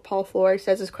believe what Paul Flores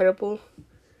says is credible.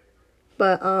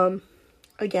 But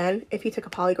again, if he took a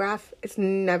polygraph, it's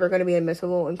never going to be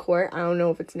admissible in court. I don't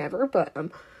know if it's never, but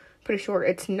I'm pretty sure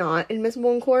it's not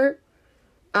admissible in court.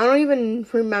 I don't even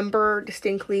remember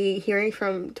distinctly hearing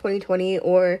from 2020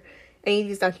 or any of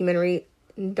these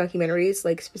documentaries,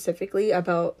 like specifically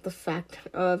about the fact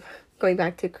of, going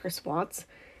back to Chris Watts,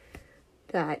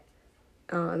 that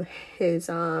his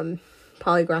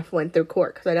polygraph went through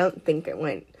court, because I don't think it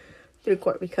went through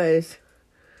court, because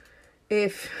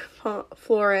if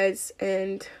Flores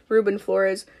and Ruben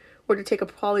Flores were to take a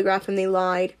polygraph and they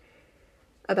lied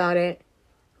about it,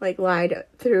 like lied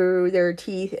through their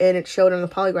teeth, and it showed on the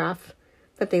polygraph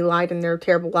that they lied and they're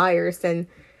terrible liars, then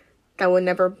that would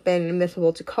never have been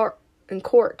admissible to in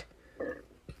court.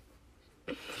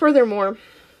 Furthermore,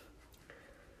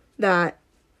 that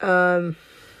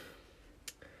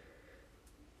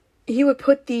he would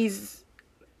put these,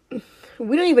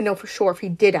 we don't even know for sure if he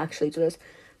did actually do this,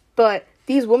 but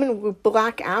these women would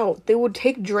black out. They would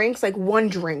take drinks, like one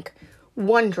drink,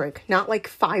 not like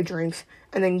 5 drinks,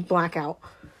 and then black out.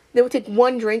 They would take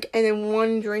one drink, and then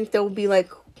one drink, they'll be like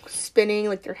spinning,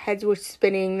 like their heads were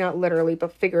spinning, not literally,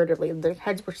 but figuratively, their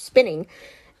heads were spinning,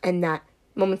 and that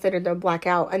moments later they'll black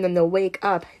out, and then they'll wake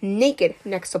up naked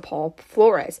next to Paul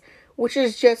Flores, which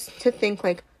is just to think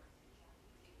like,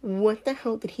 what the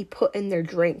hell did he put in their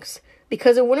drinks?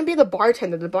 Because it wouldn't be the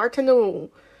bartender.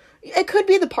 It could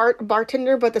be the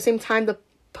bartender, but at the same time, the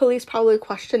police probably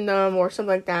questioned them or something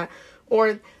like that.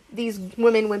 Or these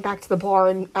women went back to the bar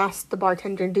and asked the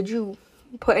bartender, did you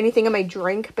put anything in my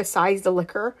drink besides the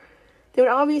liquor? They would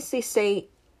obviously say,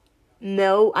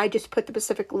 no, I just put the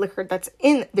specific liquor that's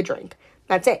in the drink.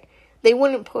 That's it. They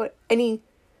wouldn't put any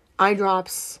eye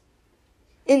drops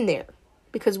in there,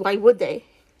 because why would they?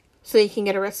 So they can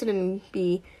get arrested and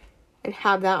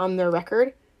have that on their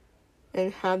record,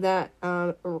 and have that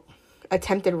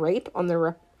attempted rape on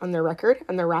their record,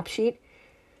 on their rap sheet.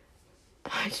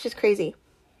 It's just crazy.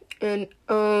 And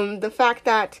the fact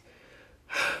that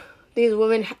these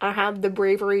women have the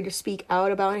bravery to speak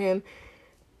out about him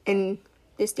in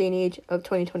this day and age of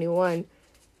 2021,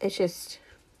 it's just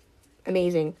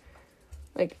amazing.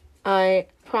 Like,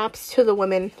 props to the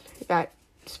women that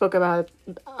spoke about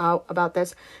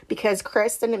this, because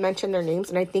Chris didn't mention their names,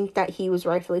 and I think that he was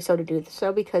rightfully so to do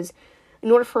so, because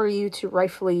in order for you to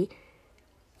rightfully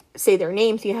say their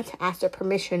names, you have to ask their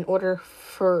permission in order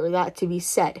for that to be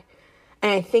said.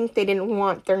 And I think they didn't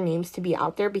want their names to be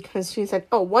out there, because she said,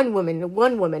 oh, one woman,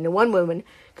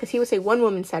 because he would say one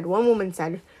woman said,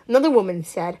 another woman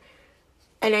said,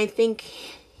 and I think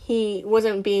he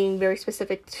wasn't being very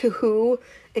specific to who,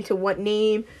 and to what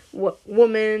name, what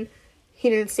woman. He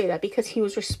didn't say that because he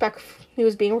was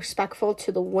being respectful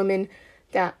to the women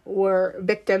that were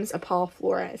victims of Paul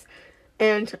Flores.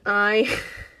 And I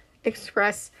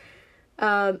express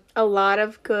a lot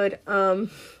of good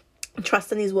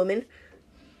trust in these women,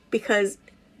 because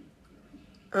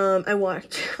I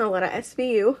watch a lot of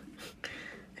SVU.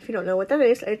 If you don't know what that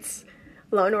is, it's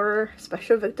Law and Order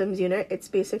Special Victims Unit. It's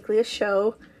basically a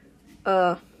show,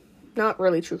 not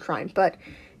really true crime, but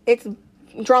it's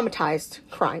dramatized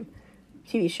crime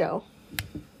TV show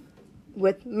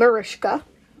with Mariska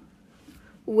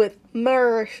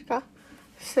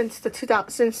since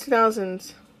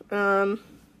 2000s.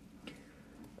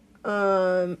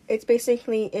 It's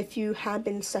basically if you have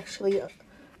been sexually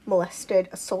molested,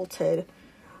 assaulted,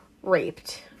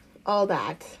 raped, all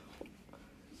that,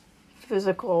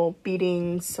 physical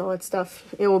beatings, all that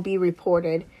stuff, it will be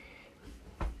reported.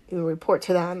 You will report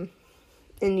to them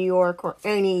in New York, or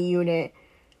any unit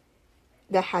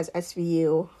that has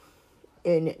SVU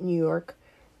in New York,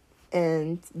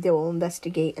 and they will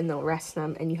investigate and they'll arrest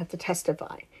them, and you have to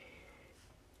testify.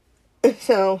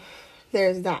 So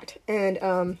there's that.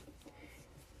 And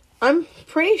I'm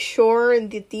pretty sure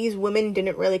that these women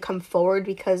didn't really come forward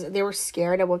because they were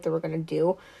scared of what they were going to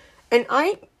do. And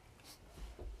I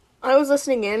was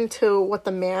listening in to what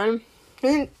the man,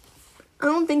 and I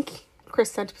don't think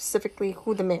Chris said specifically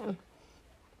who the man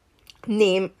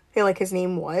his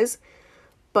name was,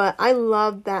 but I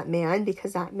loved that man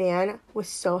because that man was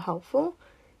so helpful.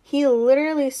 He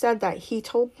literally said that he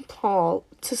told Paul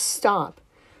to stop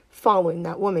following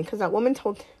that woman, because that woman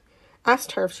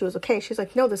asked her if she was okay. She's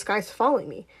like, no, this guy's following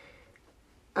me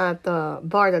at the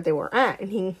bar that they were at.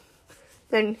 And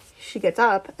then she gets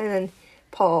up, and then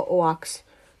Paul walks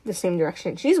the same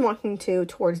direction she's walking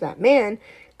towards that man,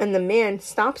 and the man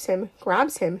stops him,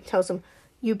 grabs him, tells him,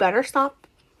 you better stop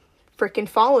freaking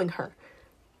following her,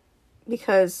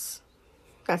 because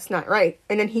that's not right.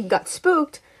 And then he got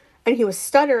spooked, and he was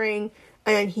stuttering,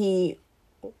 and then he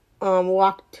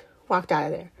walked out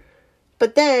of there.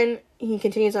 But then he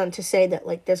continues on to say that,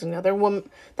 like, there's another woman,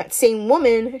 that same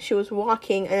woman, she was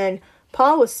walking, and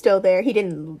Paul was still there. He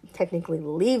didn't technically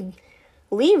leave.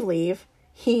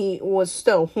 He was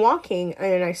still walking,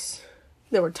 and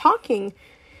they were talking,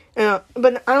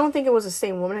 but I don't think it was the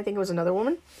same woman. I think it was another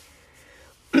woman.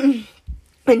 And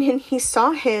then he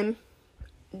saw him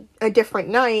a different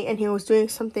night, and he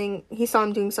saw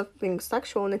him doing something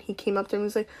sexual, and then he came up to him and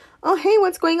was like, oh, hey,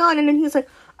 what's going on? And then he was like,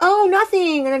 oh,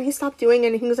 nothing. And then he stopped doing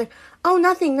it, and he was like, oh,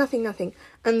 nothing.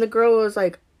 And the girl was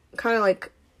like, kind of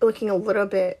like looking a little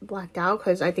bit blacked out,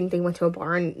 because I think they went to a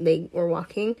bar and they were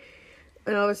walking,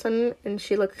 and all of a sudden, and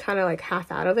she looked kind of like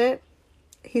half out of it.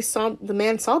 The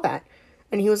man saw that,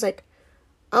 and he was like,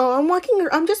 oh,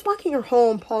 I'm just walking her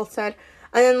home, Paul said.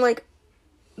 And then, like,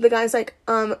 the guy's like,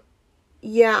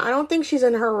 yeah, I don't think she's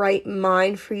in her right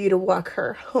mind for you to walk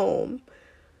her home.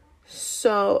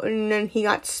 So, and then he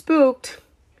got spooked.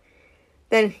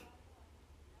 Then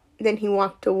he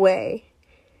walked away.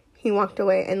 He walked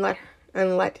away and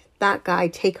let that guy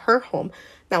take her home.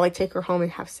 Not like take her home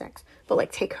and have sex, but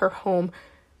like take her home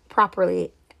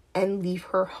properly and leave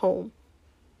her home.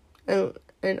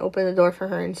 And open the door for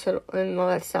her and all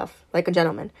that stuff, like a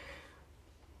gentleman.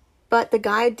 But the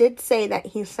guy did say that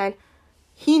he said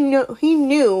he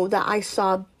knew that I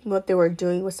saw what they were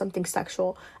doing was something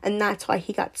sexual, and that's why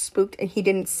he got spooked, and he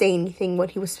didn't say anything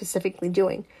what he was specifically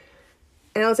doing.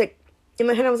 And I was like, in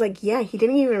my head, I was like, yeah, he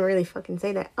didn't even really fucking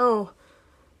say that. Oh,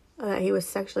 that he was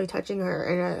sexually touching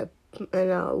her in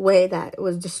a way that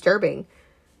was disturbing.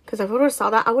 Because if I would have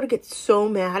saw that, I would have get so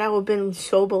mad. I would have been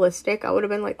so ballistic. I would have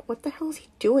been like, what the hell is he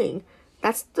doing?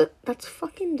 That's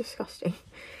fucking disgusting.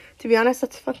 To be honest,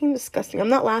 that's fucking disgusting. I'm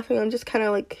not laughing. I'm just kind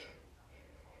of like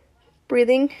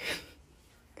breathing.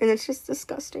 And it's just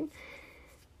disgusting.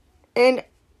 And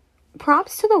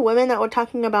props to the women that were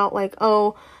talking about, like,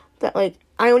 oh, that, like,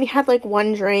 I only had, like,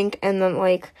 one drink, and then,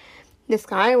 like, this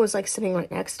guy was, like, sitting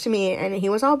right next to me, and he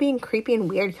was all being creepy and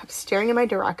weird. He kept staring in my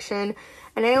direction,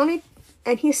 and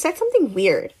he said something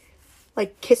weird,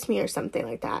 like, kiss me or something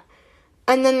like that.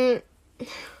 And then,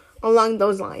 along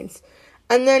those lines.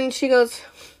 And then she goes,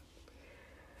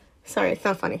 Sorry, it's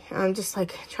not funny. I'm just,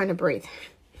 like, trying to breathe.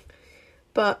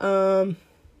 But,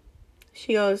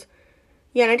 she goes,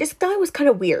 yeah, and I just thought it was kind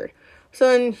of weird.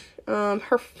 So then,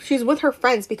 she's with her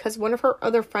friends because one of her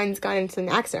other friends got into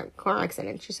an car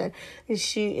accident, she said.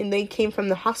 And they came from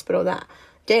the hospital that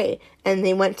day, and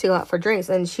they went to go out for drinks,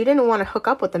 and she didn't want to hook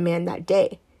up with the man that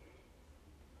day.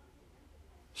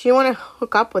 She didn't want to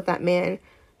hook up with that man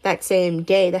that same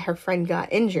day that her friend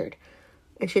got injured,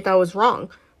 and she thought it was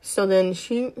wrong. So then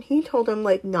he told him,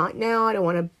 like, not now, I don't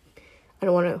want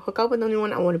to hook up with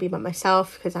anyone, I want to be by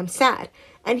myself because I'm sad.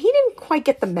 And he didn't quite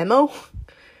get the memo,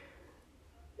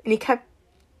 and he kept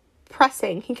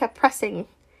pressing, pressing.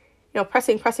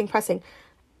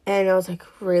 And I was like,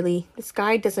 really? This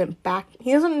guy he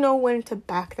doesn't know when to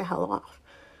back the hell off.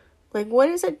 Like, what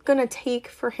is it gonna take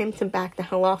for him to back the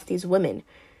hell off these women?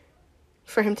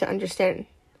 For him to understand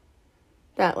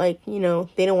that, like, you know,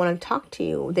 they don't want to talk to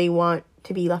you. They want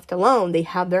to be left alone. They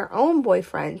have their own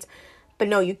boyfriends. But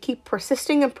no, you keep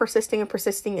persisting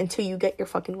until you get your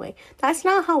fucking way. That's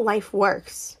not how life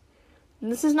works.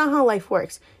 This is not how life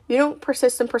works. You don't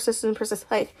persist.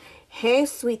 Like, hey,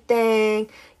 sweet thing,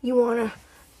 you wanna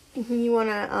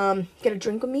get a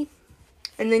drink with me?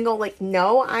 And then go like,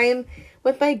 no, I'm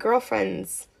with my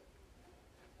girlfriends.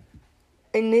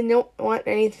 And they don't want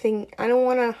anything. I don't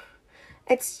want to.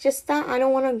 It's just that I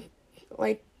don't want to,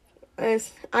 like,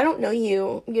 I don't know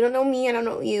you. You don't know me. I don't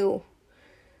know you.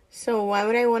 So why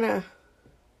would I want to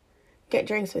get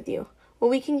drinks with you? Well,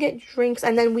 we can get drinks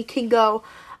and then we can go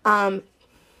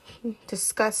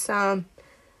discuss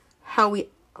how we,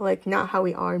 like, not how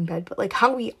we are in bed, but like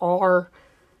how we are,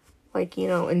 like, you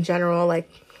know, in general, like,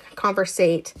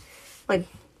 conversate, like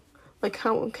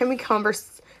how can we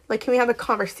converse, like, can we have a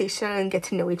conversation and get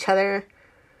to know each other?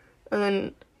 And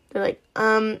then they're like,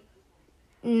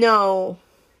 no.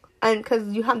 And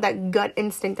because you have that gut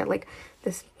instinct that, like,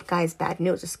 this guy's bad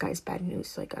news,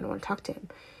 like, I don't want to talk to him,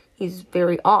 he's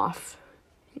very off.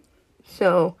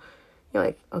 So you're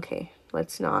like, okay,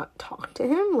 let's not talk to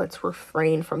him, let's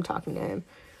refrain from talking to him.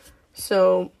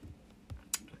 So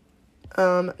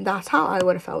that's how I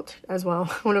would have felt as well.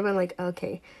 I would have been like,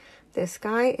 okay, this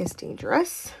guy is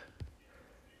dangerous,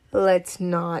 let's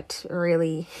not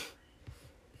really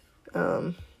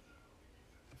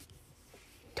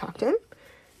talk to him,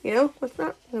 you know, let's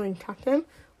not really talk to him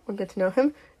or get to know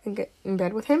him and get in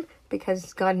bed with him,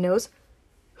 because God knows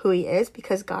who he is,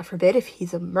 because God forbid if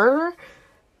he's a murderer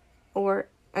or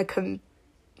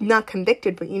not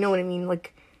convicted, but you know what I mean,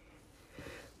 like,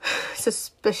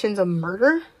 suspicions of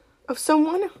murder of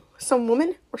someone, some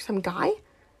woman or some guy,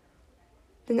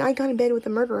 then I got in bed with a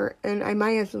murderer and I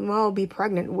might as well be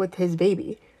pregnant with his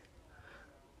baby.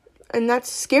 And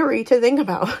that's scary to think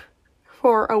about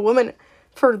for a woman,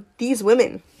 for these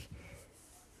women.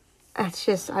 That's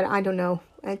just, I don't know.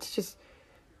 It's just,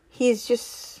 he's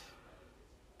just,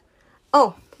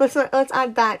 oh, let's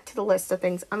add that to the list of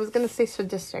things. I was going to say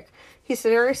sadistic. He's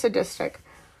very sadistic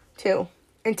too.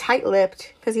 And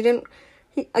tight-lipped, because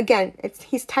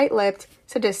he's tight-lipped,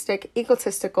 sadistic,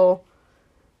 egotistical,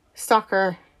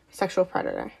 stalker, sexual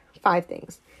predator. 5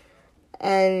 things.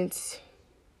 And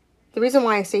the reason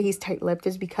why I say he's tight-lipped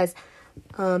is because,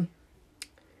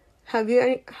 have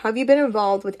you been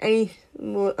involved with in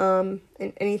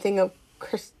anything of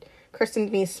Kristin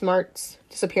Denise Smart's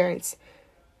disappearance?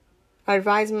 I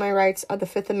advise my rights of the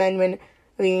 5th Amendment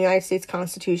of the United States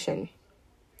Constitution.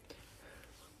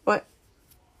 What?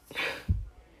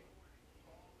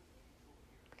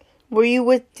 Were you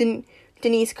with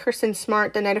Denise Kristin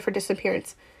Smart the night of her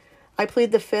disappearance? I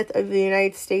plead the 5th of the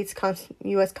United States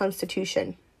U.S.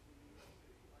 Constitution.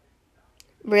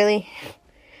 Really?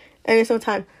 Any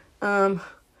time.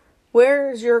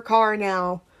 Where's your car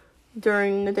now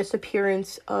during the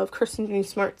disappearance of Kristin Denise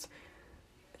Smart's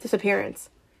disappearance?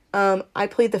 I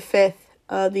plead the 5th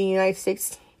of the United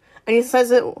States. And he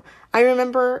says it, I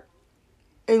remember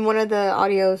in one of the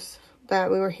audios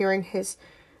that we were hearing his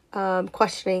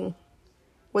questioning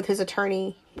with his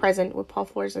attorney present, with Paul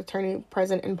Flores' attorney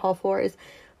present, and Paul Flores,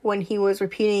 when he was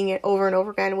repeating it over and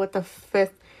over again with the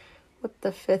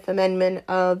Fifth Amendment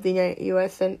of the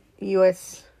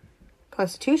U.S.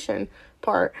 Constitution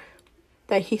part,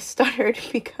 that he stuttered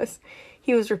because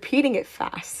he was repeating it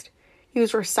fast. He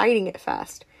was reciting it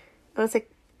fast. I was like,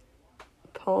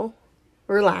 Paul,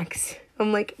 relax.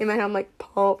 I'm like, in my head, I'm like,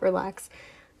 Paul, relax.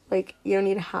 Like, you don't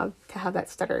need to have that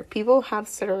stutter. People have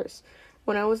stutters.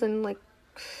 When I was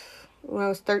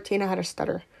 13, I had a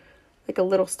stutter. Like a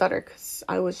little stutter, because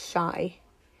I was shy.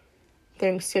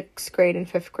 During 6th grade and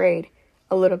 5th grade.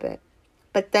 A little bit.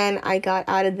 But then I got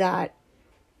out of that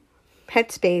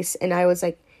headspace, and I was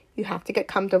like, you have to get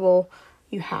comfortable.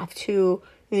 You have to,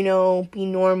 be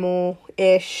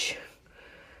normal-ish.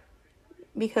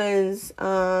 Because,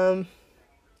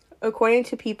 according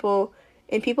to people,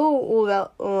 and people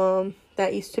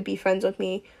that used to be friends with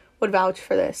me would vouch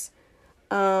for this,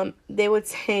 they would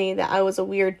say that I was a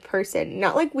weird person.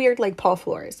 Not like weird like Paul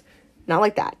Flores. Not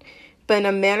like that. But in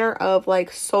a manner of,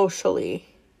 socially.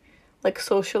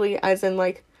 As in,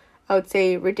 I would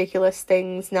say ridiculous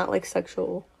things, not,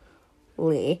 sexually.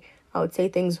 I would say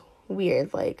things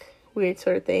weird, weird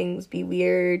sort of things, be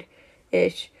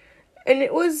weird-ish. And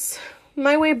it was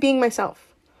my way of being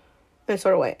myself, in a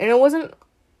sort of way. And it wasn't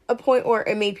a point where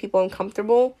it made people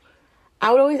uncomfortable.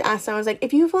 I would always ask them, I was like,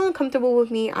 if you feel uncomfortable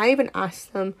with me, I even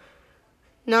asked them,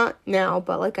 not now,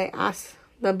 but, I asked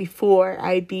them before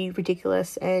I'd be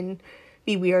ridiculous and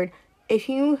be weird. If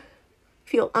you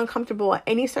feel uncomfortable at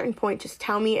any certain point, just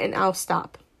tell me and I'll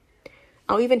stop.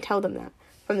 I'll even tell them that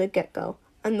from the get-go.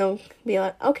 And they'll be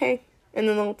like, okay. And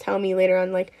then they'll tell me later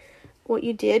on, what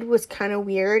you did was kind of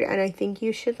weird and I think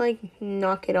you should,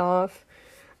 knock it off.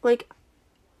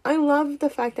 I love the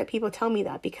fact that people tell me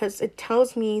that because it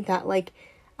tells me that,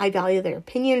 I value their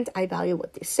opinions, I value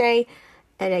what they say,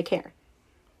 and I care.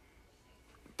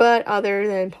 But other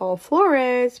than Paul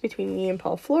Flores, between me and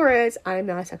Paul Flores, I'm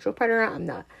not a sexual predator, I'm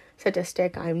not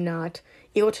sadistic, I'm not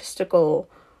egotistical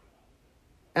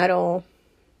at all.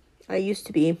 I used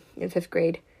to be in 5th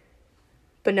grade,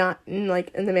 but not in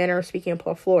the manner of speaking of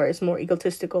Paul Flores, more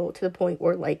egotistical to the point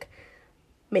where my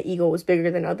ego was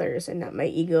bigger than others and that my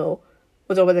ego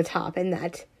was over the top and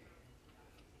that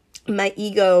my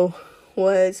ego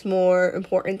was more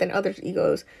important than others'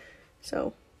 egos.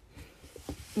 So,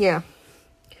 yeah.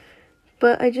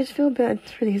 But I just feel bad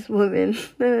for these women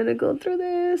that had to go through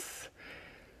this.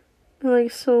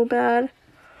 So bad.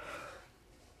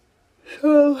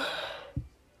 So,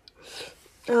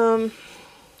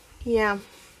 yeah.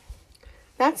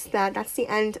 That's that. That's the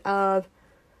end of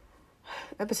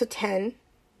episode 10.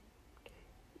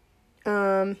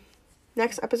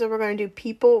 Next episode we're going to do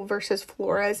People versus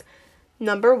Flores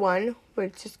number 1,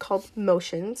 which is called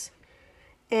Motions.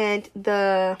 And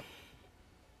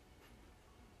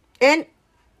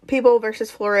People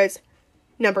versus Flores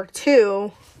number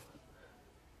 2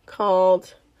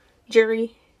 called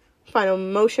Jury Final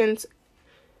Motions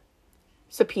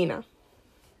Subpoena.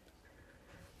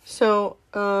 So,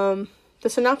 the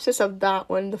synopsis of that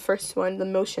one, the first one, the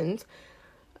Motions,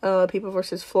 People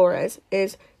versus Flores,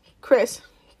 is Chris,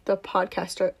 the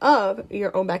podcaster of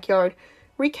Your Own Backyard,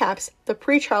 recaps the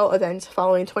pretrial events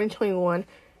following 2021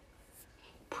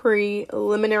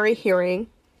 preliminary hearing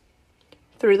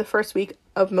through the first week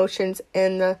of motions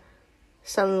in the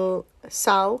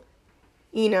Salinas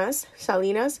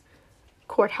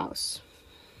courthouse.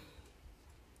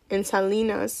 In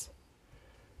Salinas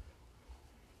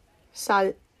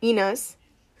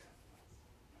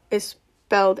is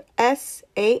spelled Salinas.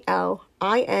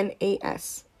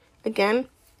 Again,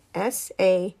 Salinas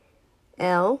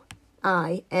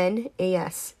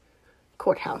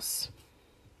courthouse.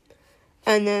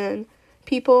 And then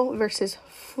People versus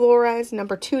Flores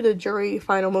number 2, the jury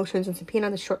final motions and subpoena.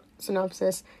 The short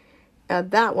synopsis of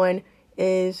that one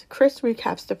is Chris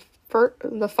recaps the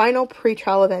final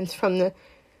pretrial events from the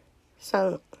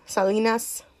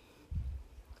Salinas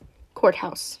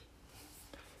courthouse.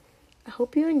 I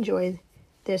hope you enjoyed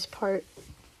this part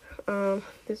and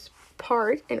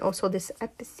also this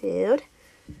episode.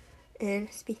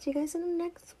 And speak to you guys in the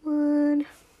next one.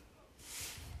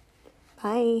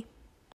 Bye.